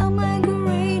 You are my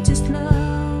greatest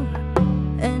love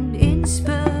and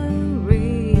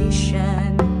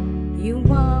inspiration. You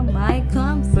are my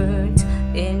comfort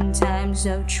in times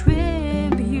of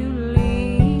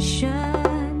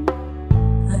tribulation.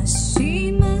 I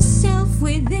see myself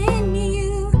within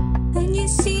you, and you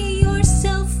see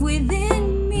yourself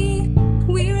within me.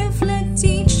 We reflect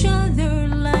each other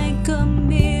like a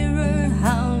mirror.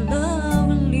 How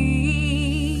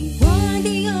lovely. You're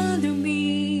the other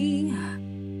me,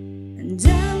 and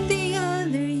I'm the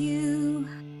other you.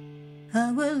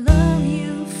 I will love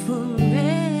you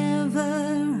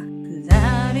forever.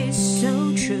 That is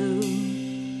so true.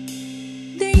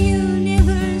 The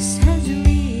universe has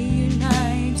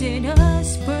reunited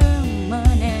us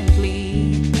permanently.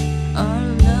 Our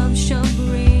love shall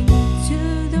bring to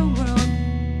the world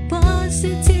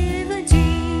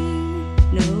positivity,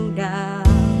 no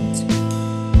doubt.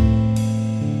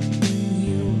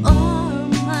 You are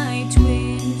my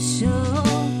twin, so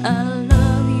I'll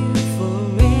love you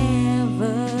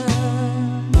forever.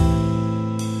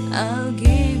 I'll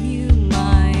give you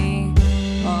my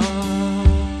all.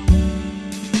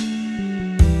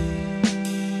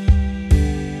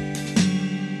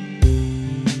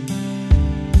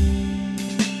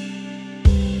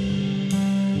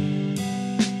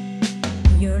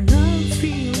 Your love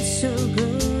feels so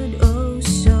good, oh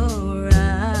so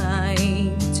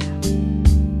right.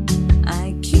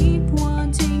 I keep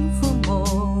wanting for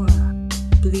more.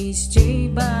 Please stay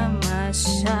by my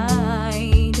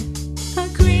side. I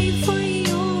crave for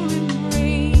your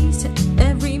embrace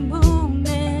every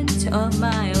moment of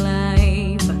my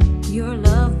life. Your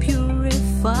love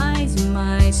purifies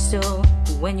my soul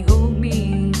when you hold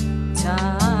me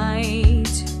tight.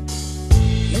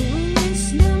 Your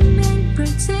wisdom and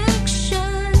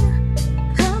protection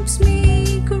helps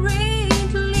me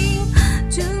greatly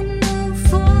to move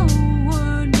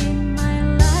forward in my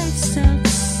life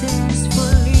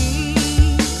successfully.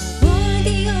 You're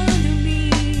the other me,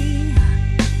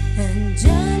 and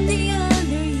I'm the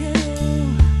other you.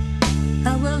 I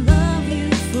will love you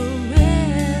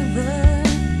forever.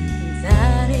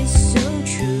 That is so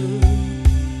true.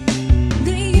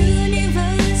 The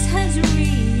universe has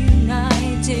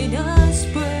reunited us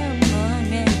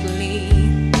permanently.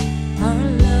 Our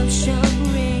love shall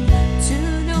bring to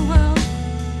the world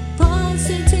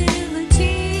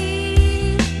positivity,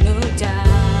 no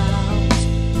doubt.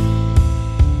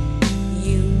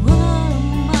 You are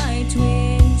my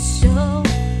twin, so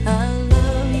I'll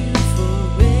love you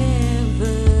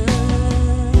forever.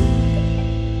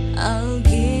 I'll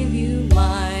give you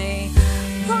my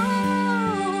all.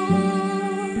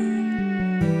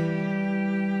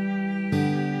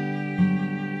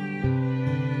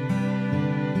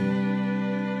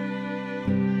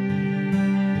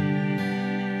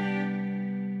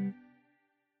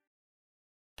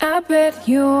 I bet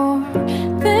you're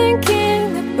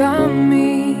thinking about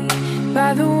me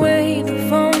by the way the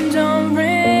phone don't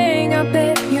ring. I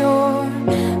bet you're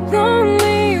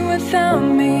lonely without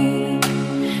me.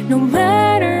 No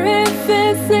matter if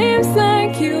it seems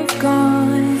like you've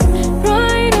gone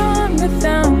right on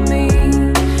without me.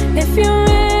 If you're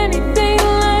anything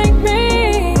like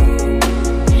me,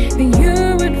 then you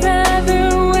would rather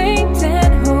wait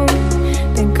and hope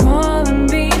than call and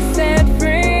be set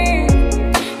free.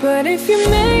 But if you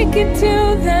make it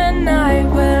to the night,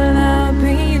 well, I'll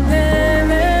be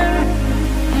there.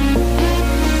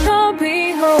 I'll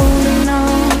be holding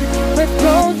on with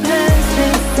both hands,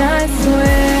 this I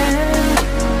swear.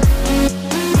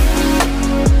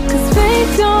 'Cause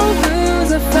fate don't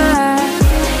lose a fight.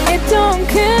 It don't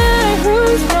care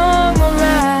who's wrong or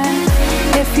right.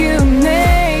 If you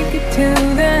make it to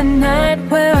the night,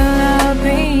 well, I'll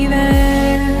be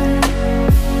there.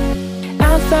 I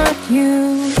thought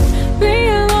you'd be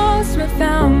lost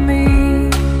without me,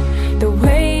 the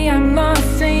way I'm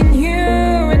lost in you.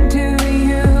 And do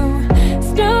you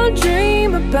still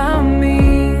dream about me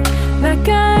like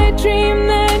I dream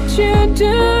that you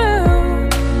do?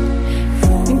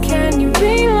 And can you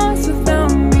be lost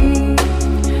without me?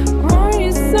 Or are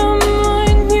you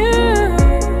someone new,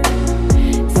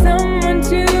 someone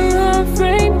too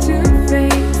afraid to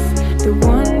face the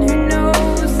one who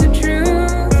knows the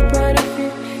truth? But if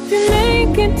you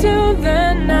make it to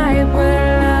the night,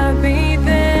 will I be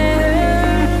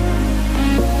there?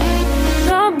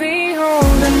 I'll be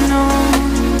holding on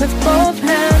with both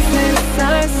hands, this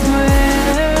I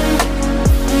swear.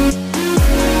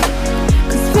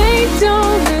 'Cause fate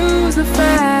don't lose a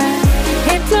fight.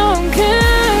 It don't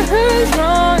care who's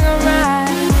wrong or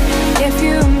right. If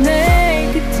you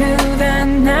make it to the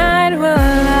night,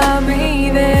 well, I'll be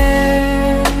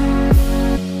there.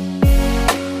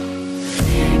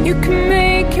 You can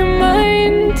make your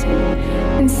mind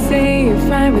and say you're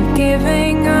fine with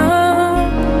giving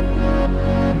up,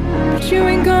 but you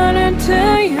ain't gonna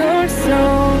tell your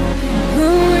soul who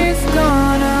is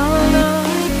gonna love.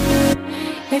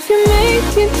 If you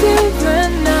make it to the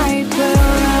night,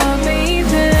 well, I'll be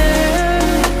there.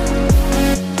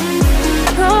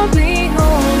 I'll be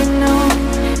holding on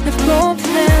with both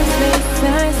hands, this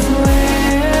I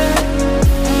swear.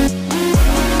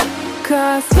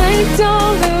 'Cause they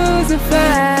don't lose a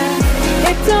fight.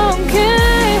 It don't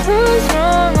care who's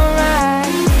wrong or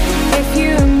right. If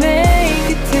you make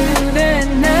it to the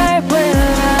night, well,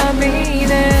 I'll be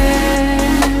there.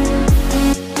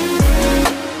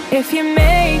 If you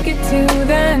make it to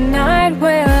the night,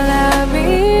 well, I'll be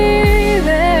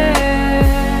there.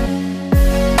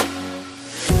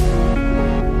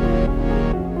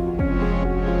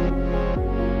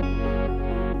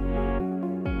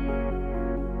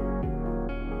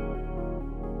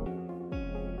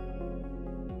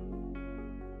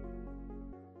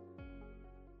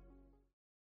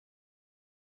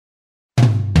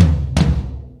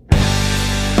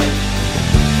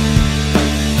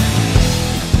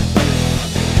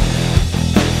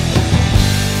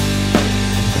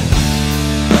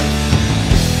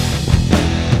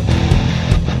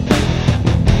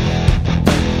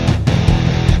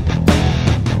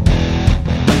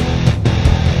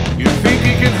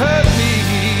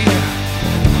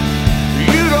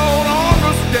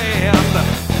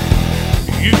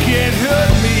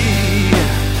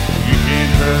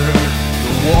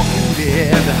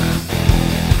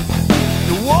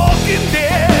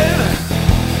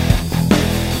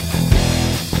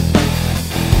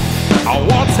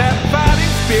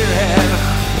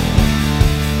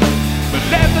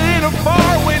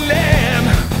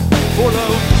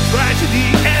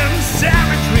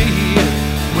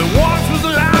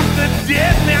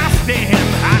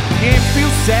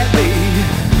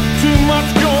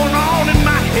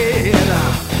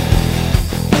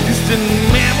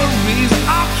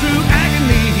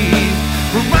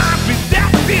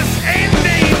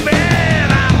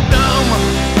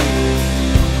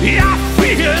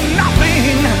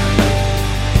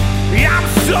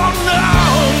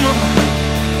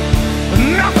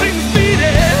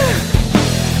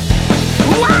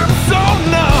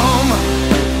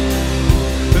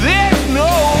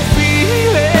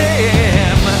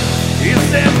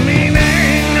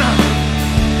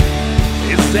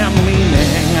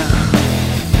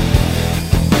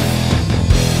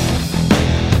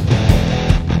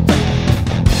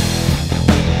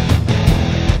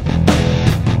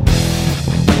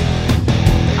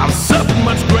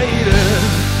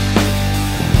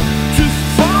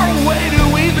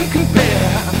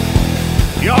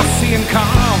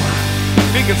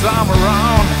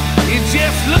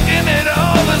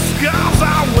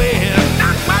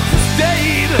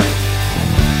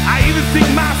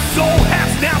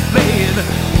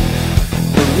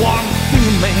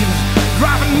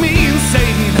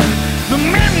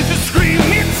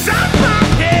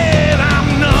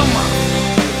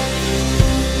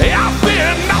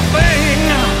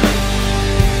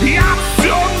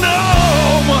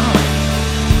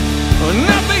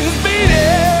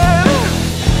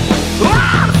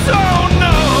 I'm so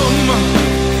numb.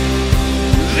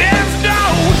 There's no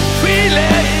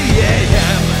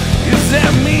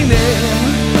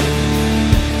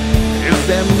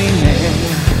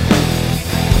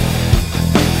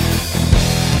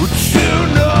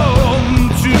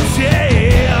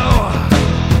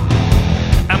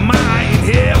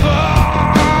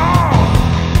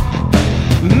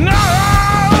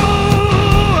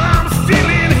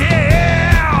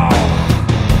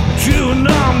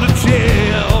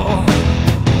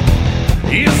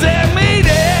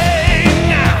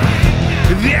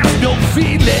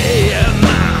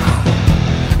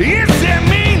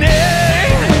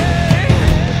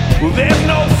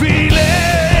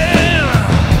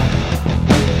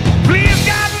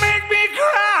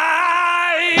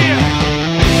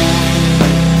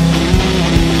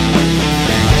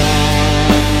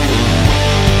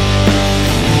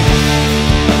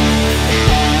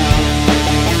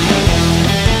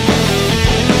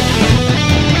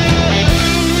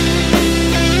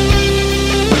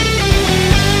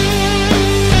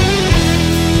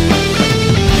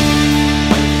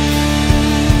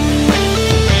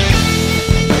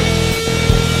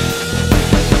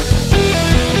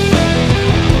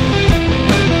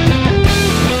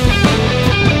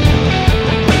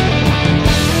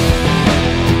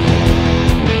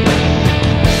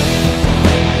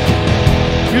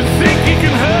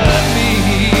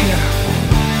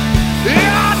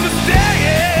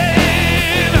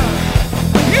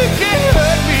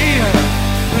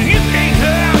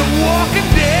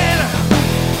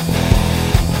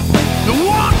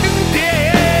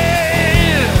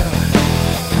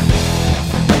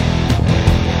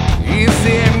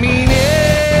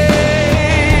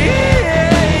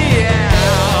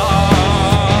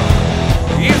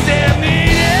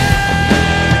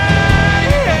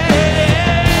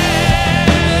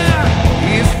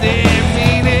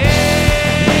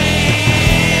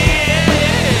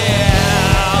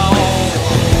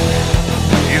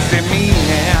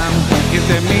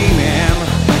there meaning?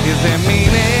 Is there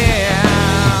meaning?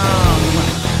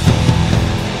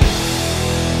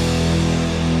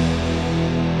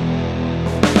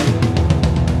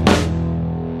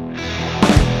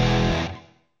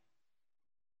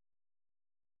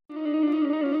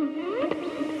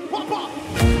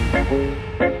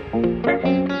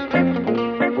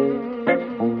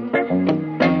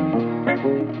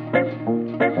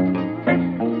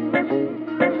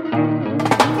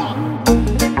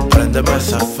 Préndeme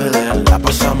esa feeling, la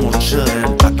pasamos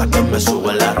chilling hasta que me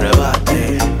sube el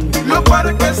arrebate. Los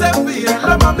pares que se piden,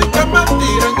 la mami que me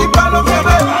tiren y pa' lo que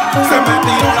me se me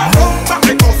tiró la bomba,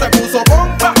 esto se puso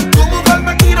bomba. Tu mujer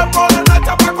me quiere por la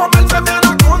nacha pa' comerse mi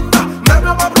anaconda. Me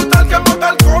veo más brutal que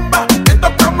Mortal Kombat. Esto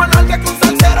es como el alga que un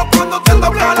salsero cuando te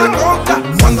toca la conga.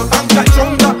 Cuando tan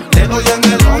cachonda, le doy en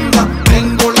el onda.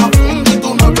 Tengo la funda y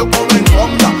tu novio come en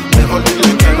Honda. Mejor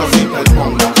dile que no se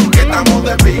interponga, que estamos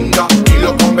de pinga y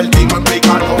lo convertimos en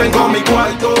picaro. Tengo mi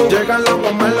cuarto, lléganlo,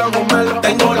 comerlo, comerlo.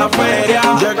 Tengo la feria,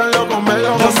 lléganlo,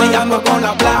 comerlo. Yo sí ando con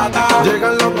la plata,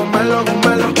 lléganlo, comerlo,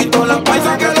 comerlo. Y todas las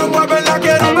paisas que lo mueven la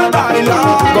quiero ver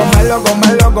bailar. Comerlo,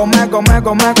 comerlo, comer, comer,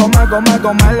 comer, comer, comer,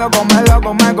 comerlo, comerlo,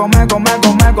 comer, comer, comer,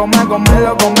 comer, comer,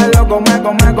 comerlo, comerlo, comer,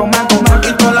 comer, comer, comer.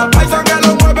 Y todas las paisas que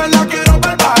lo mueven la quiero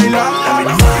ver bailar.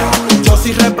 Yo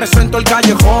sí represento el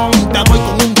callejón, te doy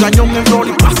con un cañón en rol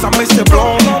y pásame ese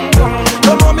blon.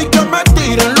 Los mami que me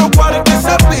tiren, los pares que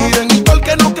se piden. Y todo el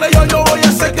que no creyó yo voy a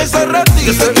hacer que se retire.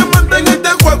 Yo sé que meten este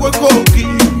juego es coqui.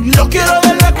 Yo quiero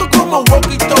de lejos como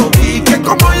walkie-talkie. Que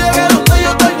como llegué donde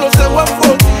yo estoy no se voy a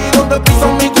foqui. Donde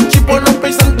pisan mi cuchi por no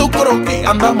pisar en tu croquis.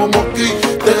 Andamos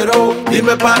mosquitero,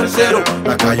 dime parcero.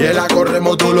 La calle la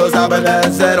corremos, tú lo sabes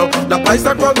de cero. La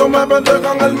paisa cuando me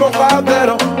bendejan el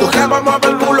mojadero. Tu jeva mueve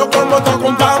el culo como toca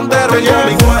un pandero. Tengo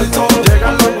mi cuarto,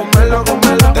 lléganlo, comerlo,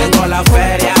 comerlo. Tengo la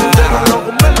feria, lléganlo,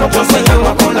 comerlo. Yo se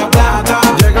llamo con la plata,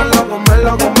 lléganlo,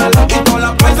 comerlo, comerlo. Y todas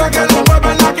las paisas que lo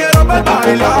mueven la quiero ver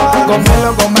bailar.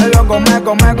 Comerlo, comerlo, comer,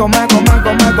 comer, comer, comer,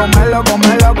 comer, comerlo,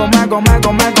 comerlo, comer, comer,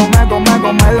 comer, comer, comer,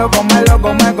 comerlo, comerlo,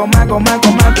 comer, comer, comer,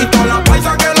 comer. Y todas las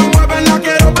paisas que lo mueven la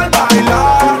quiero ver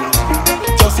bailar.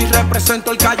 Yo sí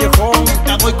represento el callejón,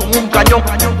 te doy con un cañón.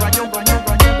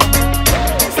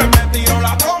 Se me tiró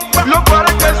la bomba, los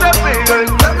pares que se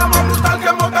piden. Tengo más brutal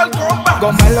que Mortal Kombat.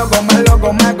 Comerlo, comerlo,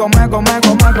 comer, comer, comer,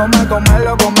 comer, comer,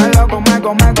 comerlo, comerlo, comer,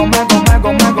 comer, comer, comer,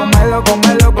 comer, comerlo,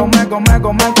 comerlo, comer, comer,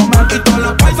 comer, comer. Y todas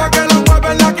las paisas que lo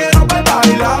mueven la quiero ver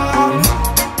bailar.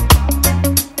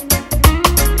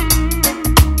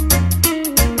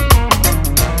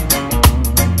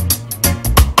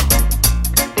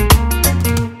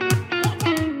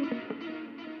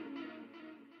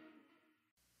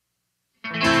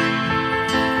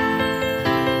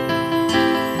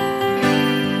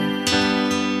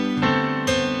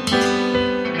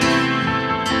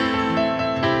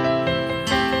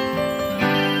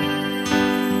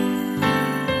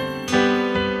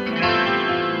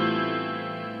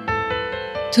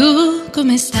 Tu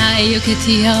come stai? Io che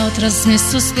ti ho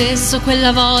trasmesso spesso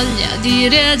quella voglia di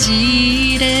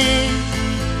reagire.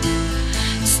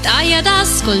 Stai ad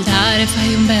ascoltare,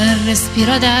 fai un bel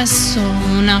respiro adesso,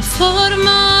 una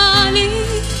formalità.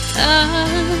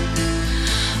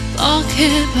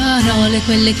 Poche parole,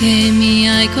 quelle che mi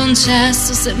hai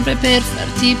concesso, sempre per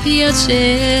farti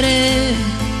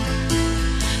piacere.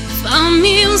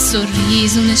 Fammi un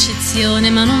sorriso, un'eccezione,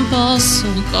 ma non posso.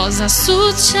 Cosa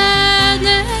succederà?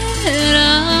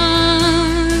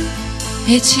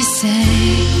 E ci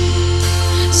sei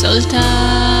soltanto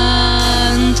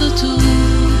tu.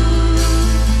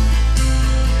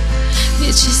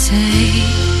 E ci sei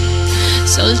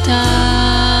soltanto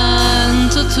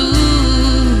tu.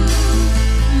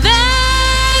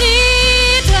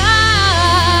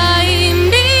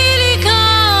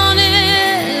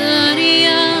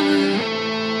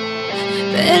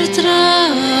 Per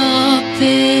troppe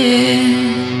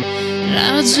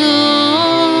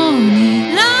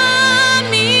ragioni la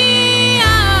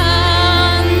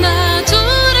mia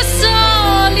natura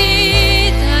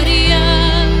solitaria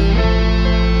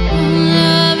non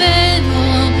l'avevo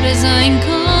presa in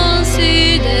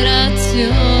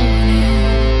considerazione.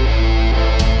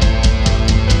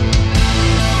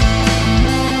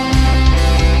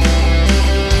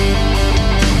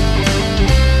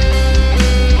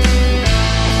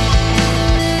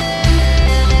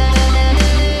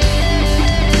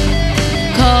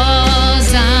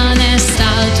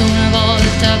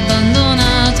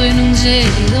 In un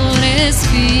gelido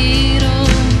respiro,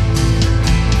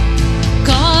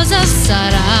 cosa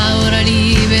sarà ora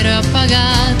libero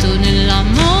appagato nella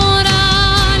moralità?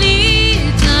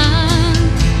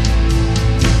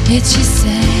 E ci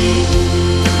sei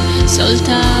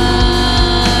soltanto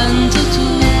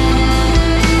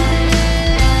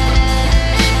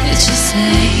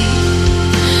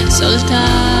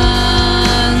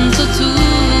soltanto tu.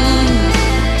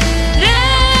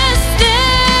 Resterei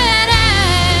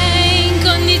in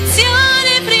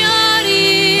condizione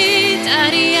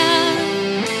prioritaria,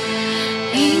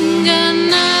 ingannare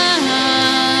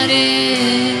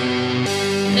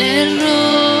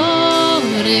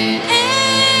l'errore e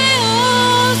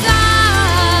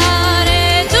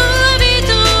usare tua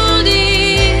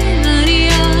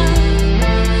abitudinaria,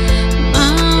 ma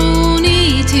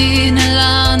uniti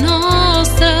nella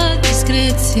nostra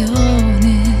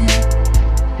discrezione.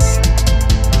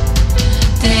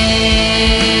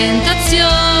 Tentazione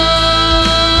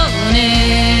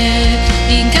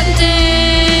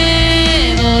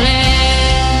incantevole,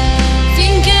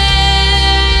 finché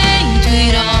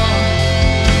intuirò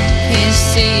che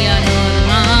sia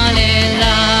normale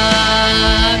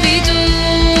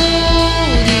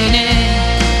l'abitudine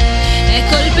è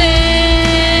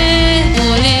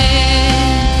colpevole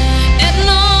per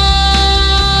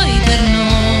noi, per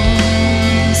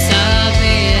non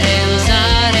sapere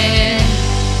usare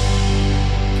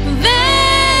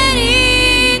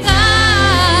verità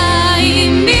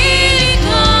in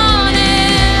bilico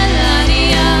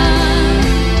nell'aria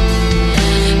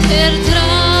per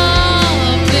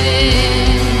troppe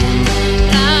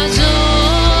ragioni.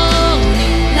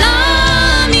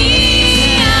 La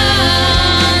mia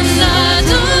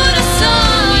andatura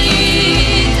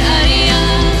solitaria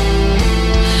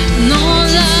non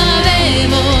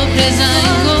l'avevo presa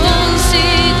in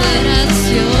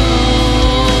considerazione.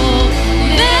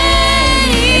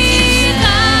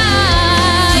 Verità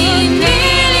in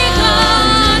bilico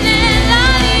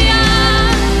nell'aria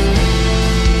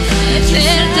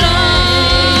per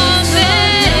troppe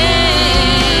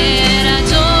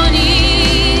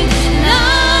ragioni.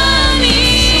 La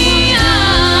mia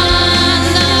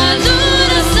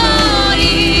andatura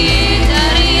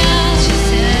solitaria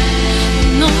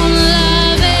non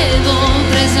l'avevo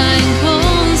presa in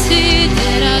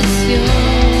considerazione.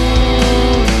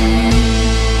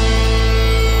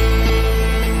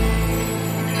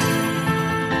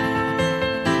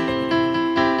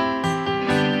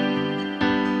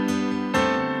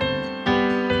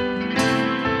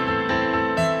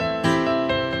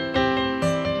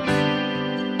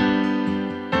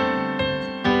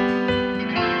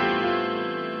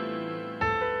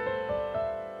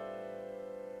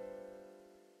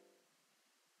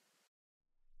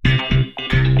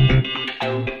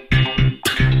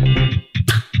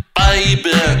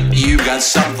 Baby, you got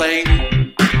something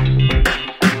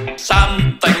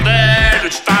that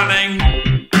is stunning,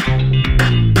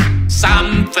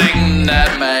 something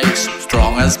that makes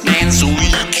strong as means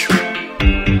weak.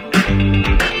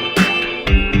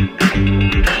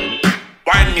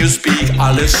 When you speak,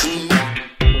 I listen.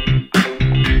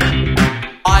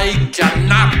 I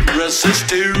cannot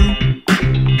resist you,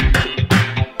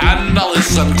 and I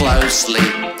listen closely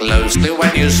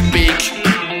when you speak.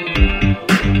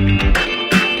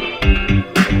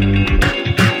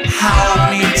 Hold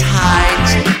me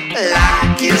tight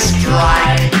like you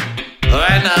strike.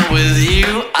 When I'm with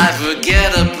you, I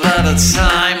forget about the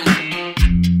time.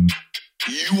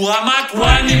 You are my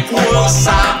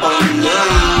 24/7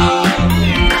 love.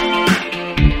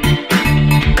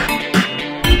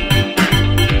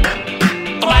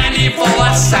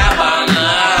 24/7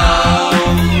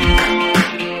 love.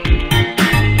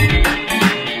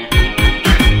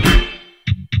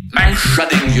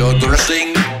 Mentioning your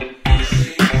dressing,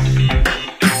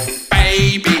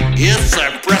 baby, it's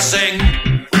impressing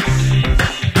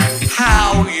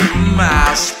how you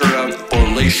master a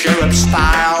fully show-up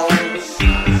style.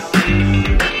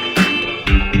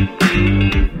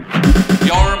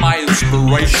 You're my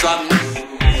inspiration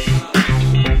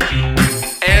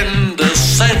in the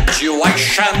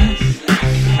situation.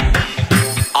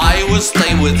 I will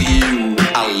stay with you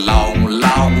a long,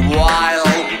 long while.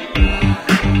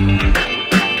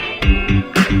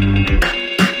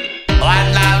 When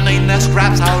loneliness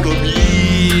grabs hold of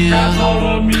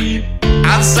me,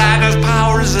 and sadness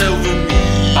powers over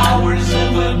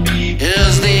me,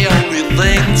 is the only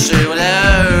thing to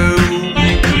know.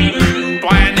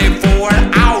 24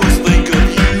 hours think of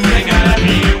you.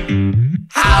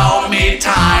 Hold me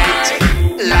tight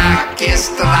like a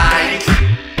strike.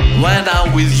 When I'm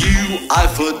with you, I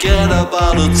forget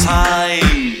about the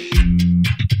time.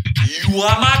 You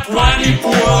are my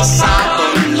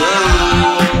 24/7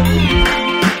 love.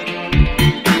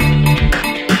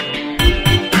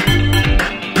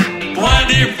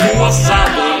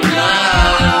 24/7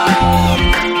 love.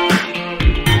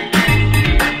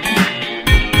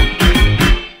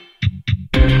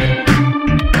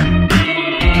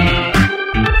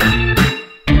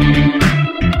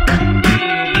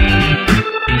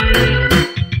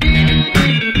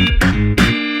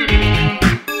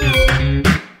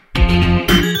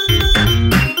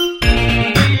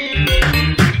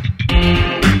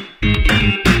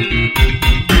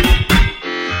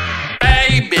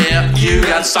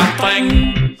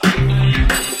 something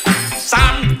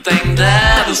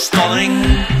that is stunning,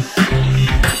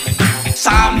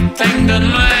 something that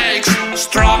makes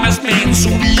strongest means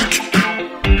weak.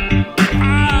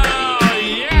 Oh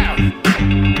yeah.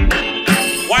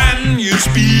 When you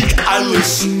speak, I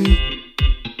listen.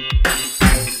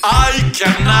 I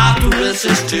cannot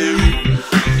resist you,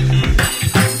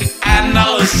 and I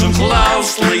listen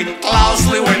closely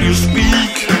when you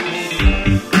speak.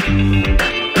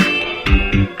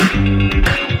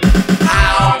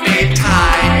 Hold me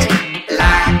tight,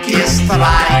 like it's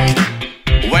right.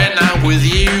 When I'm with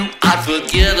you, I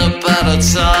forget about the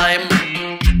time.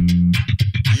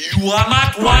 You are not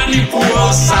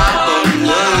 24/7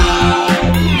 love.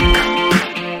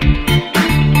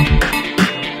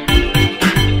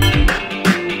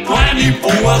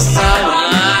 24/7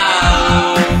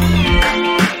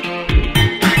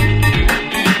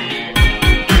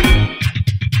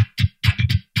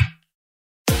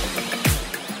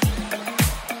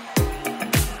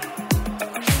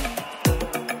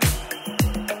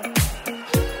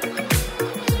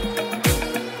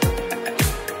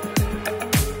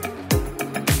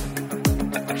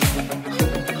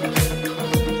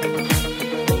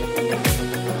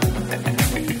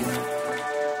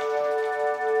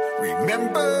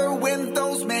 Remember when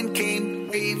those men came,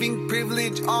 waving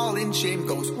privilege all in shame.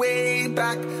 Goes way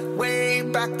back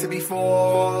to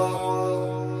before.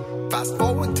 Fast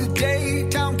forward today,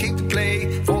 town came to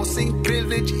play, forcing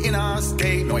privilege in our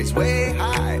state. Noise way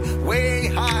high,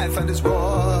 thunder's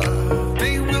roar.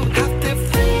 They will have to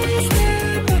face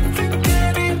it, nothing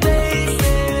can erase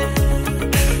it.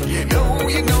 You know.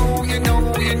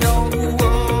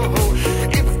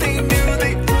 If they knew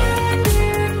they had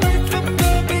it right from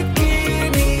the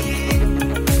beginning,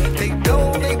 they know.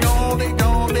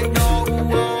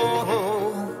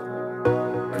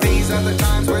 These are the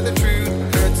times where the truth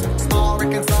hurts, small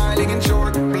reconciling in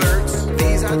short blurts.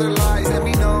 These are the lies and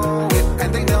we know it, and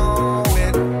they know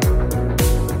it.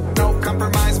 No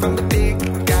compromise from the big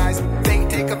guys, they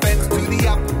take offense to the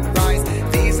uprise.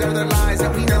 These are the lies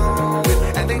and we know it,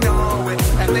 and they know it,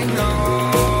 and they know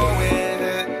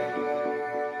it.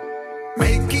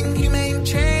 Making humane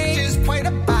change is quite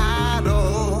a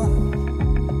battle.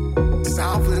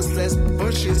 Selfless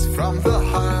pushes from the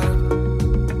heart.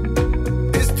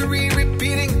 History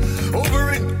repeating over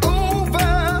and over.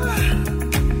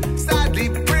 Sadly,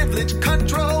 privilege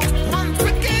controls once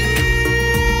again.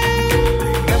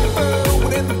 Remember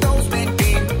when those men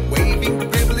came, waving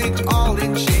privilege all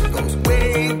in shame. Goes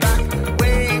way back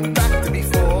to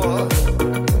before.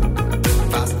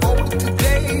 Fast forward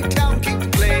today, town came to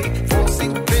play,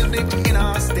 forcing privilege in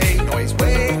our state. Noise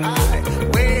way high,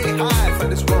 for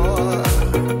this roar.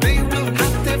 They will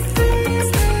have to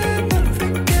face it.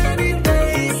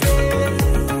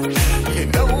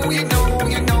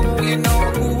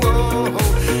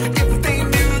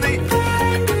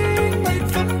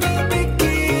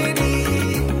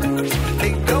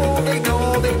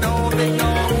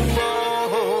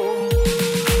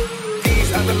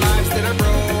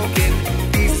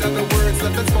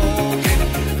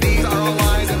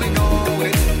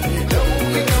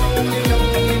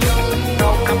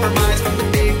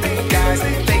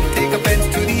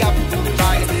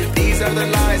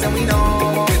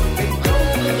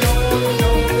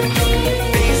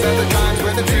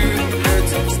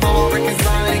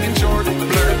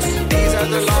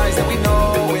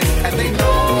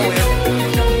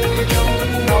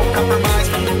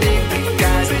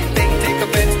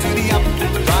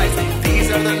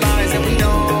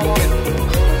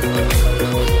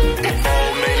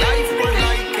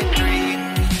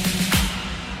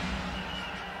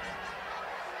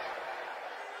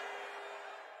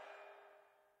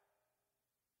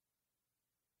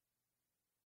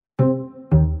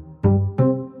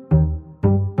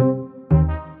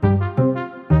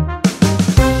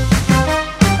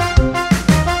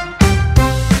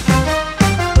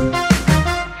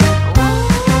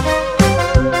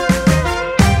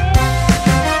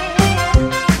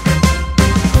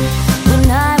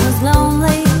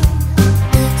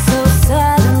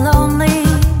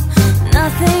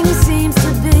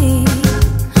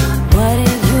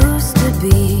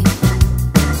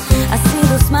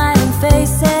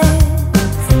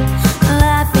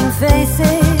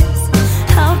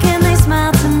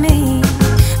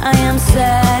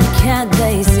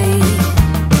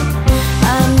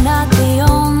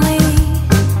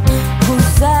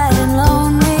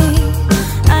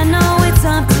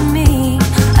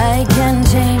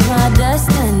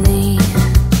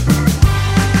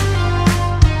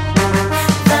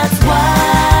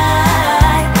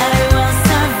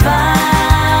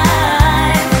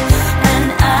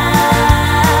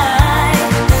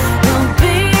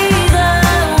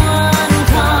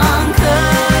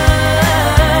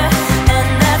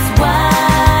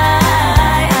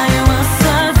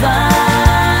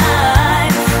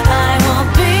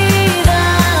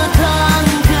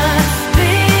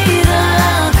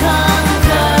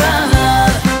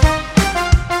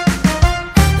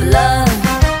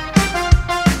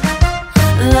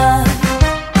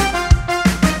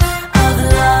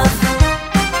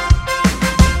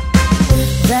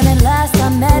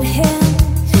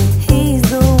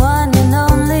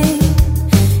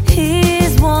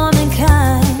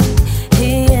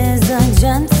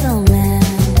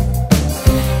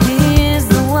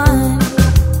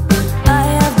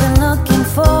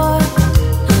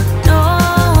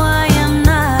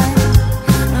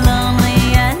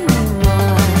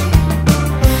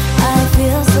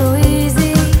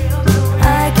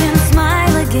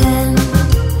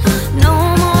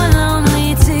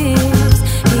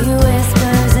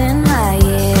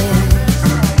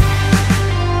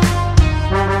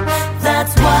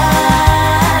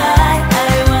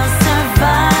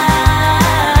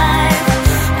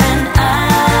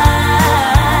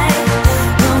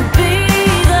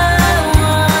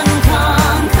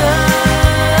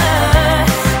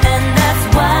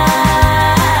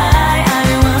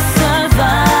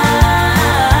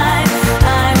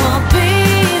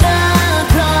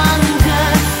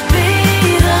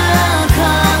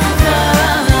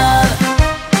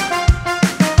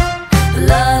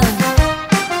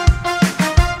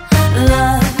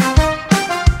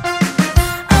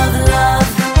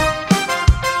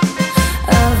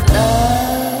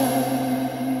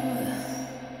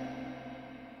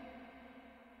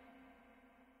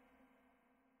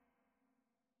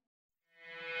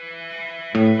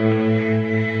 I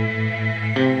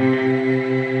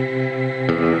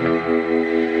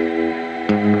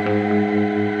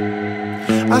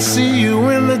see you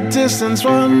in the distance,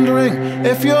 wondering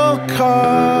if you'll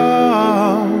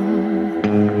come.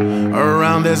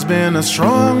 Around there's been a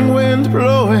strong wind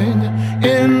blowing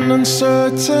in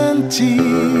uncertainty.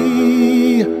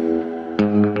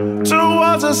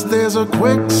 Towards us there's a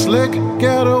quick, slick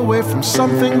getaway from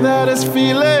something that is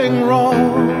feeling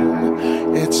wrong.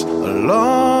 It's a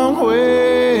long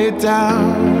way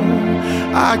down.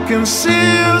 I can see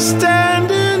you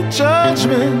stand in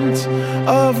judgment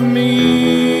of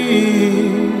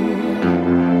me.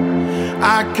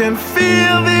 I can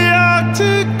feel the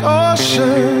Arctic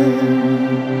Ocean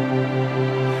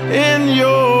in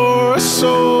your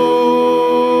soul.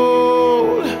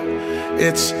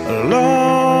 It's a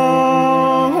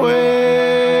long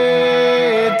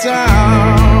way down.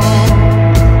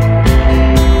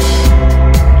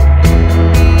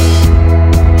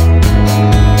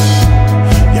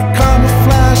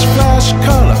 Flash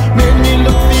color made me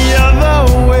look the other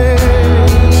way.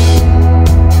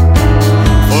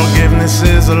 Forgiveness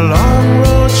is a long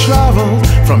road traveled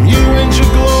from you and your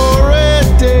glory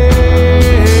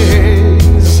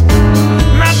days.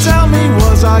 Now tell me,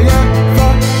 was I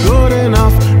ever good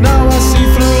enough? Now I see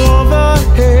through all the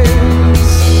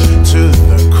haze to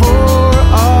the core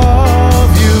of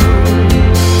you.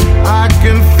 I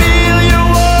can feel your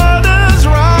waters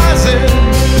rising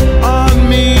on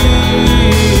me.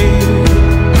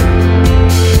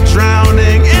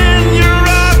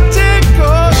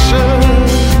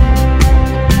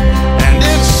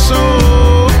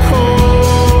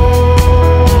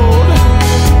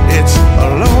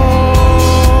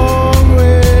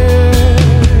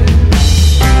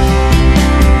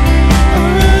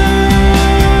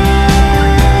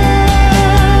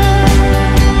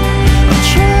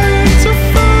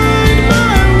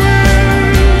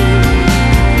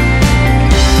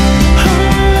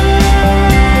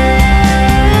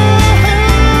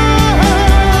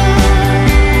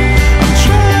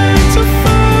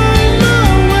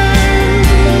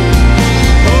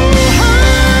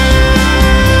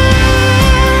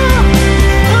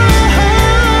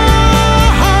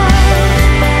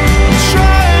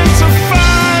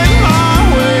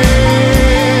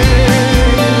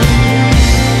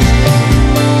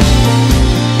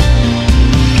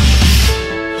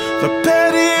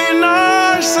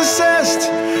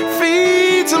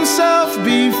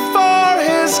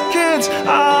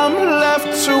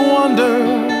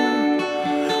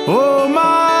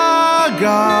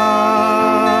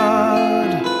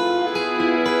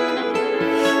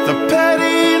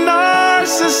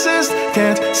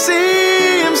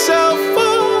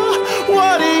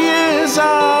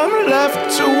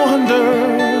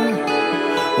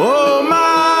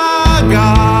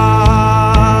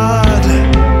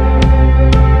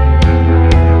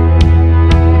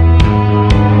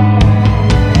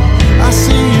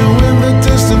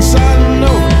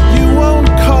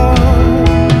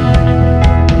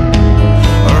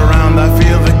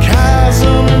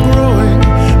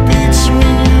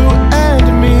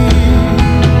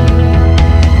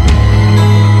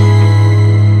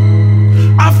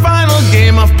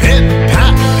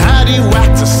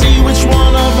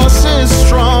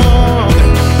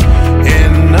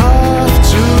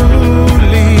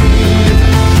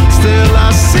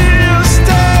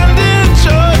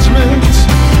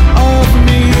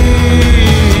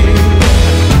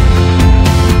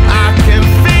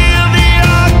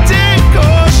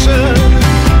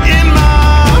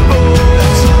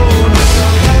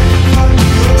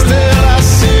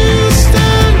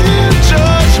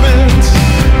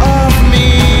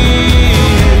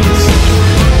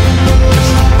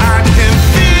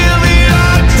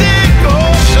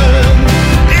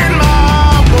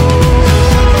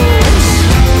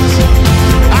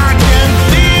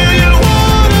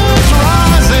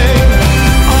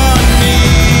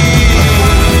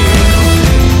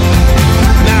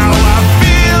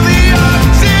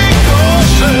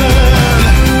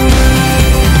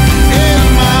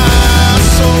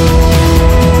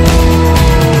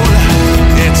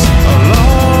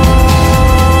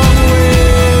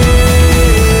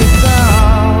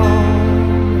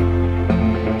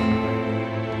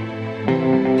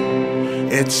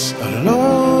 It's a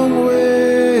long